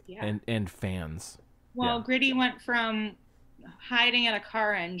 Yeah. And fans. Well, Gritty went from hiding in a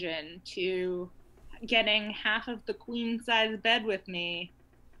car engine to getting half of the queen size bed with me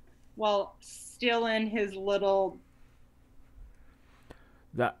while still in his little.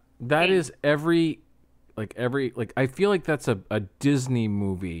 That is every I feel like that's a Disney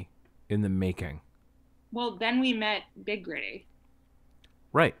movie in the making. Well, then we met Big Gritty.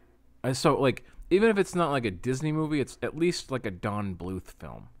 Right. So like, even if it's not like a Disney movie, it's at least like a Don Bluth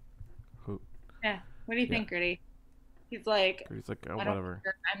film. Yeah. What do you think, Gritty? He's like, oh, whatever.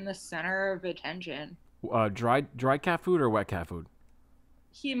 I'm the center of attention. Dry cat food or wet cat food?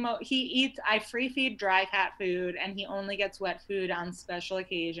 He eats. I free feed dry cat food, and he only gets wet food on special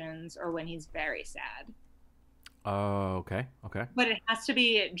occasions or when he's very sad. Oh, okay. But it has to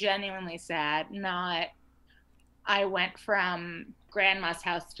be genuinely sad, not I went from grandma's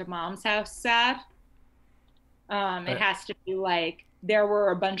house to mom's house sad. It has to be like there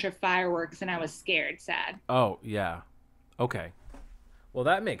were a bunch of fireworks and I was scared sad. Oh, yeah. Okay. Well,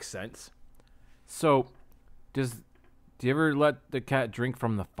 that makes sense. So, do you ever let the cat drink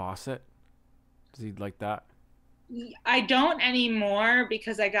from the faucet? Does he like that? I don't anymore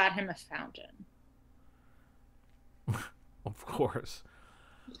because I got him a fountain. Of course.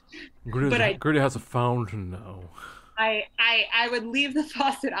 Gritty has a fountain now. I would leave the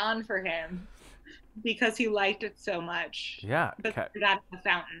faucet on for him because he liked it so much. Yeah. But I got him a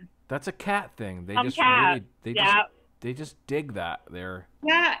fountain. That's a cat thing. They just dig that there.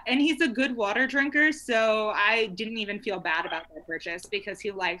 Yeah, and he's a good water drinker, so I didn't even feel bad about that purchase because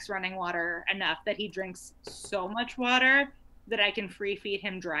he likes running water enough that he drinks so much water that I can free feed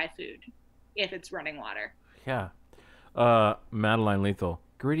him dry food if it's running water. Yeah. Madeline Lethal,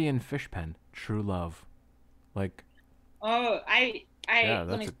 Gritty and Fish Pen, True Love. Like. Oh, yeah,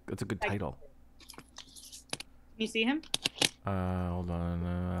 that's a good title. You see him? Hold on,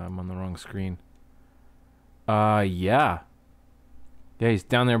 I'm on the wrong screen. Yeah. Yeah, he's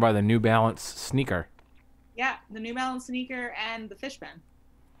down there by the New Balance sneaker. Yeah, the New Balance sneaker and the fish pen.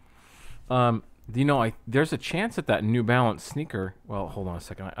 There's a chance that New Balance sneaker. Well, hold on a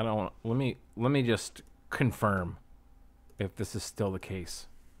second. I don't want. Let me just confirm if this is still the case.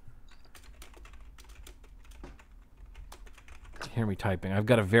 Hear me typing. I've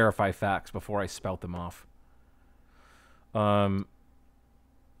got to verify facts before I spout them off.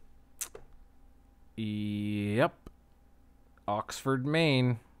 Yep. Oxford,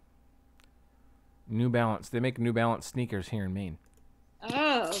 Maine. New Balance. They make New Balance sneakers here in Maine.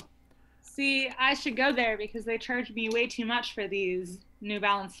 Oh. See, I should go there because they charge me way too much for these New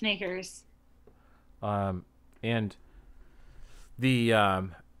Balance sneakers. And the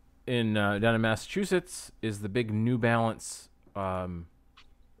down in Massachusetts is the big New Balance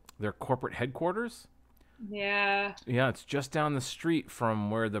their corporate headquarters. Yeah. Yeah, it's just down the street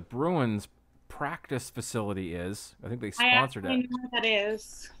from where the Bruins practice facility is. I think they sponsored it. I know what that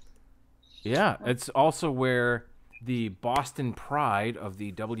is. Yeah, it's also where the Boston Pride of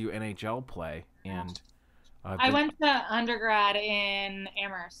the WNHL play, and I went to undergrad in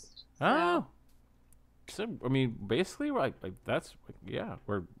Amherst. So. Oh, so I mean, basically, that's yeah,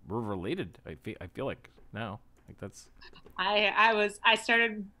 we're related. I feel like now, like that's I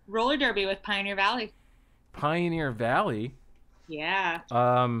started roller derby with Pioneer Valley. Pioneer Valley. Yeah.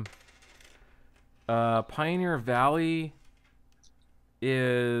 Pioneer Valley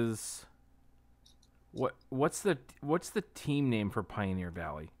is what's the team name for Pioneer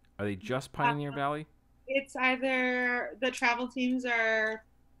Valley? Are they just Pioneer Valley? It's either the travel teams are,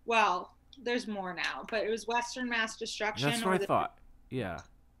 well, there's more now, but it was Western Mass Destruction. That's what I thought. Yeah.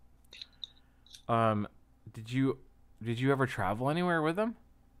 Did you ever travel anywhere with them?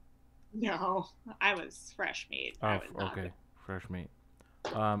 No, I was fresh meat. Oh, okay, fresh meat.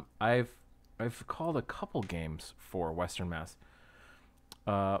 I've called a couple games for Western Mass.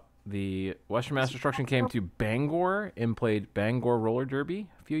 The Western Mass Destruction came to Bangor and played Bangor Roller Derby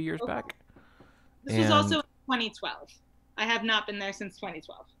a few years back. This was also in 2012. I have not been there since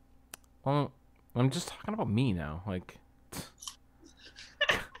 2012. Well, I'm just talking about me now. Like,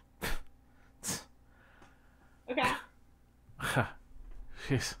 Okay.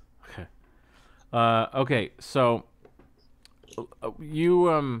 jeez. Okay. Okay. So,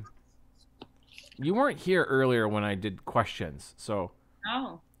 you weren't here earlier when I did questions, so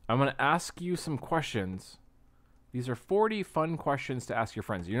Oh. I'm gonna ask you some questions. These are 40 fun questions to ask your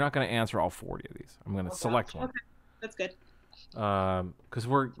friends. You're not gonna answer all 40 of these. I'm gonna select one. Okay. That's good. Because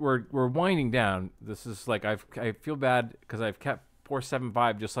we're winding down. This is like I feel bad because I've kept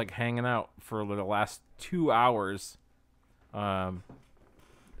 475 just like hanging out for the last 2 hours.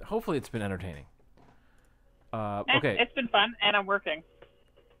 Hopefully it's been entertaining. Okay. It's been fun, and I'm working.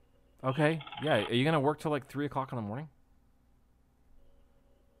 Okay. Yeah. Are you gonna work till like 3 o'clock in the morning?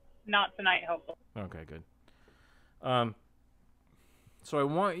 Not tonight, hopefully. Okay. Good. So I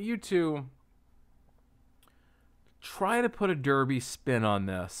want you to try to put a derby spin on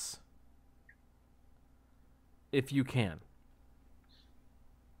this, if you can.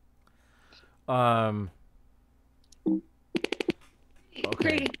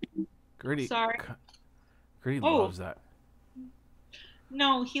 Okay. Gritty. Sorry. Gritty Oh. loves that.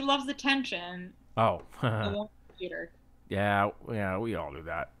 No, he loves attention. Oh. I won't computer. Yeah, we all do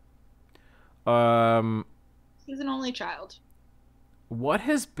that. He's an only child. What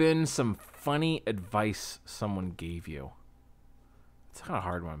has been some funny advice someone gave you? It's kind of a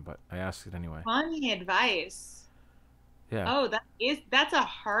hard one, but I asked it anyway. Funny advice. Yeah. Oh, that's a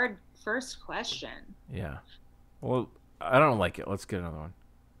hard first question. Yeah. Well, I don't like it. Let's get another one.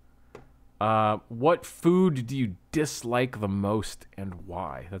 What food do you dislike the most and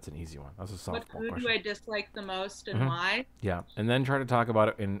why? That's an easy one. That's a softball What food question. do I dislike the most and Mhm. why? Yeah, and then try to talk about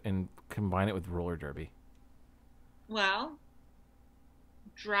it and combine it with roller derby. Well,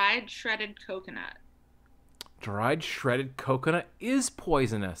 dried shredded coconut. Dried shredded coconut is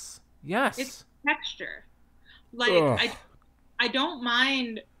poisonous. Yes. It's texture. Like Ugh. I don't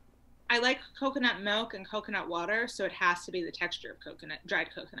mind. I like coconut milk and coconut water, so it has to be the texture of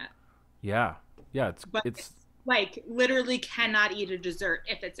dried coconut. Yeah. Yeah, But it's like literally cannot eat a dessert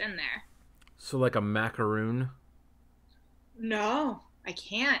if it's in there. so like a macaroon. No, I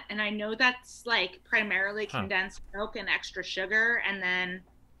can't. And I know that's like primarily Huh. condensed milk and extra sugar and then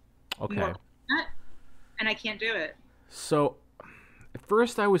Okay. more coconut, and I can't do it. So at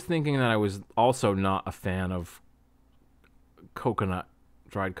first I was thinking that I was also not a fan of coconut,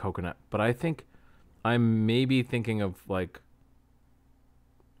 dried coconut, but I think I'm maybe thinking of like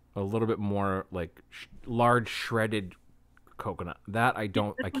a little bit more like large shredded coconut. That I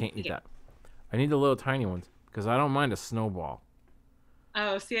can't eat that. I need the little tiny ones because I don't mind a snowball.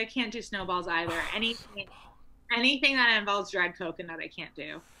 Oh, see, I can't do snowballs either. Anything that involves dried coconut, I can't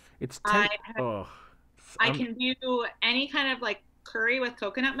do. It's I oh, I can do any kind of like curry with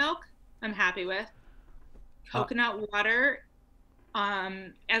coconut milk. I'm happy with coconut water.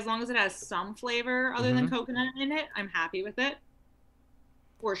 As long as it has some flavor other than coconut in it, I'm happy with it.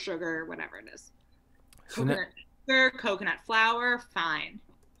 Or sugar, whatever it is. So now- Coconut sugar, coconut flour, fine.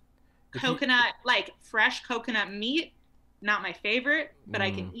 If you- Coconut, like fresh coconut meat, not my favorite, but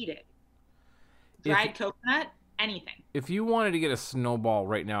I can eat it. Dried coconut, anything. If you wanted to get a snowball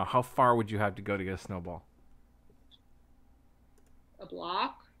right now, how far would you have to go to get a snowball? A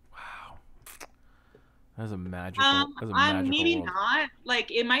block. Wow, that's a magical. That's a magical Maybe world. not. Like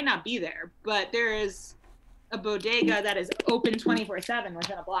it might not be there, but there is a bodega that is open 24/7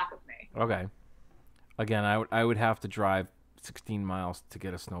 within a block of me. Okay. Again, I would have to drive 16 miles to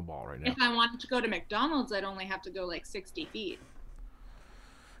get a snowball right now. If I wanted to go to McDonald's, I'd only have to go like 60 feet.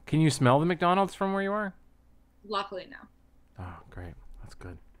 Can you smell the McDonald's from where you are? Luckily, no. Oh, great. That's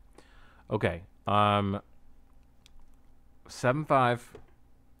good. Okay. 7-5.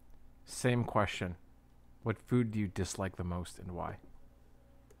 Same question. What food do you dislike the most and why?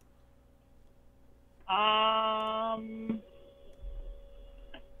 I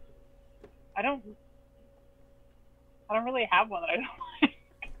don't really have one that I don't like.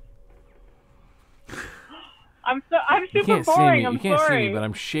 I'm You super can't see boring. me. I'm You can't sorry. see me, but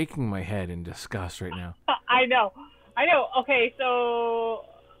I'm shaking my head in disgust right now. I know. Okay, so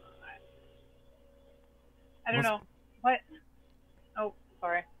I don't know. What? Oh,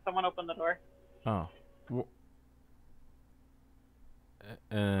 sorry. Someone opened the door. Oh.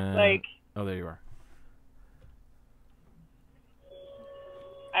 Like, Oh, there you are.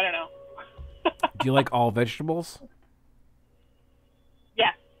 I don't know. Do you like all vegetables?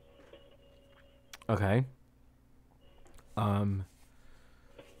 Yeah. Okay.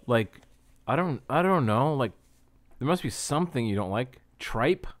 Like, I don't know. Like, there must be something you don't like.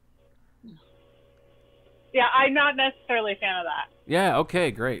 Tripe? Yeah, I'm not necessarily a fan of that. Yeah.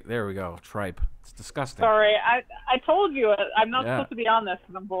 Okay. Great. There we go. Tripe. It's disgusting. Sorry, I told you I'm not Yeah. supposed to be on this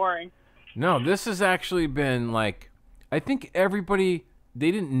because I'm boring. No, this has actually been like, I think everybody,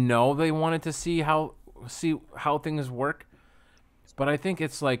 they didn't know they wanted to see how things work, but I think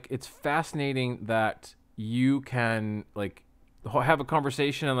it's like, it's fascinating that you can like have a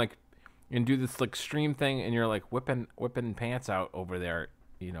conversation and do this like stream thing, and you're like whipping pants out over there,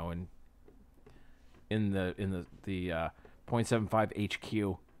 you know, and in the 0.75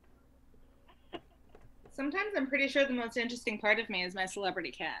 HQ. Sometimes I'm pretty sure the most interesting part of me is my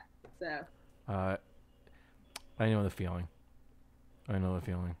celebrity cat. So. I know the feeling. And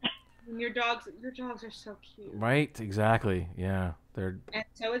your dogs are so cute. Right? Exactly. Yeah. They're. And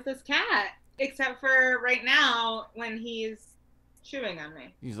so is this cat, except for right now when he's chewing on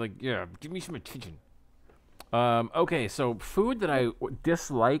me. He's like, yeah, give me some attention. Okay, so food that I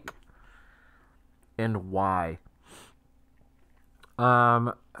dislike and why.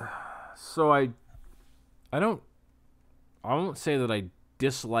 So I won't say that I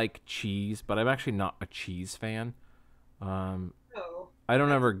dislike cheese, but I'm actually not a cheese fan. Oh. I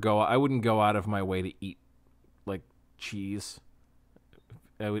wouldn't go out of my way to eat like cheese.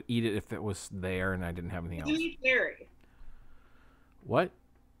 I would eat it if it was there and I didn't have anything else. You eat dairy. What?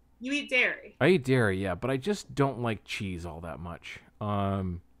 You eat dairy. I eat dairy, yeah, but I just don't like cheese all that much.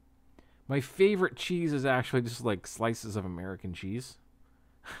 My favorite cheese is actually just like slices of American cheese,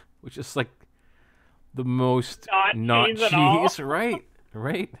 which is like the most not cheese at all. right?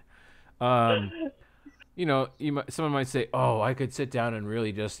 Right. You know, someone might say, "Oh, I could sit down and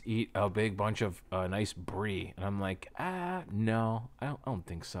really just eat a big bunch of nice brie," and I'm like, no, I don't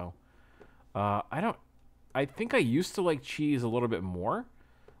think so. I think I used to like cheese a little bit more,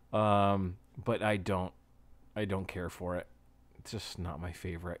 but I don't care for it. It's just not my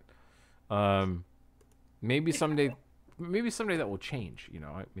favorite. Maybe someday that will change. You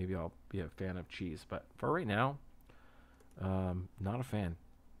know, maybe I'll be a fan of cheese, but for right now, not a fan.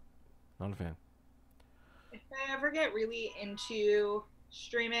 Not a fan. If I ever get really into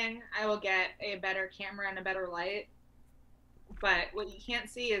streaming, I will get a better camera and a better light. But what you can't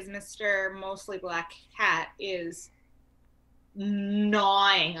see is Mr. Mostly Black Cat is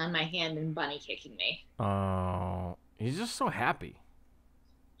gnawing on my hand and bunny kicking me. Oh, he's just so happy.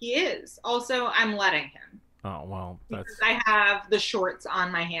 He is. Also, I'm letting him. Oh, well, that's... Because I have the shorts on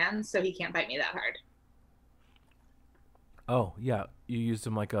my hands, so he can't bite me that hard. Oh, yeah. You used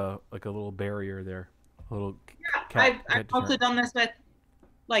him like a little barrier there. A little Yeah, I've also done this with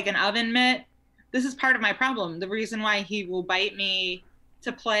like an oven mitt. This is part of my problem. The reason why he will bite me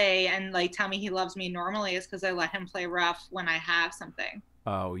to play and like tell me he loves me normally is because I let him play rough when I have something.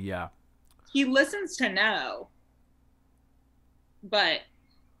 Oh, yeah. He listens to no, but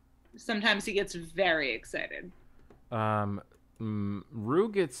sometimes he gets very excited.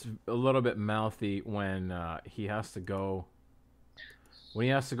 Rue gets a little bit mouthy when he has to go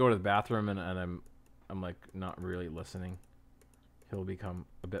to the bathroom and I'm like not really listening. He'll become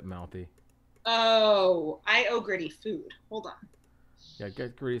a bit mouthy. Oh, I owe Gritty food. Hold on. Yeah,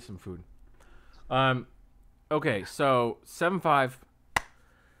 get Gritty some food. Okay, so 7-5.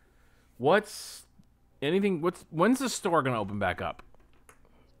 When's the store gonna open back up?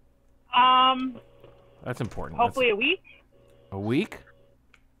 That's important. Hopefully a week. A week?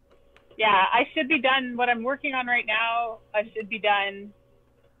 Yeah, I should be done. What I'm working on right now, I should be done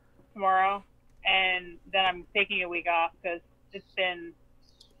tomorrow, and then I'm taking a week off because it's been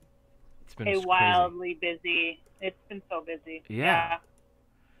crazy. wildly busy. It's been so busy. Yeah.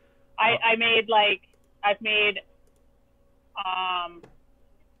 I've made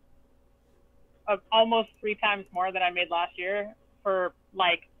almost 3 times more than I made last year for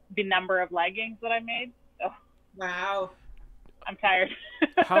like the number of leggings that I made. So Wow. I'm tired.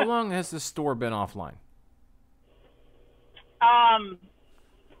 How long has the store been offline?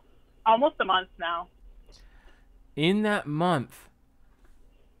 Almost a month now. In that month,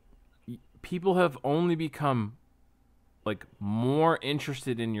 people have only become like more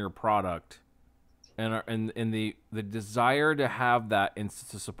interested in your product, and the desire to have that and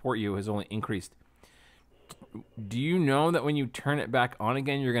to support you has only increased. Do you know that when you turn it back on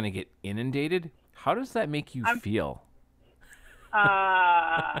again, you're going to get inundated? How does that make you feel?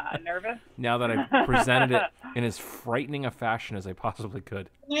 Nervous. Now that I presented it in as frightening a fashion as I possibly could.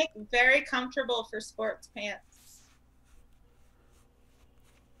 Like very comfortable for sports pants.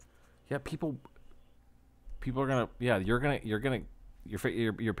 Yeah, people are gonna. Yeah, you're gonna.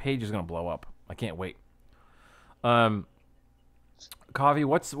 Your page is gonna blow up. I can't wait. Coffee,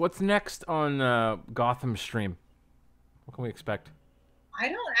 what's next on Gotham Stream? What can we expect? I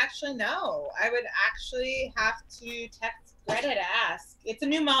don't actually know. I would actually have to text Greta to ask. It's a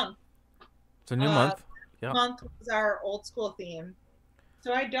new month. It's a new month. Yeah. Month was our old school theme,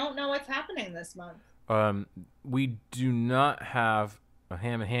 so I don't know what's happening this month. We do not have a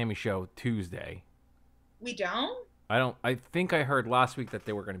Ham and Hammy show Tuesday. We don't? I think I heard last week that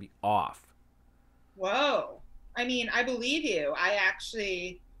they were going to be off. Whoa. I mean, I believe you.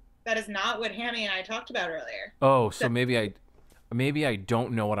 That is not what Hammy and I talked about earlier. Oh, so maybe I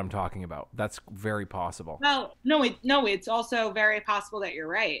don't know what I'm talking about. That's very possible. Well, no, it's also very possible that you're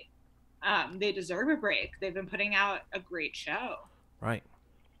right. They deserve a break. They've been putting out a great show. Right.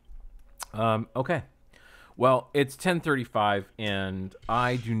 Okay. Well, it's 10:35, and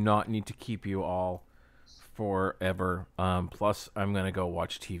I do not need to keep you all forever. Plus, I'm gonna go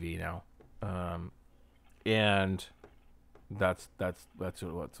watch TV now, and that's what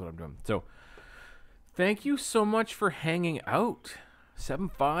I'm doing. So, thank you so much for hanging out.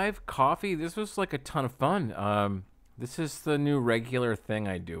 7-5 Coffee. This was like a ton of fun. This is the new regular thing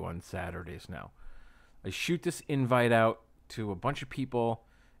I do on Saturdays now. I shoot this invite out to a bunch of people,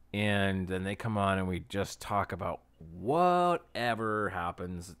 and then they come on and we just talk about whatever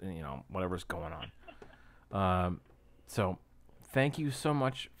happens, whatever's going on. So thank you so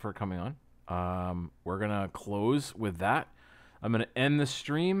much for coming on. We're going to close with that. I'm going to end the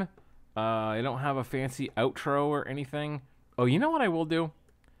stream. I don't have a fancy outro or anything. Oh, you know what I will do?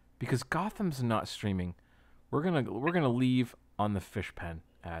 Because Gotham's not streaming, we're gonna leave on the fish pen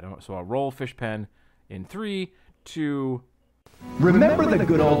ad. So I'll roll fish pen in 3, 2. Remember the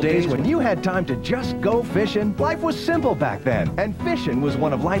good old days when you had time to just go fishing? Life was simple back then, and fishing was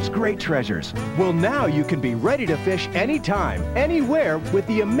one of life's great treasures. Well, now you can be ready to fish anytime, anywhere with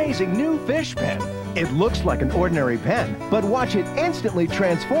the amazing new fish pen. It looks like an ordinary pen, but watch it instantly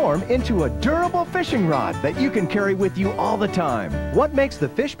transform into a durable fishing rod that you can carry with you all the time. What makes the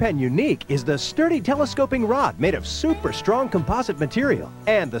fish pen unique is the sturdy telescoping rod made of super strong composite material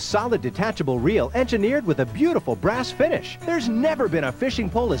and the solid detachable reel engineered with a beautiful brass finish. There's never been a fishing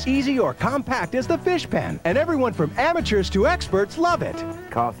pole as easy or compact as the fish pen, and everyone from amateurs to experts love it.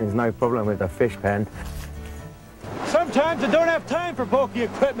 Casting's no problem with the fish pen. Sometimes I don't have time for bulky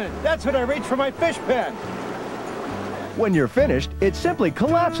equipment. That's when I reach for my fish pen. When you're finished, it simply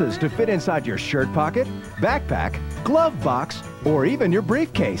collapses to fit inside your shirt pocket, backpack, glove box, or even your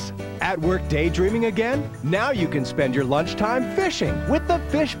briefcase. At work daydreaming again? Now you can spend your lunchtime fishing with the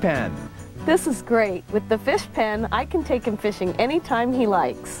fish pen. This is great. With the fish pen, I can take him fishing anytime he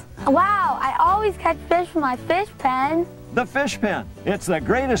likes. Wow, I always catch fish with my fish pen. The fish pen. It's the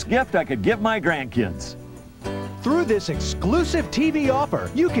greatest gift I could give my grandkids. Through this exclusive TV offer,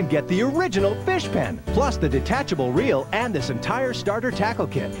 you can get the original fish pen, plus the detachable reel and this entire starter tackle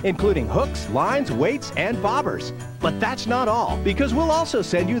kit, including hooks, lines, weights, and bobbers. But that's not all, because we'll also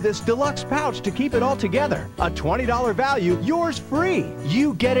send you this deluxe pouch to keep it all together. A $20 value, yours free.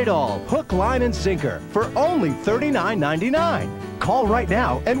 You get it all, hook, line, and sinker, for only $39.99. Call right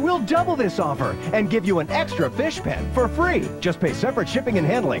now and we'll double this offer and give you an extra fish pen for free. Just pay separate shipping and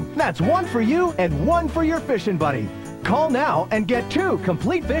handling. That's one for you and one for your fishing buddy. Call now and get 2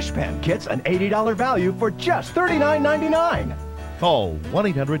 complete fish pen kits, an $80 value for just $39.99. Call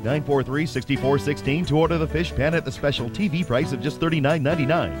 1-800-943-6416 to order the fish pen at the special TV price of just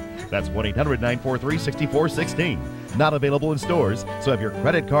 $39.99. That's 1-800-943-6416. Not available in stores, so have your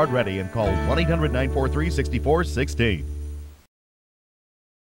credit card ready and call 1-800-943-6416.